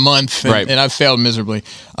a month, and, Right. and I failed miserably.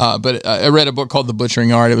 But I read a book called The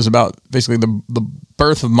Butchering Art. It was about basically the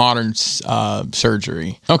birth of modern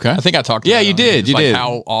surgery. Okay. I think I talked. Yeah, about you it. did. It's You like did.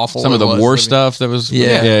 how awful Some of it the was war living- stuff that was.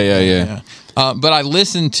 Yeah. Yeah. But I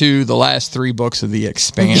listened to the last 3 books of The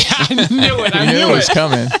Expanse. I knew it. I knew it was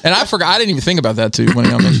coming, and I forgot. I didn't even think about that too when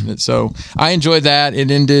y'all mentioned it. So I enjoyed that. It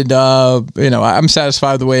ended. I'm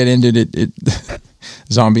satisfied with the way it ended. It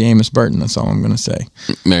zombie Amos Burton. That's all I'm going to say.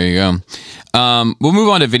 There you go. We'll move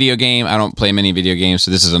on to video game. I don't play many video games,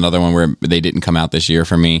 so this is another one where they didn't come out this year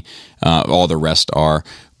for me. All the rest are.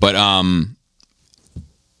 But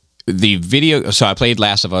the video. So I played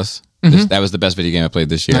Last of Us. That was the best video game I played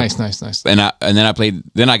this year. Nice. And then I played.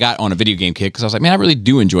 Then I got on a video game kick because I was like, man, I really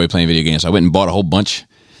do enjoy playing video games. So I went and bought a whole bunch,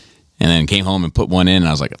 and then came home and put one in. And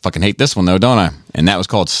I was like, I fucking hate this one though, don't I? And that was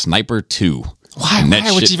called Sniper 2. Why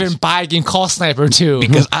would you even buy a game called Sniper 2?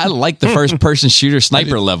 Because I like the first person shooter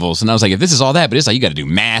sniper levels, and I was like, if this is all that, but it's like you got to do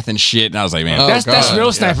math and shit. And I was like, man, that's God.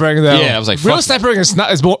 real snipering though. Yeah, I was like, real fuck. snipering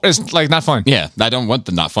is like not fun. yeah, I don't want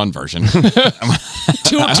the not fun version.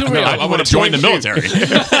 Too real. I want to join the military.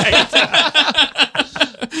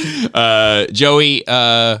 Joey,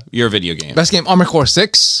 your video game. Best game, Armored Core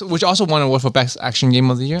 6, which also won an award for Best Action Game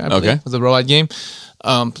of the Year. I believe, Okay. for the roguelike game.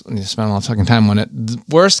 I need to spend a lot of fucking time on it. The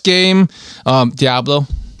worst game, Diablo.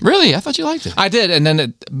 Really? I thought you liked it. I did, and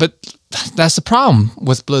then but that's the problem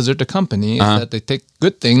with Blizzard, the company, is that they take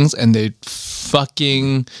good things and they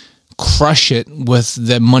fucking crush it with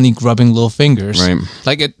their money grubbing little fingers. Right.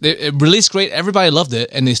 Like it released great, everybody loved it,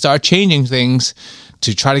 and they started changing things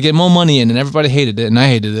to try to get more money in, and everybody hated it, and I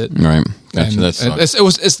hated it. Right. Gotcha. And That's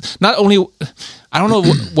it's not only, I don't know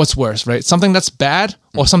what's worse, right? Something that's bad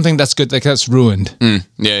or something that's good, like that's ruined.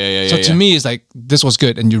 yeah. So to me, it's like this was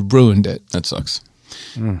good and you ruined it. that sucks.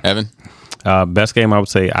 Evan, Best game I would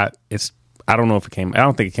say I don't know if it came. I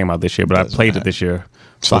don't think it came out this year, but I played it this year.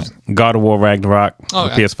 fine. God of War Ragnarok Oh, on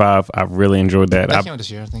yeah. PS5. I really enjoyed that. That came out this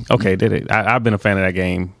year, I think. Okay, did it? I've been a fan of that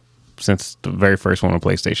game since the very first one on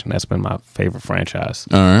PlayStation. That's been my favorite franchise.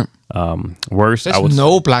 all right. Worst, I There's would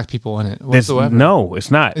no black people in it there's, whatsoever. no, it's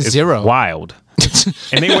not. It's zero. Wild.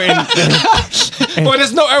 And they were in. Well,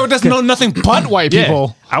 there's no nothing but white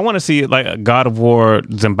people. I want to see like a God of War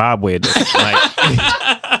Zimbabwe edition.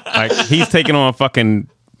 Like he's taking on fucking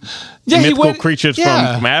mythical creatures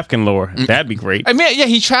from African lore. That'd be great. I mean, yeah,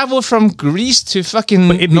 he traveled from Greece to fucking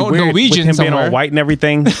It'd be weird Norwegian with him being somewhere. all white and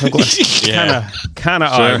everything. Kind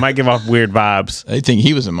of. It might give off weird vibes. They think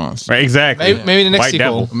he was a monster. Right? Exactly. Maybe the next White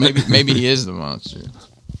sequel. devil. Maybe he is the monster.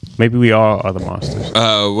 Maybe we all are the monsters.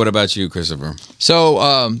 What about you, Christopher?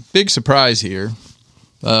 So, big surprise here.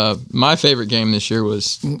 My favorite game this year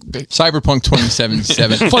was Cyberpunk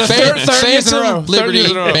 2077. For the third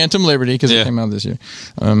years in a row. Phantom Liberty, because it came out this year.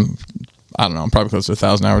 I don't know. I'm probably close to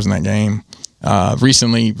 1,000 hours in that game.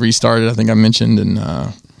 Recently restarted, I think I mentioned, and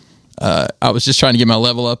I was just trying to get my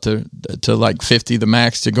level up to like 50, the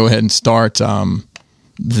max, to go ahead and start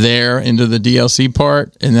there into the DLC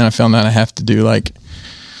part, and then I found out I have to do like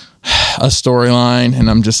a storyline, and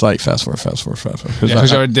I'm just like fast forward.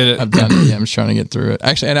 Because you already did it. I've done it. Yeah, I'm just trying to get through it.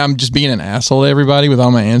 Actually, and I'm just being an asshole to everybody with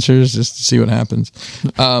all my answers just to see what happens.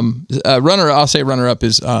 I'll say runner up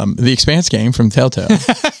is the Expanse game from Telltale.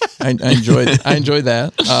 I enjoyed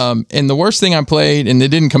that. And the worst thing I played, and it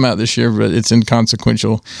didn't come out this year, but it's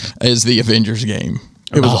inconsequential, is the Avengers game.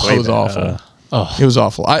 It was awful. It was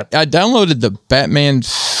awful. I downloaded the Batman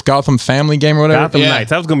Gotham Family game or whatever. Gotham Knights.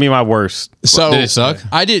 That was gonna be my worst. So did it suck?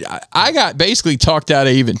 I did. I got basically talked out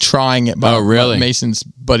of even trying it by, really? by Mason's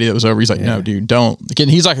buddy that was over. He's like, no, dude, don't. Again,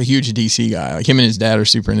 he's like a huge DC guy. Like him and his dad are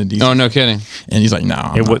super into DC. Oh, no kidding. And he's like,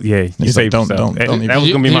 no. You He's like, don't. That even- was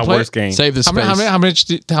gonna be Did you my play worst game. Save the space.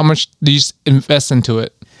 How much do you invest into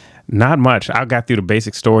it? Not much. I got through the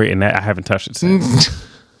basic story, and I haven't touched it since.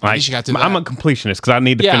 Like, least you got through I'm a completionist because I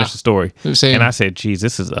need to finish the story. Same. And I said, geez,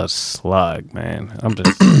 this is a slug, man. I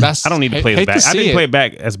don't need to play it back. I didn't play it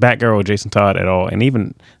back as Batgirl or Jason Todd at all. And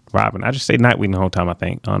even Robin. I just say Nightwing the whole time, I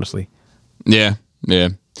think, honestly. Yeah.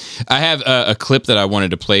 I have a clip that I wanted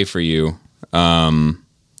to play for you. Are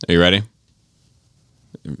you ready?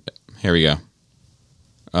 Here we go.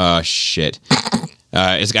 Oh, shit.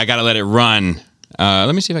 I got to let it run.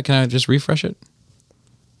 Let me see if can I just refresh it?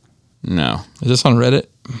 No. Is this on Reddit?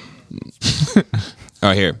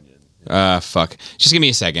 Oh, here. Fuck. Just give me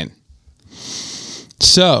a second.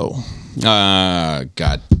 So.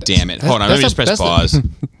 God damn it. Hold on. Let me just press pause.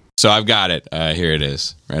 So I've got it. Here it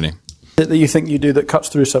is. Ready? That you think you do that cuts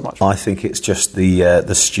through so much? I think it's just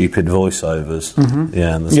the stupid voiceovers. Mm-hmm.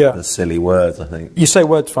 Yeah, and the silly words, I think. You say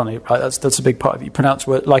words funny, right? That's a big part of it. You pronounce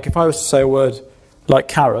words. Like if I was to say a word like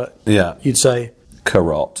carrot, you'd say...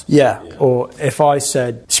 Carrot. Yeah. Or if I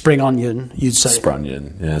said spring onion, you'd say...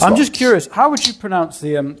 Sprunion. Yeah, I'm just curious, how would you pronounce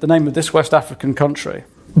the name of this West African country?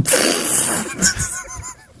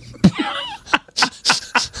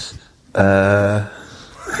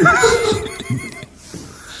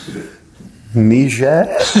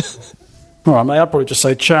 Niger? All right, mate, I'd probably just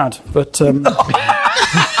say Chad, but...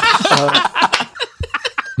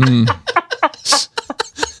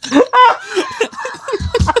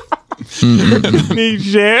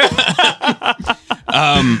 Niger.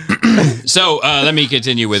 So let me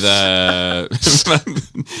continue with all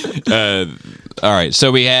right,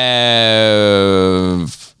 so we have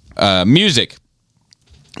music.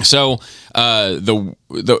 So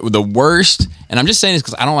the worst, and I'm just saying this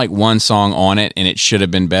because I don't like one song on it, and it should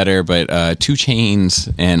have been better. But 2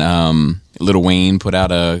 Chainz and Lil Wayne put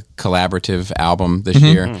out a collaborative album this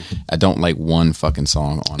year. I don't like one fucking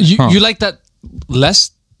song on it. You like that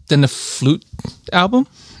less than the Flute album?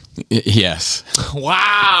 Yes.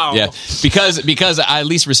 Wow. Yeah, because I at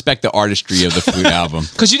least respect the artistry of the Flute album.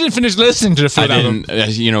 Because you didn't finish listening to the Flute album.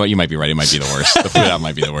 You know what? You might be right. It might be the worst. The Flute album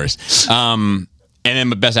might be the worst. And then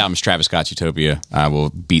my best album is Travis Scott's Utopia. I will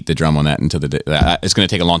beat the drum on that until the day. It's going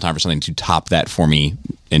to take a long time for something to top that for me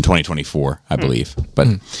in 2024, I believe. But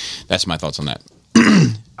that's my thoughts on that.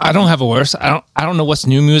 I don't have a worst. I don't know what's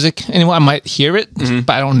new music anymore. I might hear it, but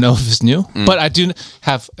I don't know if it's new. But I do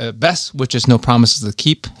have best, which is No Promises to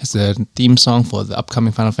Keep. It's the theme song for the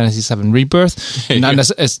upcoming Final Fantasy VII Rebirth. And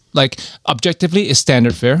it's like objectively, it's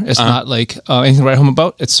standard fare. It's not like anything to write home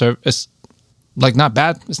about. It's like not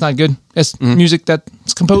bad. It's not good. It's music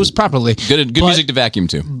that's composed properly. Good music to vacuum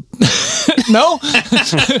to. No,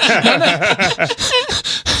 it's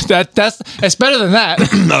better than that.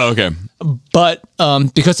 Oh, okay. But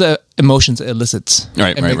because of emotions it elicits,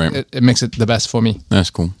 Right. It makes it the best for me.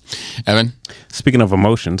 That's cool. Evan? Speaking of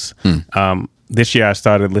emotions, this year I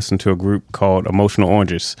started listening to a group called Emotional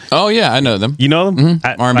Oranges. Oh, yeah, I know them. You know them?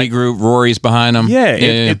 R&B group, Rory's behind them.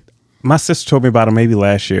 Yeah. My sister told me about them maybe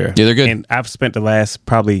last year. Yeah, they're good. And I've spent the last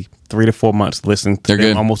probably 3 to 4 months listening to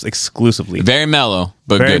them almost exclusively. Very mellow,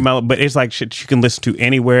 but Very good. mellow, but it's like shit you can listen to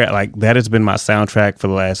anywhere. Like that has been my soundtrack for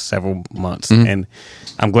the last several months. And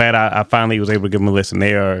I'm glad I finally was able to give them a listen.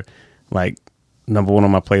 They are like number 1 on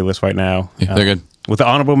my playlist right now. Yeah, they're good. With the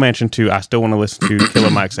honorable mention too, I still want to listen to Killer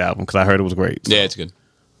Mike's album because I heard it was great. So. Yeah, it's good.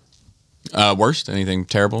 Worst? Anything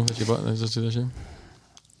terrible that you bought this year?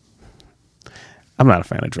 I'm not a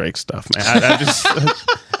fan of Drake stuff, man. I just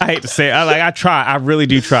I hate to say it. I try. I really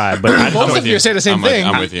do try, but Both of you say the same thing.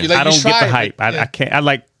 I'm with you. I don't get the hype. I can't.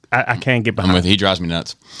 I can't get behind. I'm with you. He drives me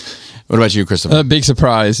nuts. What about you, Christopher? Big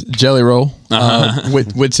surprise, Jelly Roll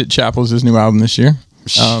with Whitsitt Chapel's his new album this year.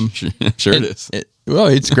 Sure it is. Well,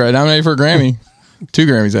 it's great. Nominated for a Grammy. 2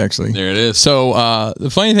 Grammys, actually. There it is. So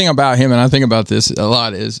the funny thing about him, and I think about this a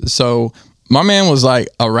lot, is my man was like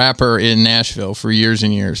a rapper in Nashville for years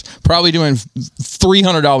and years, probably doing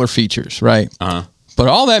 $300 features, right? Uh-huh. But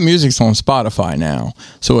all that music's on Spotify now.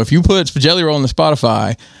 So if you put Jelly Roll on the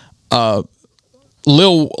Spotify,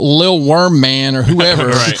 Lil Worm Man or whoever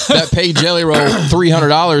that paid Jelly Roll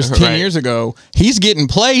 $300 10 years ago, he's getting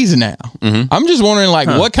plays now. I'm just wondering, like,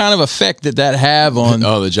 what kind of effect did that have on?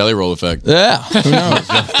 Oh, the Jelly Roll effect. Yeah, who knows?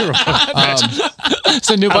 It's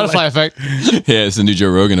a new butterfly effect. Yeah, it's the new Joe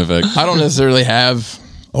Rogan effect. I don't necessarily have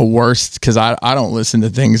a worst because I don't listen to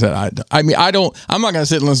things that I'm not going to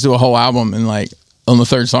sit and listen to a whole album and like on the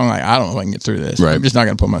third song, like, I don't know if I can get through this. Right. I'm just not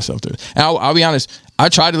going to put myself through it. And I'll be honest. I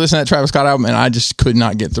tried to listen to that Travis Scott album and I just could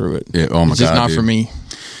not get through it. Yeah, oh my it's just God, not dude. for me.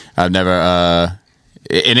 I've never, and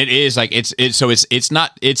it is like it's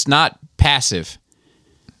not passive.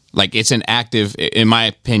 Like it's an active, in my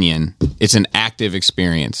opinion, it's an active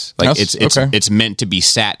experience. Like it's meant to be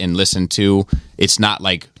sat and listened to. It's not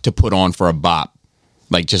like to put on for a bop.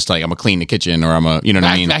 Like just like I'm gonna clean the kitchen or I'm a, you know what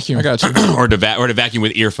I mean? Vacuum. I got you. or to vacuum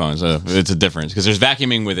with earphones. It's a difference because there's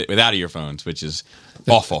vacuuming with it without earphones, which is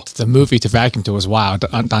awful. The movie to vacuum to was wild,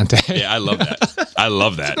 Dante. Yeah, I love that. I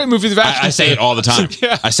love that. It's a great movie to vacuum. I say it all the time.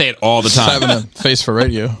 Yeah. I say it all the time. Having a face for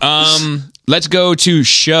radio. Let's go to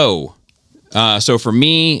show. So for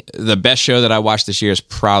me, the best show that I watched this year is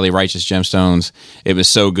probably Righteous Gemstones. It was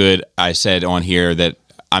so good. I said on here that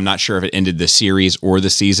I'm not sure if it ended the series or the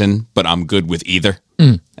season, but I'm good with either.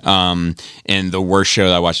 And the worst show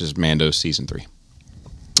that I watched is Mando season 3.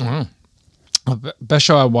 Best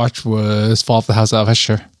show I watched was Fall of the House of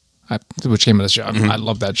Usher, which came out of the show. I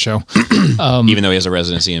love that show. Even though he has a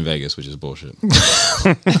residency in Vegas, which is bullshit. What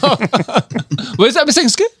is that? I'm saying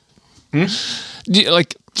skip. Do you,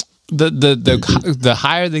 like the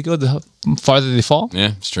higher they go, the farther they fall.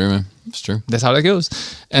 Yeah, it's true, man. It's true. That's how that goes.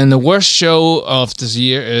 And the worst show of this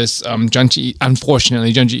year is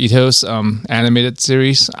unfortunately Junji Ito's animated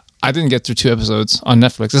series. I didn't get through 2 episodes on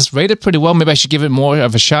Netflix. It's rated pretty well. Maybe I should give it more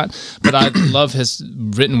of a shot. But I love his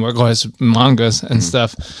written work or his mangas and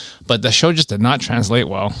stuff. But the show just did not translate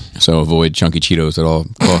well. So avoid chunky Cheetos at all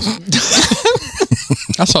costs.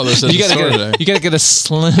 I saw this. You gotta get a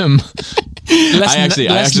slim. I actually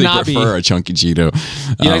knobby. prefer a chunky Cheeto.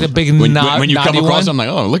 You like the big when you come across, one? I'm like,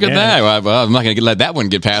 oh, look at that. Well, I'm not going to let that one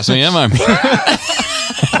get past me, am I?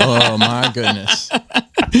 Oh my goodness,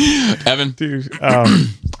 Evan. Dude,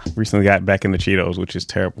 recently got back into Cheetos, which is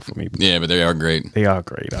terrible for me. Yeah, but they are great. They are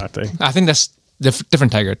great, aren't they? I think that's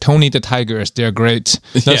different tiger. Tony the Tiger. They're great.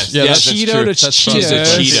 Yes, that's Cheeto true. the He's a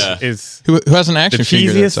cheetah. Is who has an action the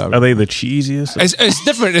figure? That's cheesiest? out. Are they the cheesiest? It's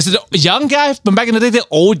different. It's a young guy, but back in the day, they're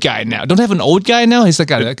old guy now. Don't they have an old guy now? He's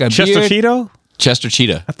like a Chester beard. Cheeto? Chester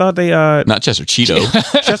Cheetah. I thought they Not Chester Cheeto.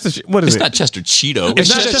 Chester. What is It's it? not Chester Cheeto. It's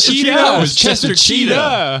not Chester Cheetah. Cheetah. It's Chester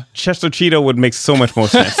Cheetah. Chester Cheeto would make so much more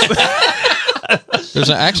sense. There's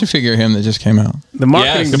an action figure of him that just came out. The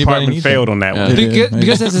marketing Yes. department Anybody failed on that one.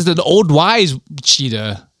 Because this is the old wise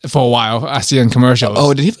cheetah for a while. I see in commercials.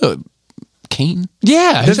 Oh, did he have a cane?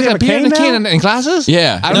 yeah. Does He's he like have a a beard and a cane cane now? and glasses.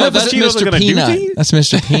 Yeah. I No, remember that's Cheetos are Mr. gonna do Peanut. to you? That's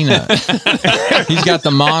Mr. Peanut. He's got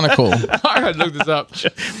the monocle. I gotta look this up.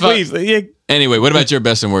 Please, yeah. Anyway, what about your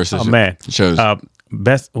best and worst? Oh man, shows.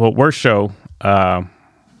 worst show. I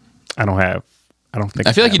don't think.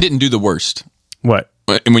 I feel like you didn't do the worst What?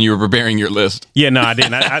 when you were preparing your list. Yeah, no, I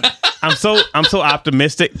didn't. I'm so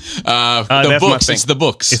optimistic. The that's my books. thing. It's the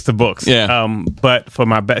books. It's the books. Yeah. But for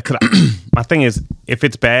my my thing is, if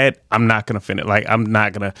it's bad, I'm not gonna finish. Like I'm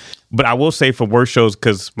not gonna. But I will say for worst shows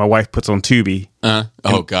because my wife puts on Tubi.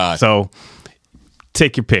 Oh God. So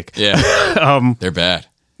take your pick. Yeah. They're bad.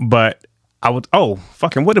 But I would. Oh,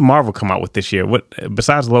 fucking! What did Marvel come out with this year? What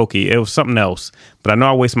besides Loki? It was something else. But I know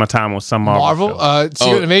I wasted my time on some Marvel. Marvel,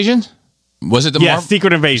 Secret Invasion. Was it the Yeah, Marvel?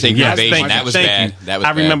 Secret Invasion. Secret Yes, Invasion. thank That you, was thank bad. you. That was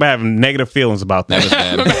I bad. remember having negative feelings about that.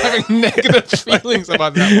 That was bad. Having negative feelings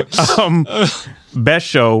about that one. Best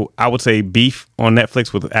show, I would say Beef on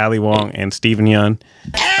Netflix with Ali Wong and Steven Yeun,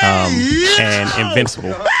 and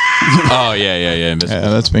Invincible. Oh yeah. Yeah,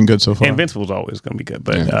 that's been good so far. Invincible's always going to be good,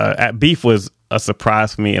 but Beef was a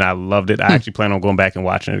surprise for me, and I loved it. I actually plan on going back and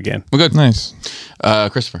watching it again. Well, good. Nice.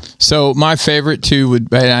 Christopher. So my favorite two would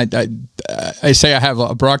be, I say I have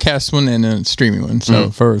a broadcast one and a streaming one. So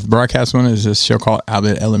for the broadcast one is this show called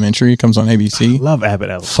Abbott Elementary. It comes on ABC. Love Abbott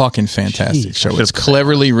Elementary. Fucking fantastic Jeez, show. I It's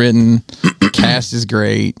cleverly written. Cast is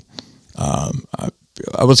great.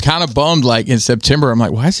 I was kind of bummed. Like in September, I'm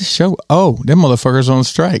like, why is this show? Oh, them motherfuckers on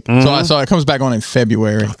strike. So it comes back on in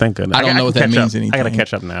February. Oh, thank goodness. I don't know what that means. Anything. I got to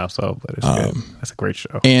catch up now. So, but it's good. That's a great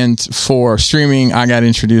show. And for streaming, I got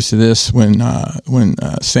introduced to this when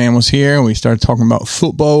Sam was here and we started talking about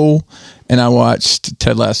football. And I watched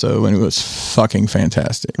Ted Lasso, and it was fucking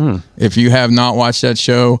fantastic. If you have not watched that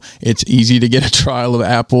show, it's easy to get a trial of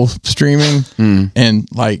Apple streaming, and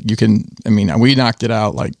like you can. I mean, we knocked it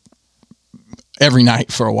out like every night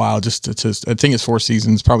for a while. Just I think it's 4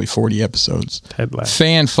 seasons, probably 40 episodes. Ted Lasso.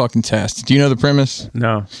 Fan-fucking-tastic. Do you know the premise?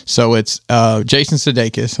 No. So it's Jason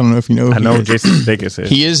Sudeikis. I don't know if you know. I know who Jason Sudeikis is.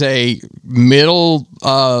 He is a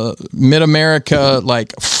mid-America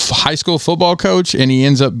like high school football coach, and he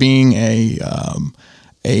ends up being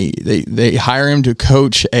they hire him to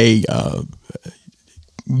coach a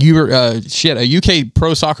UK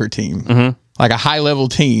pro soccer team, like a high-level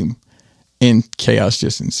team, and chaos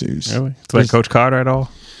just ensues. Really? It's like Coach Carter at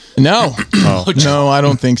all? No. No, I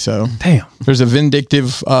don't think so. Damn. There's a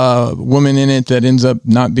vindictive woman in it that ends up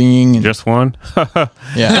not being. And, Just one?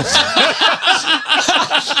 yeah.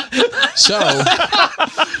 So,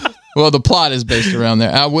 well, the plot is based around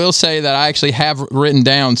there. I will say that I actually have written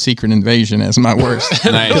down Secret Invasion as my worst.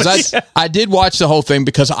 Nice. Because I did watch the whole thing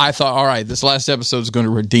because I thought, all right, this last episode is going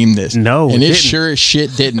to redeem this. No, and it it didn't. sure as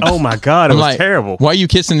shit didn't. Oh my God, it was terrible. Why are you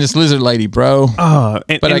kissing this lizard lady, bro?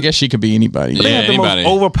 But I guess she could be anybody. They have the anybody.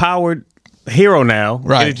 most overpowered hero now.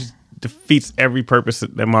 Right. And it just defeats every purpose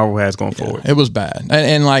that Marvel has going forward. It was bad.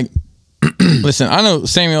 And like, listen, I know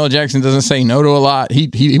Samuel L. Jackson doesn't say no to a lot.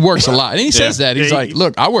 He works a lot. And he says that. He's like,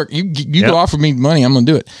 look, I work. You go offer me money, I'm going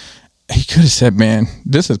to do it. He could have said, man,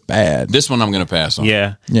 this is bad. This one I'm going to pass on.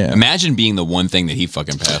 Yeah. Imagine being the one thing that he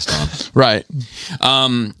fucking passed on. Right.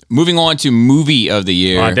 Moving on to movie of the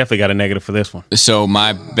year. Oh, I definitely got a negative for this one. So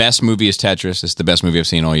my best movie is Tetris. It's the best movie I've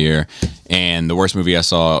seen all year. And the worst movie I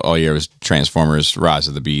saw all year was Transformers: Rise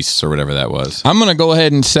of the Beasts, or whatever that was. I'm going to go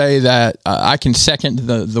ahead and say that I can second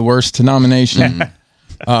the worst nomination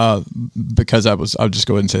because I'll just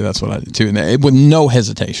go ahead and say that's what I did too. And with no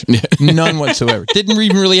hesitation. None whatsoever. Didn't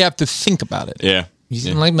even really have to think about it. Yeah. You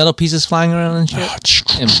didn't like metal pieces flying around and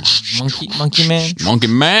shit? And Monkey Man? Monkey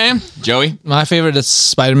Man. Joey? My favorite is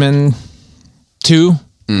Spider-Man 2.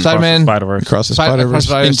 Spider-Man. Spider-Verse. Across the Across Spider-Verse.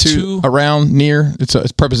 Spider-Verse Into, 2. around, near. It's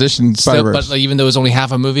preposition Still, Spider-Verse. but like, even though it was only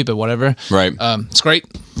half a movie, but whatever. Right. It's great.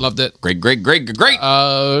 Loved it. Great.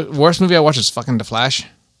 Worst movie I watched is fucking The Flash.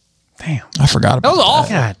 Damn. I forgot about That was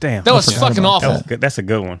awful. God damn. That was fucking That awful. was good. That's a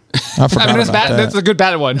good one. I forgot I mean, it's about bad. that. That's a good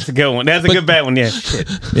bad one. That's a good one. That's a good bad one. Yeah. Shit.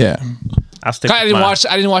 Yeah. I'll stick I with mine.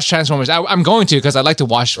 didn't watch Transformers. I'm going to because I like to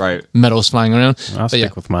watch metals flying around. I'll But stick yeah.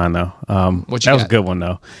 with mine though. What you that was a got? good one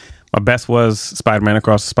though. My best was Spider-Man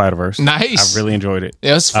Across the Spider-Verse. Nice. I really enjoyed it.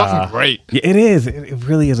 Yeah, it's fucking great. Yeah, it is. It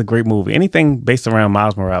really is a great movie. Anything based around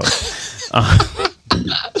Miles Morales.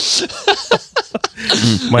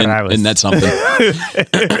 And that's something.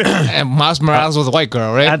 And Miles Morales was a white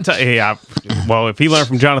girl, right? Well, if he learned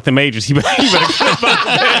from Jonathan Majors, he better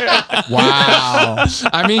Wow.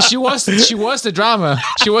 I mean, she was the drama.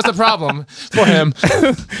 She was the problem for him.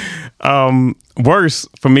 Worse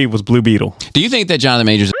for me was Blue Beetle. Do you think that Jonathan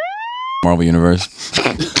Majors is Marvel Universe?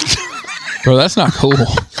 Bro, that's not cool.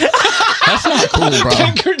 That's not cool, bro.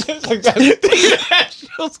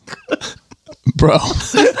 Bro.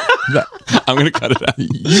 I'm going to cut it out.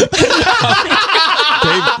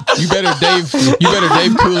 You better Dave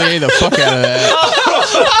Coulier the fuck out of that.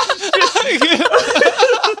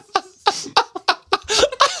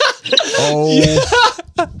 Oh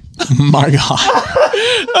my God.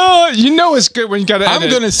 Oh, you know it's good when you gotta edit. I'm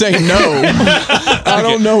gonna say no. I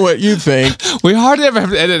don't know what you think. We hardly ever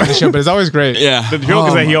have to edit the show, but it's always great. Yeah. The joke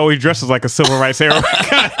is that he always dresses like a civil rights hero.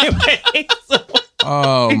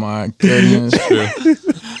 Oh my goodness.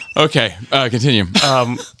 Okay. Continue.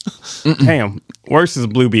 Damn. Worse is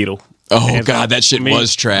Blue Beetle. Oh, And God. That shit me-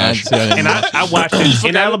 was trash. And I watched it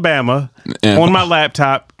in Alabama on my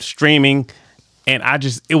laptop streaming, and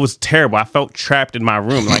it was terrible. I felt trapped in my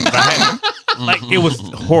room. It was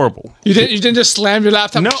horrible. You didn't just slam your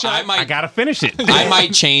laptop. No, shut? I gotta finish it. I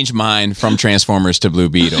might change mine from Transformers to Blue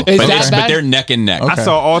Beetle. Is But, that bad? they're neck and neck. I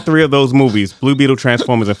saw all 3 of those movies: Blue Beetle,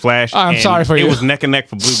 Transformers, and Flash. I'm and sorry for you. It was neck and neck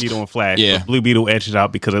for Blue Beetle and Flash. Yeah. But Blue Beetle edged it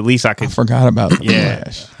out because at least I could. I forgot about the Yeah.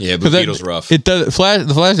 Flash. Yeah, Blue 'Cause Beetle's rough. It does. The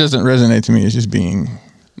Flash doesn't resonate to me as just being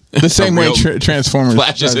the same way real- Transformers.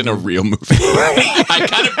 Flash is in a real movie. I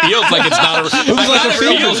kind of feels like it's not a. It was like a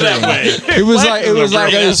fever that way. It was like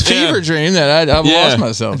real- a fever dream that I've Yeah. lost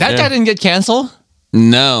myself. That guy didn't get canceled.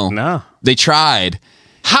 No, No. they tried.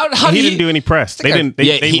 How he didn't do any press. They didn't.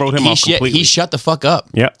 They wrote him off completely. He shut the fuck up.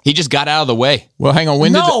 Yep. He just got out of the way. Well, hang on.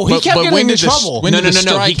 he kept getting into trouble. When did the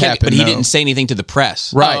strike happen? But he didn't say anything to the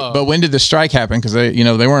press. Right. But when did the strike happen? Because they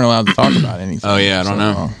weren't allowed to talk about anything. Oh yeah, I don't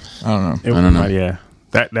know. I don't know. Yeah.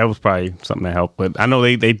 That was probably something that helped, but I know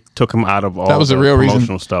they took him out of all That was the the real promotional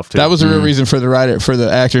reason. stuff too. That was the real reason for the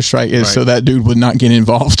actor strike is so that dude would not get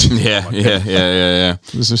involved. Yeah.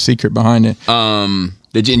 There's a secret behind it. And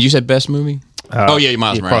you said best movie? Miles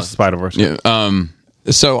Morales. Across the Spider-Verse. Yeah.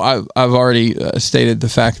 So I've already stated the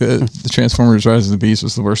fact that the Transformers: Rise of the Beast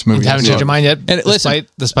was the worst movie. Haven't changed your mind yet? And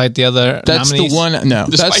despite the other that's nominees? the one. No,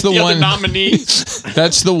 that's the one. Nominees.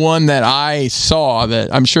 That's the one that I saw.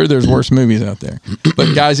 That I'm sure there's worse movies out there.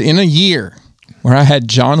 But guys, in a year where I had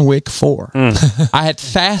John Wick 4, I had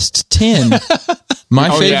Fast 10. My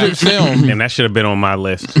favorite film, and that should have been on my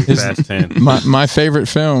list. Fast 10. My favorite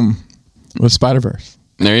film was Spider-Verse.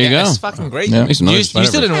 There you go. It's fucking great. Yeah. You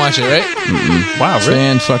still didn't watch it, right? Wow, really?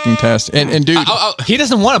 Fan-fucking-tastic. And dude, He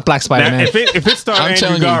doesn't want a black Spider-Man. If it started Andrew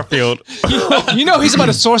telling you. Garfield, You know he's about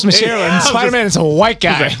to source material, and Spider-Man is a white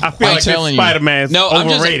guy. I feel like telling you. Spider-Man's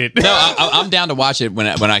overrated. I'm down to watch it when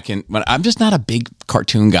I can. When I'm just not a big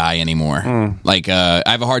cartoon guy anymore. Like I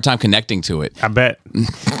have a hard time connecting to it. I bet.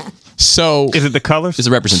 so Is it the colors? It's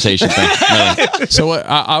a representation thing. Really. So what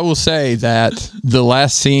I will say that the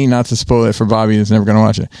last scene, not to spoil it for Bobby that's never going to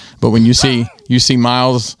watch it, but when you see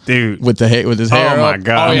Miles Dude. with his hair Oh, my up,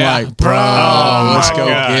 God. I'm Yeah. like, bro, Oh, let's my go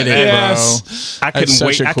God. get it, Yes. I couldn't such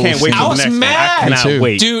wait. a I cool can't wait scene. for I the was next mad. one. I Me cannot too.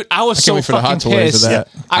 wait. Dude, I was can't so wait for the fucking Hot Toys pissed. of that.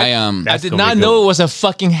 I That's did gonna not be know good. it was a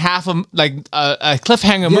fucking half of like a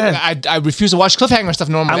cliffhanger movie. Yeah. I refuse to watch cliffhanger stuff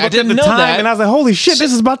normally. I looked didn't at the know time that. and I was like, "Holy shit,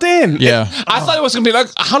 this is about to end." Yeah. I thought it was gonna be like,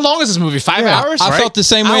 how long is this movie? 5 hours? I felt the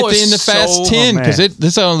same way I at the was end of Fast so 10 because mad.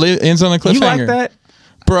 this ends on a cliffhanger. You like that?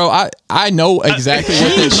 Bro, I know exactly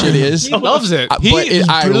what that shit is. He loves it. But He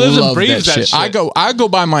I lives and love breathes that shit. I go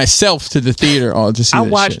by myself to the theater to see I that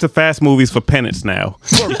watch shit. the fast movies for penance now.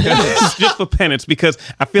 Just for penance because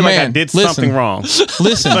I feel like I Man, did listen. something wrong.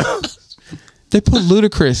 Listen, they put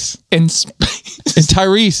Ludacris in and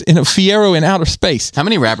Tyrese in a Fiero in outer space. How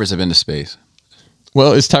many rappers have been to space?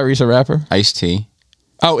 Well, is Tyrese a rapper? Ice-T.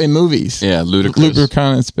 Oh, in movies. Yeah, Ludacris.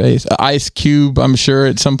 Ludacris in space. Ice Cube, I'm sure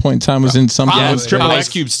at some point in time was in something. Yeah, with Triple space. Ice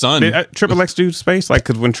Cube's son. Did Triple X do space? Like,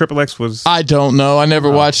 because when Triple X was, I don't know. I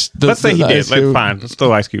never watched. let's say he did. Ice Like, Cube. fine, let's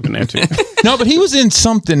throw Ice Cube in there too. No, but he was in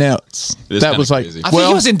something else. It is That kinda was like, crazy. I think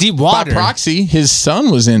he was in deep water. By proxy, his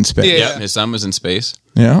son was in space. Yeah. Yep, his son was in space.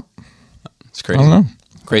 Yeah. It's crazy. I don't know.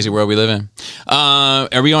 Crazy world we live in.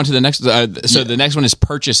 Are we on to the next? The next one is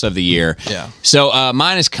purchase of the year. Yeah. So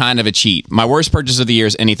mine is kind of a cheat. My worst purchase of the year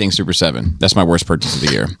is anything Super 7. That's my worst purchase of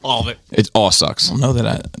the year. All of it. It all sucks. I know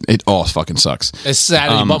that It all fucking sucks. It's sad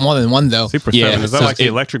that you bought more than one though. Super Yeah, 7. Is that so like the it-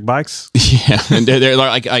 electric bikes? Yeah, and they're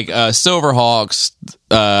like Silverhawks.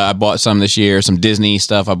 I bought some this year. Some Disney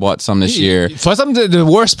stuff. I bought some this year. For some the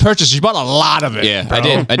worst purchase, you bought a lot of it. Yeah,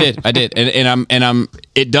 I did, and I'm.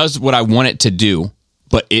 It does what I want it to do,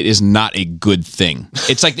 but it is not a good thing.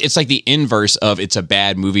 It's like the inverse of it's a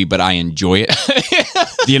bad movie, but I enjoy it.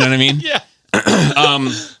 Do you know what I mean? Yeah.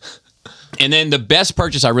 And then the best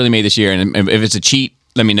purchase I really made this year, and if it's a cheat,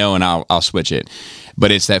 let me know and I'll switch it.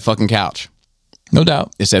 But it's that fucking couch. No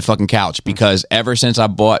doubt. It's that fucking couch because ever since I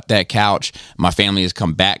bought that couch, my family has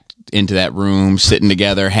come back into that room, sitting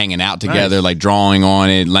together, hanging out together, Nice. like drawing on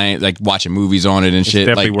it, like watching movies on it and shit.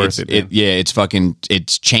 definitely Like worth it,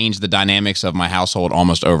 it's changed the dynamics of my household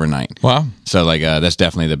almost overnight. Wow. So that's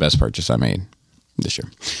definitely the best purchase I made this year.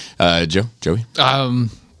 Joey,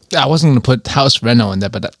 I wasn't going to put House Reno in there,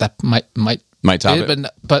 but that might top be it.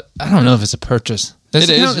 But I don't know if it's a purchase. It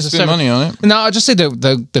is. Just spend money on it. No, I'll just say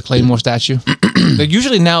the Claymore statue. Like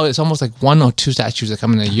usually now it's almost like 1 or 2 statues that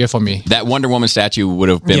come in a year for me. That Wonder Woman statue would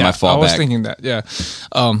have been my fallback. I was thinking that. Yeah,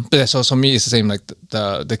 but yeah, so me it's the same. Like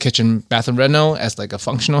the kitchen bathroom reno as like a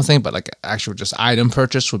functional thing, but like actual just item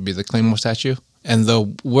purchase would be the Claymore statue. And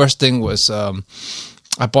the worst thing was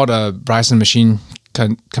I bought a Bryson machine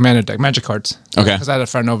commander deck, Magic cards. Okay. Because I had a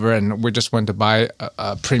friend over and we just went to buy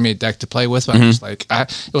a pre-made deck to play with. But I was like,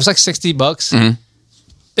 it was like $60.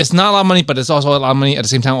 It's not a lot of money, but it's also a lot of money at the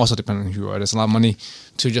same time. Also, depending on who you are, it's a lot of money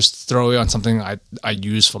to just throw it on something I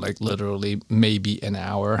use for like literally maybe an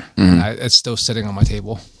hour. And it's still sitting on my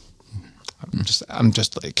table. I'm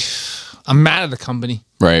just like, I'm mad at the company,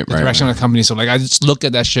 Right, the right, direction of the company. So like, I just look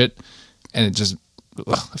at that shit, and it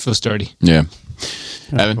feels dirty. Yeah.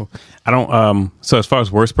 Evan? I don't. So as far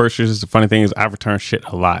as worst purchases, the funny thing is I return shit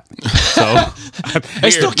a lot. So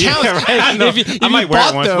It still counts. I know. If I might you wear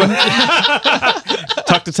it bought once.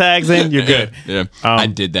 Tuck the tags in. You're good. Yeah. I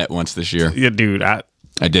did that once this year. Yeah, dude.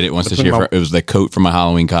 I did it once this year. It was the coat from my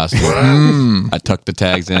Halloween costume. I tucked the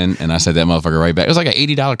tags in, and I sent that motherfucker right back. It was like an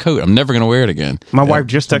 $80 coat. I'm never gonna wear it again. My wife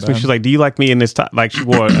just texted me. She's like, "Do you like me in this top?" Like she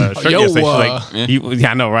wore a shirt yesterday. She's like,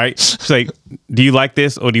 "I know, right?" She's like, "Do you like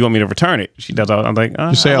this, or do you want me to return it?" She does. I'm like,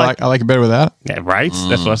 "You say I like it better without." Yeah, right.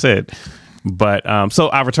 That's what I said. But so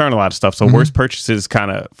I return a lot of stuff. So worst purchases,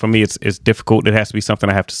 kind of for me, it's difficult. It has to be something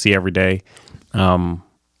I have to see every day.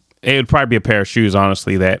 It would probably be a pair of shoes,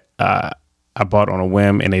 honestly, that I bought on a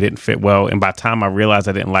whim and they didn't fit well. And by the time I realized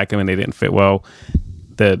I didn't like them and they didn't fit well,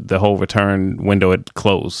 the whole return window had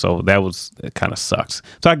closed. So it kind of sucks.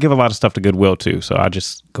 So I give a lot of stuff to Goodwill too. So I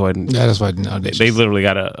just go ahead and that's why they literally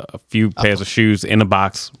got a few pairs of shoes in the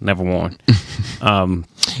box, never worn.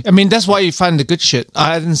 I mean, that's why you find the good shit.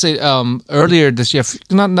 I didn't say earlier this year,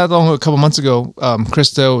 not long ago, a couple months ago,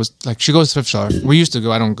 Krista was like, she goes to thrift store. We used to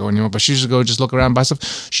go, I don't go anymore, but she used to go just look around, buy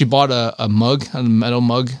stuff. She bought a mug, a metal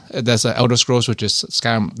mug that's an Elder Scrolls, which is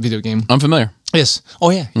Skyrim video game. I'm familiar. Yes.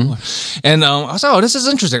 Oh, yeah. You are. And I was like, oh, this is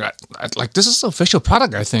interesting. Like, this is an official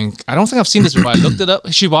product, I think. I don't think I've seen this before. I looked it up.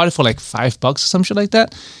 She bought it for like $5 or some shit like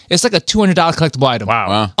that. It's like a $200 collectible item.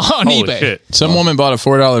 Wow. On Holy eBay. Shit. Some woman bought a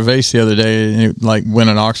 $4 vase the other day and it like went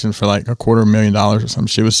an auction for like $250,000 or something.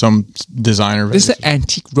 She was some designer vase. This is an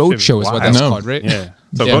Antique Roadshow is what that's called, right? Yeah.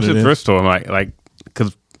 So go to the thrift store and like,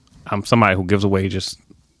 because I'm somebody who gives away just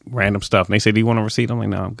random stuff. And they say, "Do you want a receipt?" I'm like,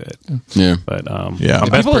 "No, I'm good." Yeah. But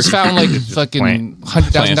people have found like fucking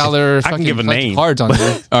 $100,000 I can give a name. cards on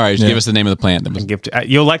there. All right, just give us the name of the plant.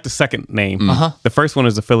 You'll like the second name. The first one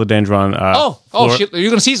is the philodendron. Shit, you're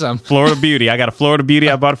gonna see some Florida Beauty. I got a Florida Beauty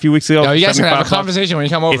I bought a few weeks ago. No, you guys can have a conversation when you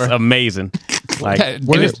come over. It's amazing. Like,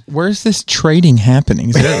 where's this trading happening?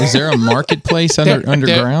 Is there a marketplace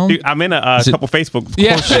underground? Dude, I'm in a couple Facebook.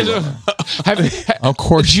 Of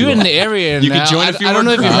course, you're in the area. You now. can join if you I don't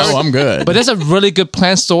know if you heard. Oh, I'm good. But there's a really good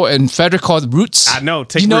plant store in Frederick called Roots. I know.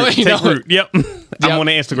 Take Root. Yep. I'm on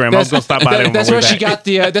the Instagram. I'm gonna stop by there. That's where she got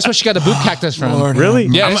the. That's where she got the boot cactus from. Lord, really?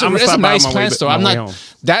 Yeah, it's a nice plant store. I'm not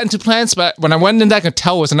that into plants, but when I went in there, I could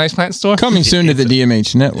tell it was a nice plant store. Coming soon to the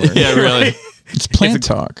DMH network. Yeah, really. It's plant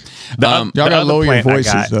talk. Y'all gotta lower your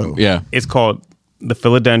voices though. Yeah. It's called the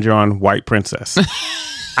Philodendron White Princess.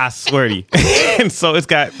 I swear to you. And so it's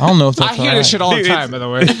got. I don't know if that's I hear this shit all the time, by the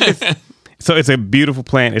way. So it's a beautiful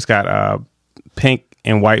plant. It's got pink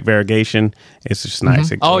and white variegation. It's just nice.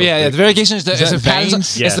 The variegation is the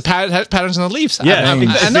patterns. Yes. It's the patterns on the leaves. Yeah,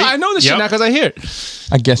 I know this shit now because I hear it.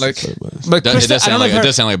 I guess like, that's what it was. But It does sound like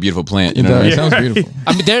a beautiful plant. You know, It sounds beautiful.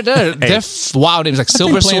 I mean, they're wild names like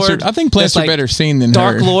Silver Sword. I think plants are better seen than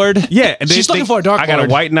Dark heard. Lord. Yeah, she's looking for a Dark Lord. I got a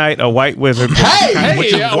white knight, a white wizard. A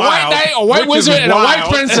white knight, a white wizard, and a white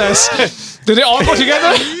princess. Did they all go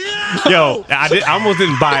together? Yo, I almost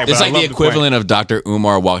didn't buy it. It's like the equivalent of Dr.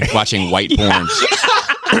 Umar watching white porn.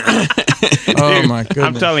 Oh my goodness!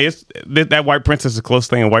 I'm telling you, that white princess is the closest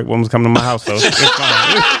thing a white woman's coming to my house, so it's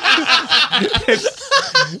fine.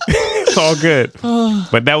 It's all good.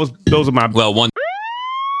 But those are my one.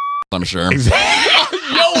 I'm sure. Right.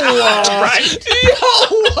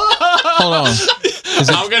 Hold on.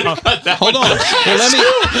 I'm gonna cut that. Hold on. Well,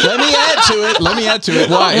 let me add to it.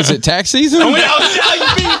 Why is it tax season?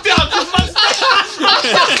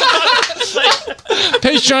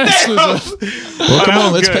 Patreon exclusive. Well, come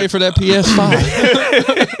on, let's pay for that PS5.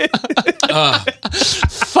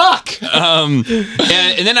 Fuck. And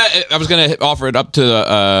then I was gonna offer it up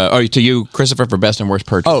to to you, Christopher, for best and worst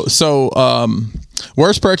purchase. Oh, so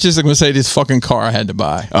worst purchase, I'm gonna say this fucking car I had to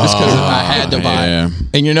buy. Just because I had to buy it.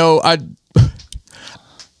 And you know, I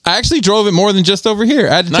actually drove it more than just over here.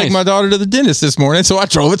 I had to take my daughter to the dentist this morning, so I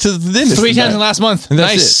drove it to the dentist 3 times in the last month.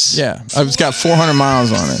 Nice. It. Yeah, I've got 400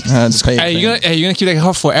 miles on it. I had to pay. Hey, you're gonna keep that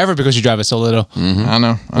car forever because you drive it so little. Mm-hmm. I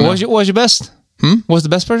know. What was your best? What was the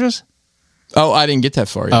best purchase? Oh, I didn't get that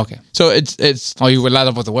far yet. Oh, okay. So it's. Oh, you were lined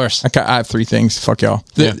up with the worst. I have 3 things. Fuck y'all.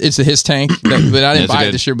 It's the His tank, but I didn't buy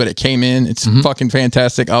it this year, but it came in. It's fucking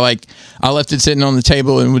fantastic. I left it sitting on the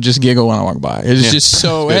table and would just giggle when I walk by. It was just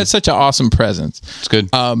so. It had such an awesome presence. It's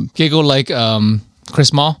good. Giggle like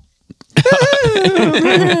Chris Mall.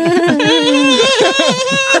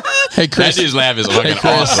 Hey, Chris. That dude's laugh is fucking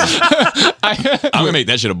awesome. I'm gonna make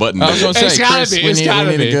that shit a button. I was gonna say, it's gotta Chris, be. We need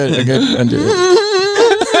a good undo.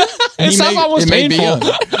 It sounds almost painful.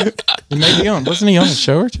 He may be on. Wasn't he on a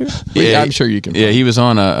show or two? Yeah, I'm sure you can. Yeah, he was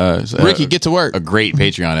on Ricky, get to work. A great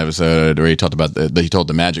Patreon episode where he talked about he told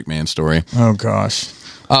the Magic Man story. Oh gosh.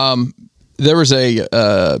 There was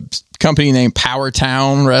a company named Power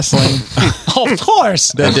Town Wrestling. Of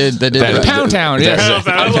course. They did Pound Town.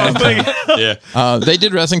 Yeah. They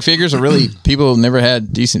did wrestling figures. People never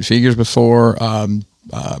had decent figures before.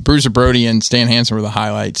 Bruiser Brody and Stan Hansen were the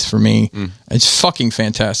highlights for me. It's fucking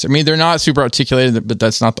fantastic. I mean, they're not super articulated, but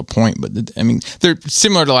that's not the point. But they're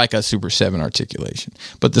similar to like a Super 7 articulation.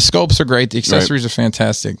 But the sculpts are great. The accessories are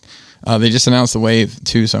fantastic. They just announced the Wave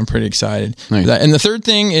too, so I'm pretty excited. Nice. And the third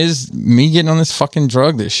thing is me getting on this fucking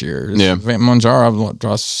drug this year. Yeah. Mounjaro, I've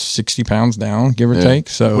lost 60 pounds down, give or take.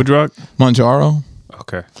 So What drug? Mounjaro.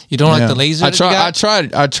 Okay. You don't Yeah. like the laser? I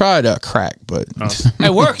tried crack, but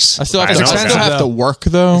It works. I still have, I to, know. I still have to work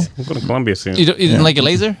though. I'm going to Columbia soon. You didn't like a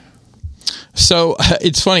laser? So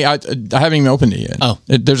it's funny. I haven't even opened it yet. Oh.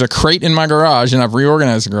 There's a crate in my garage, and I've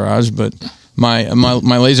reorganized the garage, but my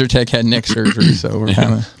laser tech had neck surgery, so we're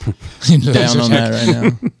kind of down on that right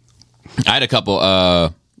now. I had a couple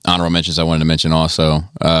honorable mentions I wanted to mention also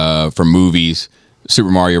for movies.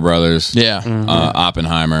 Super Mario Brothers, Yeah.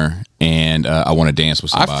 Oppenheimer, and I Want to Dance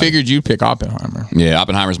with Somebody. I figured you'd pick Oppenheimer. Yeah,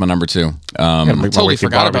 Oppenheimer's my number 2. Totally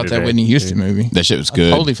forgot about that Whitney Houston movie. That shit was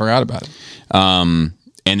good. Totally forgot about it.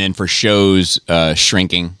 And then for shows,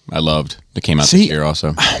 Shrinking, I loved. That came out this year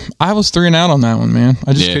also. I was 3 and out on that one, man.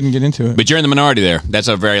 I just Yeah. couldn't get into it. But you're in the minority there. That's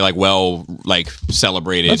a very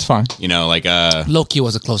celebrated. That's fine. You know, Loki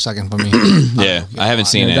was a close second for me. yeah. I haven't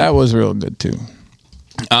seen it. That was real good too.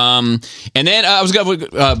 And then I was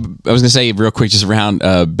gonna say real quick just around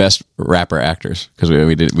best rapper actors because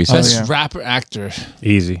we said Best yeah. rapper actor.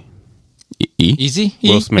 Easy. Easy?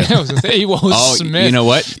 Will Smith. I was gonna say Will Oh, Smith. you know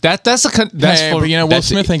what? That's Hey, but you know, Will that's-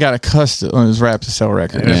 Smith ain't got a cuss on his rap to sell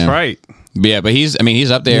record. That's Yeah. right. Yeah, but he's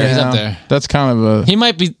up there. He's up there. That's kind of a. He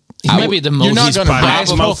might be the most. You're not gonna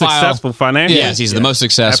highest Most profile. successful financially. Yes, he's the most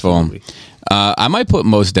successful. Absolutely. I might put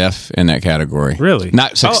Mos Def in that category. Really?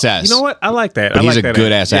 Not success. Oh, you know what? I like that. But I he's like a that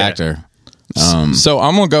good ass yeah. actor. So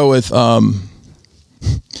I'm gonna go with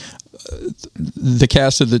the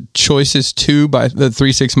cast of The Choices 2 by the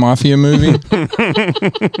 3 6 Mafia movie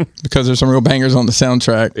because there's some real bangers on the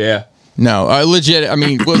soundtrack. Yeah. No, legit. I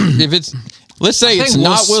mean, if it's let's say it's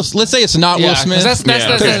not Will. Let's say it's not Will Yeah, Smith. 'cause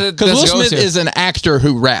that's Because Will Smith go-to. is an actor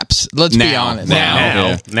who raps. Let's be honest.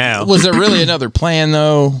 Now. Was there really another plan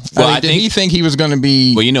though? Well, I mean, I did think- he think he was going to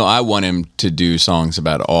be? Well, you know, I want him to do songs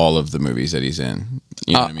about all of the movies that he's in.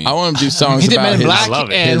 You know what I mean? I want him to do songs He did about Men in his. Black I love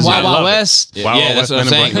it. and His- Wild I Wild love it. West. yeah, Wild that's West what I'm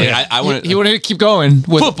Men in saying. Black, Like, I want He wanted to keep going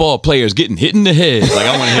with football players getting hit in the head. Like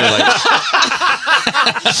I want to hear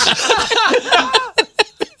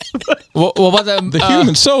what about The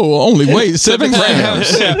human soul only weighs 7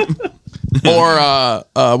 grams. Or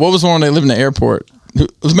what was the one they live in the airport?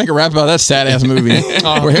 Let's make a rap about that sad ass movie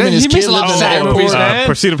where him and his he makes kid a lot live of in the sad airport. movies, man.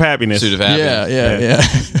 Pursuit of Happiness. Pursuit of Yeah,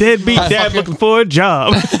 Happiness. yeah. Deadbeat dad looking for a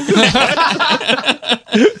job.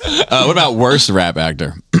 What about worst rap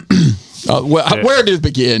actor? Where did it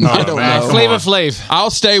begin? I don't man. know. Flavor Flav. I'll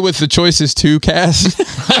stay with the Choices 2 cast.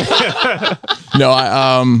 No,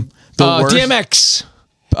 the worst. DMX.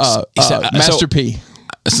 Master P.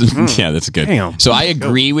 Yeah, that's good. Damn. So I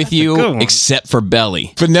agree with good you, one. except for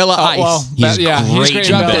Belly. Vanilla Ice. well, He's he's great great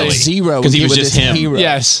in in Belly. Belly. Zero 'Cause he when was with just his him. hero.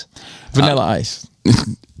 Yes. Vanilla Ice.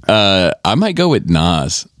 I might go with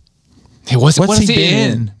Nas. Hey, what's What's he he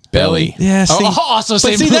in? been? Belly. Yeah, see, Also, but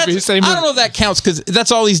same see, movie. that's- Same I movie. don't know if that counts because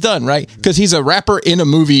that's all he's done, right? Because he's a rapper in a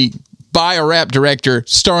movie by a rap director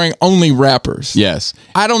starring only rappers. Yes.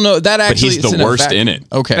 I don't know. That actually he's is the in a worst vacuum. in it.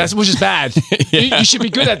 Okay. Which is bad. You should be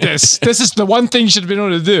good at this. This is the one thing you should have been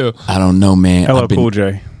able to do. I don't know, man. Hello, I've been- Cool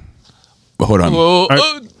J. Hold on. Well,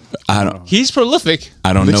 I don't. he's prolific.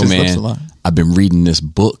 I don't Licks know, his lips a man. lot. I've been reading this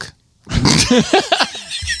book.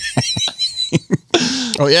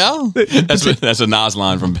 Oh yeah. That's a Nas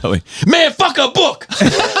line from Belly. Man, fuck a book.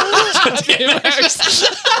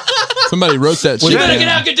 Somebody wrote that shit. You better down. get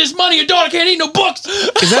out and get this money. Your daughter can't eat no books.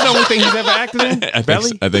 Is that the only thing he's ever acted in?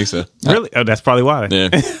 I think so. Really? Oh, that's probably why. Yeah.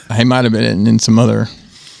 He might have been in some other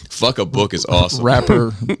Fuck a book is awesome.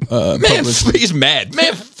 rapper. Man, publicity. he's mad.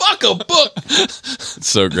 Man, fuck a book. It's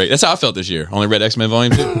so great. That's how I felt this year. Only read X-Men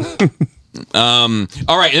Volume 2. All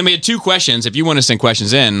right, and we had 2 questions. If you want to send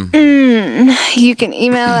questions in, You can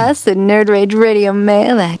email us at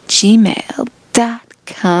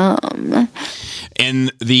nerdrageradiomail@gmail.com.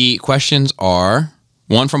 and the questions are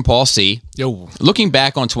one from Paul C. Yo. Looking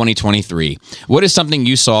back on 2023, what is something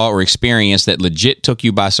you saw or experienced that legit took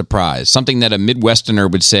you by surprise? Something that a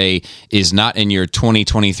Midwesterner would say is not in your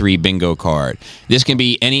 2023 bingo card. This can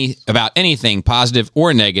be about anything, positive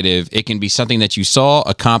or negative. It can be something that you saw,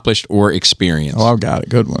 accomplished, or experienced. Oh, I've got it.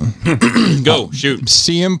 Good one. Go, shoot.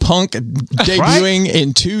 CM Punk debuting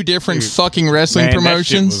in 2 different fucking wrestling Man, that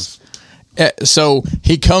shit promotions. So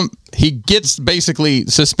he gets basically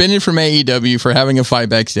suspended from AEW for having a fight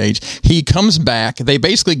backstage. He comes back. They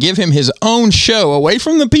basically give him his own show away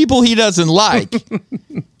from the people he doesn't like.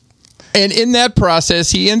 And in that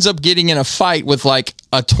process, he ends up getting in a fight with like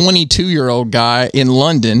a 22-year-old guy in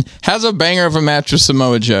London, has a banger of a match with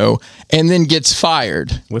Samoa Joe, and then gets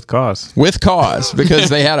fired. With cause. Because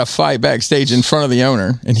they had a fight backstage in front of the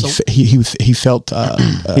owner, and he felt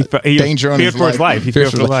danger on his life. He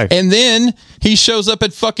feared for his life. And then he shows up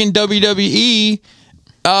at fucking WWE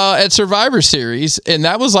at Survivor Series, and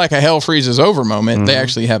that was like a Hell Freezes Over moment. Mm-hmm. They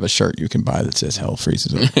actually have a shirt you can buy that says Hell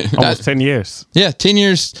Freezes Over. Almost 10 years. Yeah, 10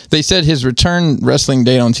 years. They said his return wrestling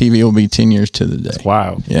date on TV will be 10 years to the day.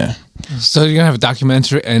 Wow. Yeah. So you're going to have a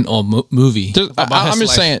documentary and a movie. I'm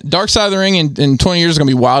just saying, Dark Side of the Ring in 20 years is going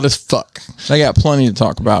to be wild as fuck. They got plenty to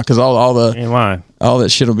talk about because all that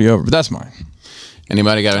shit will be over. But that's mine.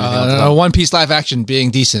 Anybody got anything? One Piece live action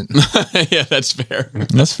being decent. Yeah, that's fair.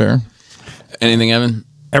 That's fair. Anything, Evan?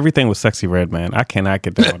 Everything was Sexy Red, man. I cannot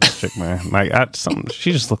get down with that chick, man. Like,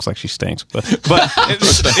 she just looks like she stinks. But what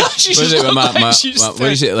do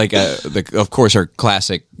you say? Like, of course, her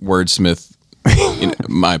classic wordsmith.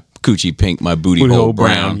 My coochie pink, my booty hole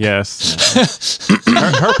brown. Yes,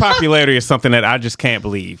 her popularity is something that I just can't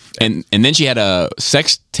believe. And then she had a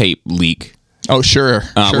sex tape leak. Oh, sure.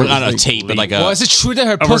 Well, not a tape, but like a. Well, is it true that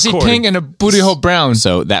her pussy recording. pink and her booty hole brown?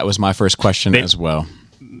 So that was my first question as well.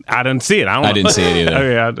 I didn't see it. I didn't see it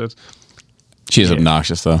either. She's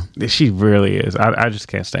obnoxious, though. She really is. I just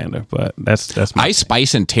can't stand her. But that's my Ice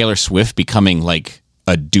Spice and Taylor Swift becoming like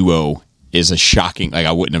a duo is a shocking. Like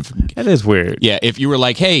I wouldn't have. That is weird. Yeah, if you were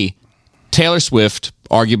like, hey, Taylor Swift,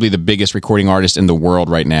 arguably the biggest recording artist in the world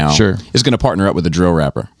right now, sure, is going to partner up with a drill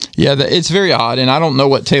rapper. Yeah, it's very odd, and I don't know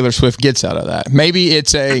what Taylor Swift gets out of that. Maybe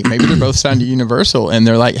they're both signed to Universal, and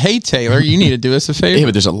they're like, "Hey, Taylor, you need to do us a favor." Yeah,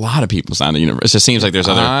 but there's a lot of people signed to Universal. It just seems like there's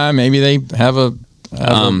other. Maybe they have a.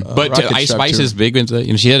 But Ice Spice is big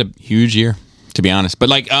into. She had a huge year, to be honest. But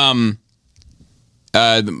like, I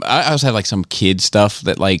also have like some kid stuff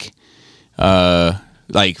that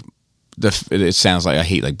it sounds like I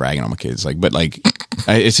hate like bragging on my kids,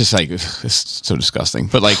 it's just like it's so disgusting.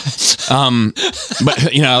 But like,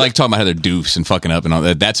 but I like talking about how they're doofs and fucking up and all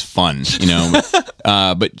that. That's fun,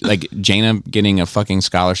 But like Jaina getting a fucking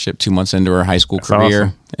scholarship 2 months into her high school career,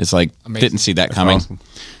 awesome. It's like amazing. Didn't see that coming.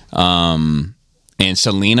 Awesome. And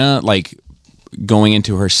Selena going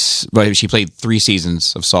into her, she played 3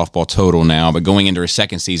 seasons of softball total now, but going into her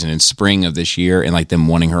second season in spring of this year, and like them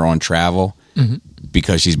wanting her on travel. Mm-hmm.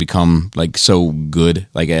 Because she's become like so good,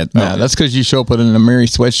 that's because you show up in a Mary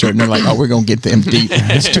sweatshirt and they're like, "Oh, we're gonna get them deep.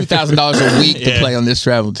 It's $2,000 a week to play on this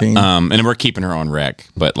travel team." And we're keeping her on rec,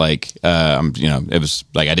 but it was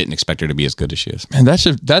like I didn't expect her to be as good as she is. And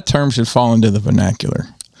that term should fall into the vernacular.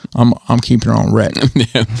 I'm keeping her on rec. I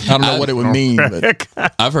don't know what it would mean, but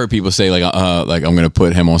I've heard people say like I'm gonna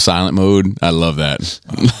put him on silent mode. I love that.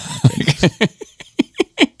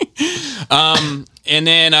 And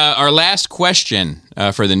then our last question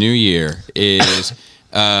for the new year is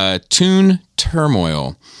Toon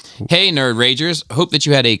Turmoil. Hey, Nerd Ragers. Hope that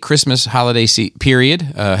you had a Christmas holiday period.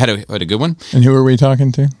 Had a good one. And who are we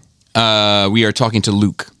talking to? We are talking to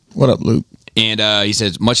Luke. What up, Luke? And he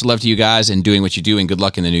says, much love to you guys and doing what you do, and good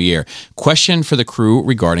luck in the new year. Question for the crew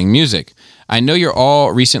regarding music. I know you're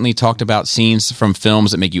all recently talked about scenes from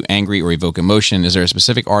films that make you angry or evoke emotion. Is there a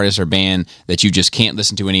specific artist or band that you just can't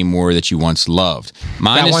listen to anymore that you once loved?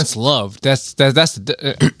 Once loved. That's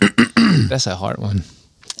a hard one.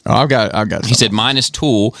 Oh, I've got. He said, mine is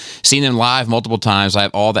Tool. Seen them live multiple times. I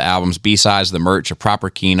have all the albums, B-sides, the merch, a proper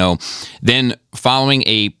Kino. Then following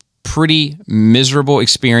a pretty miserable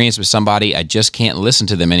experience with somebody, I just can't listen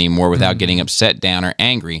to them anymore without getting upset, down, or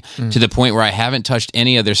angry to the point where I haven't touched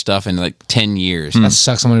any of their stuff in like 10 years. That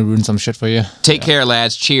sucks. Someone ruined some shit for you. Take care,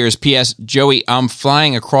 lads. Cheers. P.S. Joey, I'm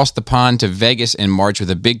flying across the pond to Vegas in March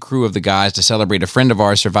with a big crew of the guys to celebrate a friend of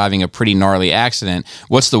ours surviving a pretty gnarly accident.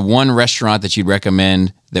 What's the one restaurant that you'd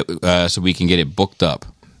recommend that so we can get it booked up?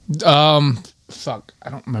 Fuck.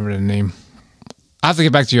 I don't remember the name. I have to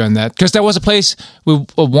get back to you on that because there was a place we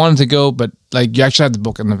wanted to go, but like you actually have to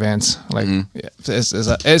book in advance. Like it's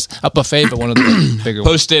a buffet, but one of the bigger.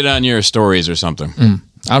 Post it on your stories or something.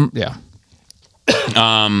 Yeah.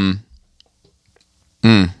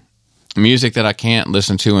 Music that I can't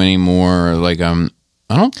listen to anymore. Like I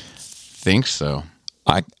don't think so.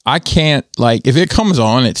 I can't, like, if it comes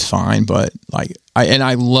on, it's fine, but like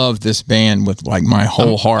I love this band with like my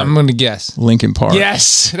whole heart. I'm gonna guess Linkin Park.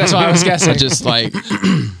 Yes, that's what I was guessing. Just like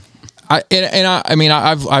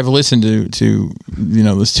I've listened to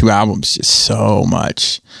those 2 albums just so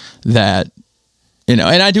much that and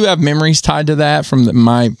I do have memories tied to that from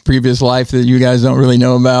my previous life that you guys don't really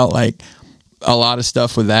know about. Like a lot of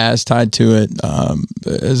stuff with that is tied to it.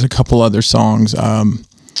 There's a couple other songs.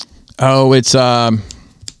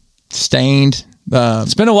 Stained.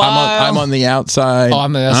 It's been a while. I'm on the outside. Oh,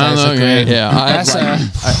 I'm on the outside. That's great. Yeah,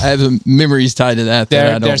 I have memories tied to that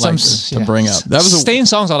I don't like to bring up. That was Stained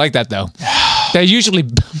songs. I like that though. They're usually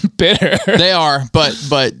bitter. They are,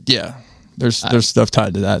 but yeah, there's stuff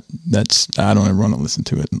tied to that. I don't ever want to listen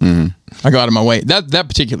to it. I go out of my way. That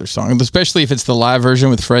particular song, especially if it's the live version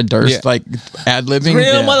with Fred Durst, like ad-libbing.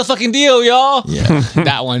 Real motherfucking deal, y'all. Yeah,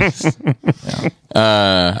 that one.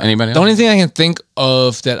 Anybody else? The only thing I can think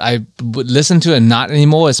of that I would listen to and not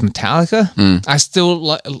anymore is Metallica. I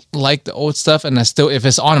still like the old stuff, and if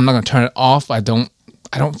it's on, I'm not gonna turn it off. I don't.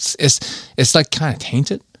 It's like kind of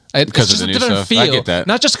tainted. Because of the new stuff. I get that.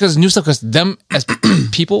 Not just because new stuff, because them as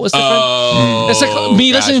people is different. It's like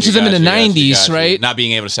me listening to them in the 90s, right? Not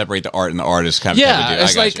being able to separate the art and the artist kind of yeah,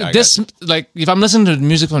 it's like this. Like if I'm listening to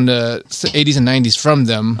music from the 80s and 90s from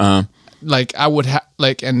them, like I would have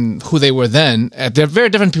and who they were then. They're very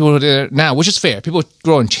different people now, which is fair. People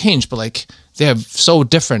grow and change, but like they're so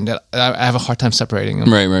different that I have a hard time separating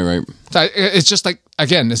them. Right. So it's just like,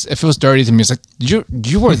 again, if it was dirty to me, it's like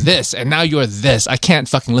you were this and now you're this. I can't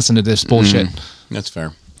fucking listen to this bullshit. That's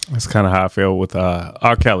fair. That's kind of how I feel with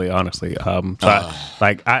R. Kelly, honestly. I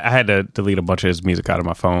had to delete a bunch of his music out of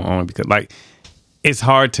my phone only because like it's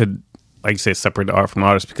hard to, like you said, separate the art from the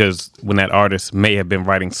artist, because when that artist may have been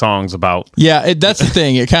writing songs about that's the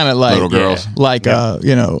thing. It kind of like little girls,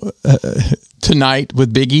 Tonight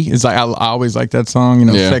with Biggie is like I always like that song.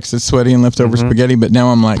 Sex is sweaty and leftover spaghetti. But now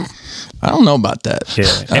I'm like, I don't know about that.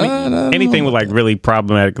 Yeah, anything with like really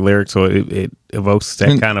problematic lyrics, or it evokes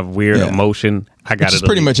that kind of weird emotion. I got it.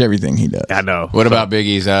 Pretty much everything he does. I know. What about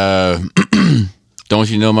Biggie's? Don't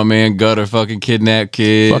you know my man Gutter fucking kidnapped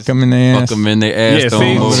kids? Fuck them in their ass. Fuck them in their ass. Throw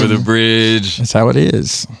them over the bridge. That's how it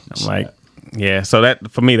is. I'm like, yeah. So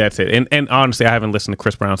that for me, that's it. And honestly, I haven't listened to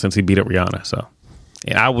Chris Brown since he beat up Rihanna. So.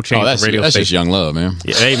 And I will change the radio station. That's just young love, man.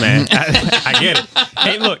 Yeah, hey, man. I get it.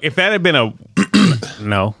 Hey, look, if that had been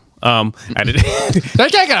no. I did. That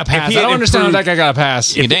guy got a pass. I don't understand how that guy got a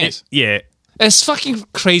pass. He dance. Yeah. It's fucking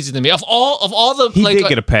crazy to me. Of all the he did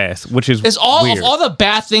get a pass, which is weird. Of all the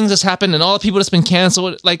bad things that's happened and all the people that's been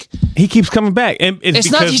canceled, like he keeps coming back, and it's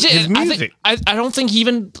because his music. I don't think he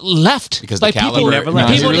even left because the caliber. People never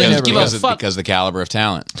left. People didn't give a fuck because the caliber of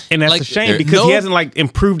talent, and that's a shame because he hasn't like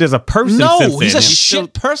improved as a person. No, since he's then. a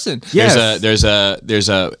shit person. Yes. There's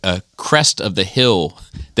a crest of the hill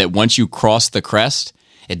that once you cross the crest,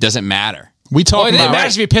 it doesn't matter. We talk about it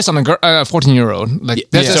matters to be pissed on a 14-year-old. Like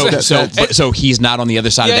so he's not on the other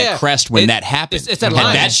side of that crest when that happened. It's that line.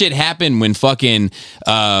 And that shit happened when fucking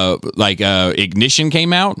Ignition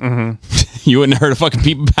came out. You wouldn't have heard a fucking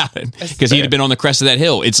peep about it because he'd have been on the crest of that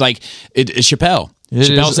hill. It's like Chappelle.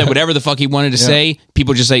 Chappelle said whatever the fuck he wanted to say.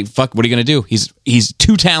 People just say, "Fuck, what are you gonna do?" He's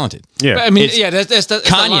too talented. Yeah, but I mean, that's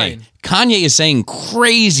Kanye. Kanye is saying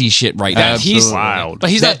crazy shit right now. He's wild, but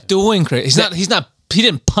he's not doing crazy. He's not. He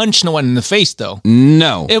didn't punch no one in the face, though.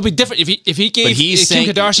 No, it would be different if he gave Kim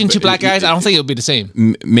Kardashian two black guys. I don't think it would be the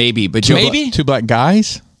same. Maybe, but two black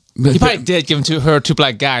guys. He probably did give her two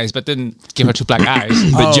black guys, but didn't give her two black eyes.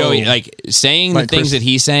 But Joey, like saying the things that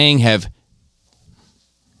he's saying have.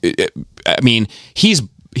 I mean, he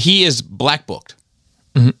is black booked,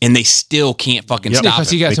 and they still can't fucking stop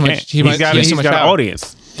because him. He got so much. He's got an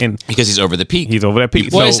audience. And because he's over the peak. He's over that peak.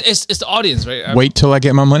 Well, it's the audience, right? Wait till I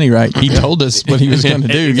get my money right. He told us what he was going to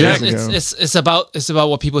do. It's about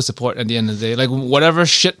what people support at the end of the day. Like whatever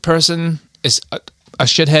shit person is a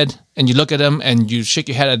shithead, and you look at them and you shake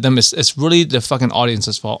your head at them, it's really the fucking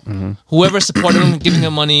audience's fault. Whoever supported them, giving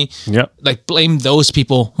them money, like blame those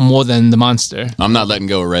people more than the monster. I'm not letting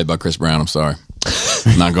go of Red by Chris Brown. I'm sorry.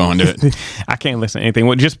 I'm not going to it. I can't listen to anything.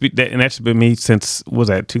 Well, and that's been me since, was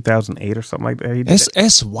that 2008 or something like that?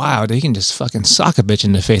 It's wild. He can just fucking sock a bitch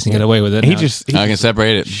in the face and get away with it. I can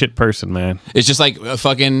separate it. Shit person, man. It's just like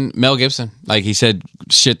fucking Mel Gibson. Like he said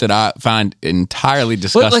shit that I find entirely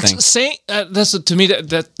disgusting. That's to me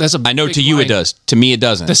that's a. I know to you it does. To me it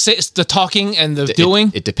doesn't. The talking and the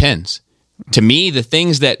doing. It depends. To me, the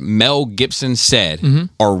things that Mel Gibson said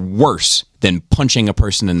are worse than punching a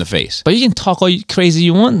person in the face. But you can talk all crazy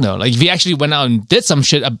you want, though. Like if he actually went out and did some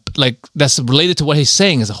shit like that's related to what he's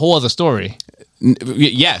saying is a whole other story.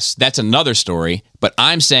 Yes, that's another story. But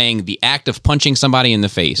I'm saying the act of punching somebody in the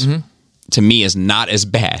face to me is not as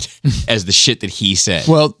bad as the shit that he said.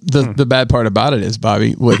 Well, the bad part about it is,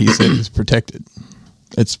 Bobby, what he said is protected.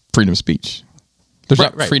 It's freedom of speech.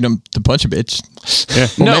 There's not freedom to punch a bitch.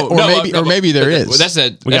 Yeah. Or maybe there is. Well,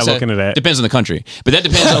 We got to look into that. Depends on the country, but that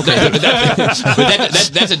depends. Okay,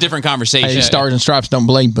 but that's a different conversation. Hey, stars and stripes don't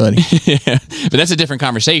blame, buddy. Yeah, but that's a different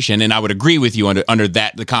conversation, and I would agree with you under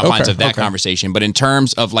the confines of that conversation. But in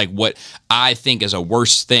terms of like what I think is a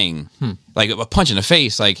worse thing, like a punch in the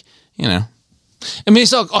face, like I mean,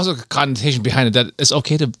 it's also a connotation behind it that it's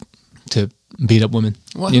okay to beat up women.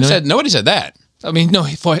 Well, nobody said that. I mean, no,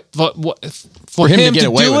 for him to get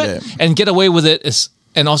away with it and get away with it is,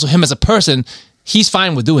 and also him as a person, he's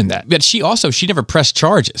fine with doing that. But she never pressed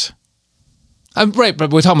charges. Right,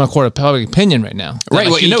 but we're talking about court of public opinion right now. Right.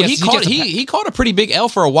 Well, he caught a pretty big L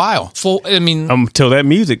for a while. Until that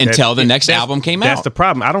music, the next album came out. That's the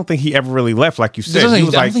problem. I don't think he ever really left, like you said. He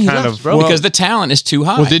was like kind of because the talent is too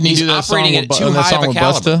high. Well, didn't he do that song with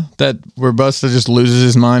Busta? Where Busta just loses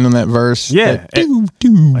his mind on that verse. Yeah, I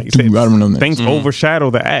don't know. Things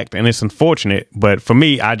overshadow the act, and it's unfortunate. But for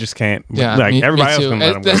me, I just can't. Yeah, everybody else can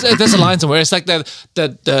let him. There's a line somewhere. It's like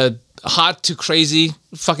the hot to crazy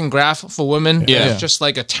fucking graph for women. Yeah. It's just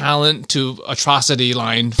like a talent to atrocity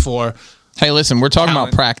line for. Hey, listen, we're talking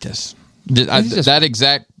about practice. That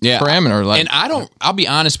exact parameter. And I'll be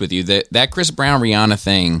honest with you, that Chris Brown Rihanna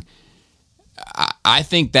thing, I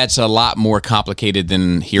think that's a lot more complicated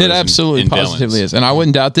than heroes. It absolutely and positively villains. is. And I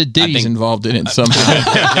wouldn't doubt that Diddy's involved in it somehow.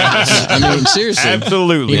 I mean, seriously.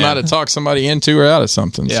 Absolutely. He might have talked somebody into or out of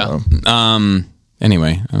something. Yeah. So.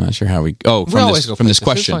 Anyway, I'm not sure how we. From this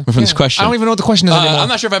question. I don't even know what the question is anymore. I'm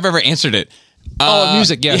not sure if I've ever answered it.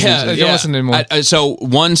 Music. Yeah. I don't listen anymore. So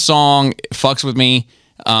one song fucks with me.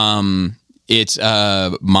 It's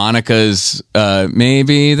Monica's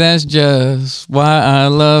Maybe That's Just Why I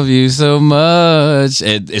Love You So Much.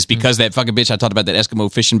 It's because that fucking bitch I talked about, that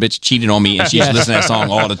Eskimo fishing bitch, cheated on me, and she used to listen to that song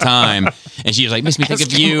all the time, and she was like, makes me think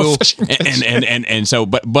of you, and so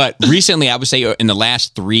but recently, I would say in the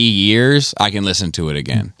last 3 years, I can listen to it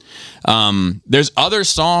again. There's other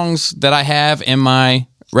songs that I have in my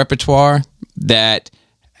repertoire that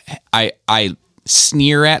I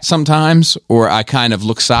sneer at sometimes, or I kind of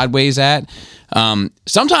look sideways at.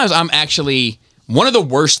 Sometimes I'm actually, one of the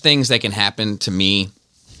worst things that can happen to me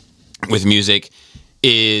with music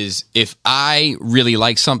is if I really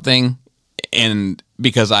like something, and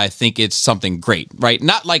because I think it's something great, right?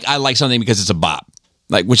 Not like I like something because it's a bop,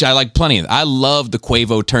 like, which I like plenty of. I love the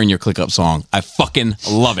Quavo Turn Your Click Up song. I fucking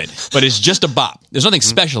love it, but it's just a bop. There's nothing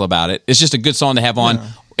special about it. It's just a good song to have on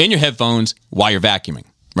in your headphones while you're vacuuming.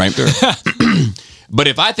 Right. But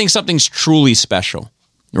if I think something's truly special,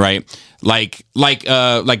 right, like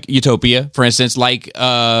Utopia, for instance, like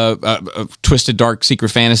Twisted Dark Secret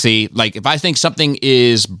Fantasy, like if I think something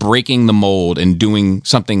is breaking the mold and doing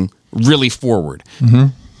something really forward,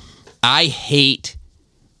 I hate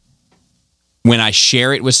when I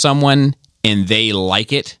share it with someone and they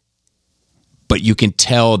like it, but you can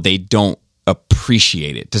tell they don't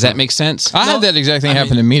appreciate it. Does that make sense? I had that exact thing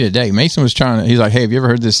happen to me today. Mason was he's like, hey, have you ever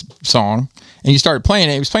heard this song? And he started playing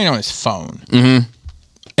it. He was playing it on his phone.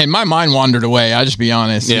 And my mind wandered away. I'll just be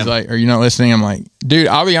honest. He's like, are you not listening? I'm like, dude,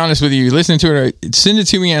 I'll be honest with you. Listen to it. Send it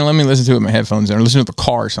to me and let me listen to it with my headphones in, or listen to the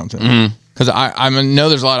car or something. Because I know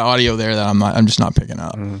there's a lot of audio there that I'm just not picking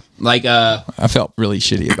up. Like I felt really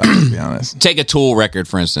shitty about it, to be honest. Take a Tool record,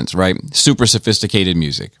 for instance, right? Super sophisticated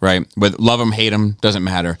music, right? With love them, hate them, doesn't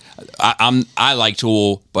matter. I like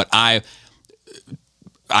Tool, but I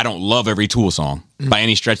don't love every Tool song by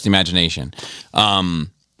any stretch of the imagination.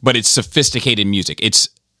 But it's sophisticated music. It's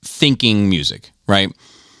thinking music, right?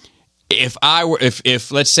 If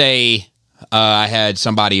let's say I had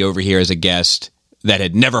somebody over here as a guest that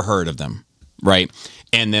had never heard of them, right?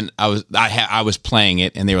 And then I was playing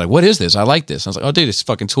it, and they were like, "What is this? I like this." I was like, "Oh, dude, it's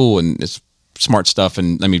fucking Tool, and it's smart stuff."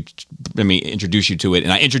 And let me introduce you to it.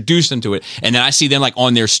 And I introduced them to it, and then I see them like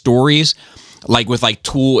on their stories, like with like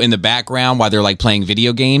Tool in the background while they're like playing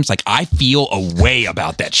video games. Like I feel a way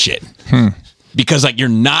about that shit. Because like you're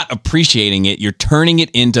not appreciating it, you're turning it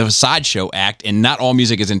into a sideshow act, and not all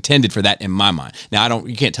music is intended for that in my mind. Now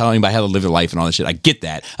you can't tell anybody how to live their life and all this shit. I get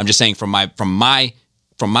that. I'm just saying from my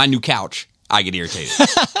new couch, I get irritated.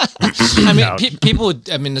 I mean, people.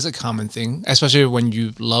 I mean, that's a common thing, especially when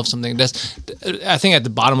you love something. I think at the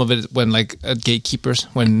bottom of it, when like gatekeepers,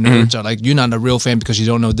 when nerds are like, "You're not a real fan because you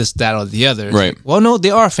don't know this, that, or the other." It's right. Like, well, no, they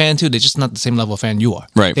are a fan too. They're just not the same level of fan you are.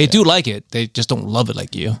 Right. They do like it. They just don't love it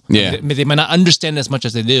like you. Yeah. They might not understand as much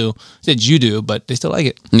as you do, but they still like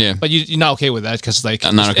it. Yeah. But you're not okay with that because like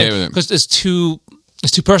I'm not okay with it because it's too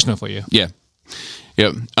personal for you. Yeah.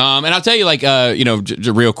 Yep. And I'll tell you, like,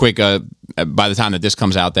 real quick, by the time that this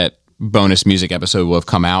comes out, that bonus music episode will have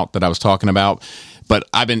come out that I was talking about. but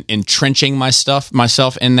I've been entrenching myself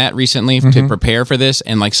in that recently to prepare for this,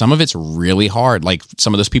 and like some of it's really hard. Like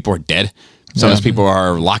some of those people are dead. Some of those people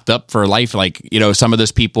are locked up for life. Like, you know, some of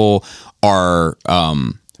those people are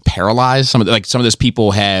paralyzed. Some of those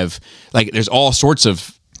people have, like, there's all sorts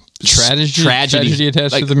of tragedy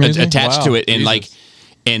attached like, to the music, attached to it, and like,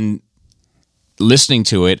 and listening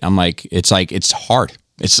to it, I'm like, it's hard.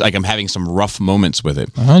 It's like I'm having some rough moments with it.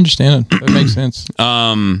 I understand it. That makes sense.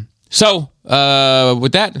 So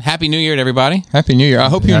with that, Happy New Year to everybody. Happy New Year. I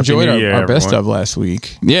hope you enjoyed our best everyone. of last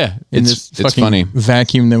week. Yeah, It's fucking funny,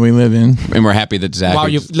 vacuum that we live in. and we're happy that Zach. While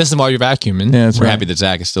you're vacuuming. Yeah, that's we're right. happy that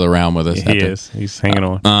Zach is still around with us. He is. He's hanging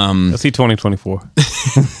on. Let's see 2024.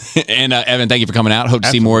 And Evan, thank you for coming out. Hope to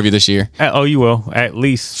see more of you this year. Oh, you will. At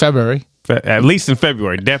least February. At least in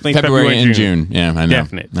February. Definitely February and June. Yeah, I know.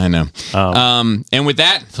 Definite. I know. And with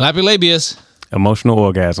that, Flappy labias. Emotional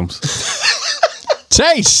orgasms.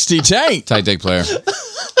 Tasty, tight dick player.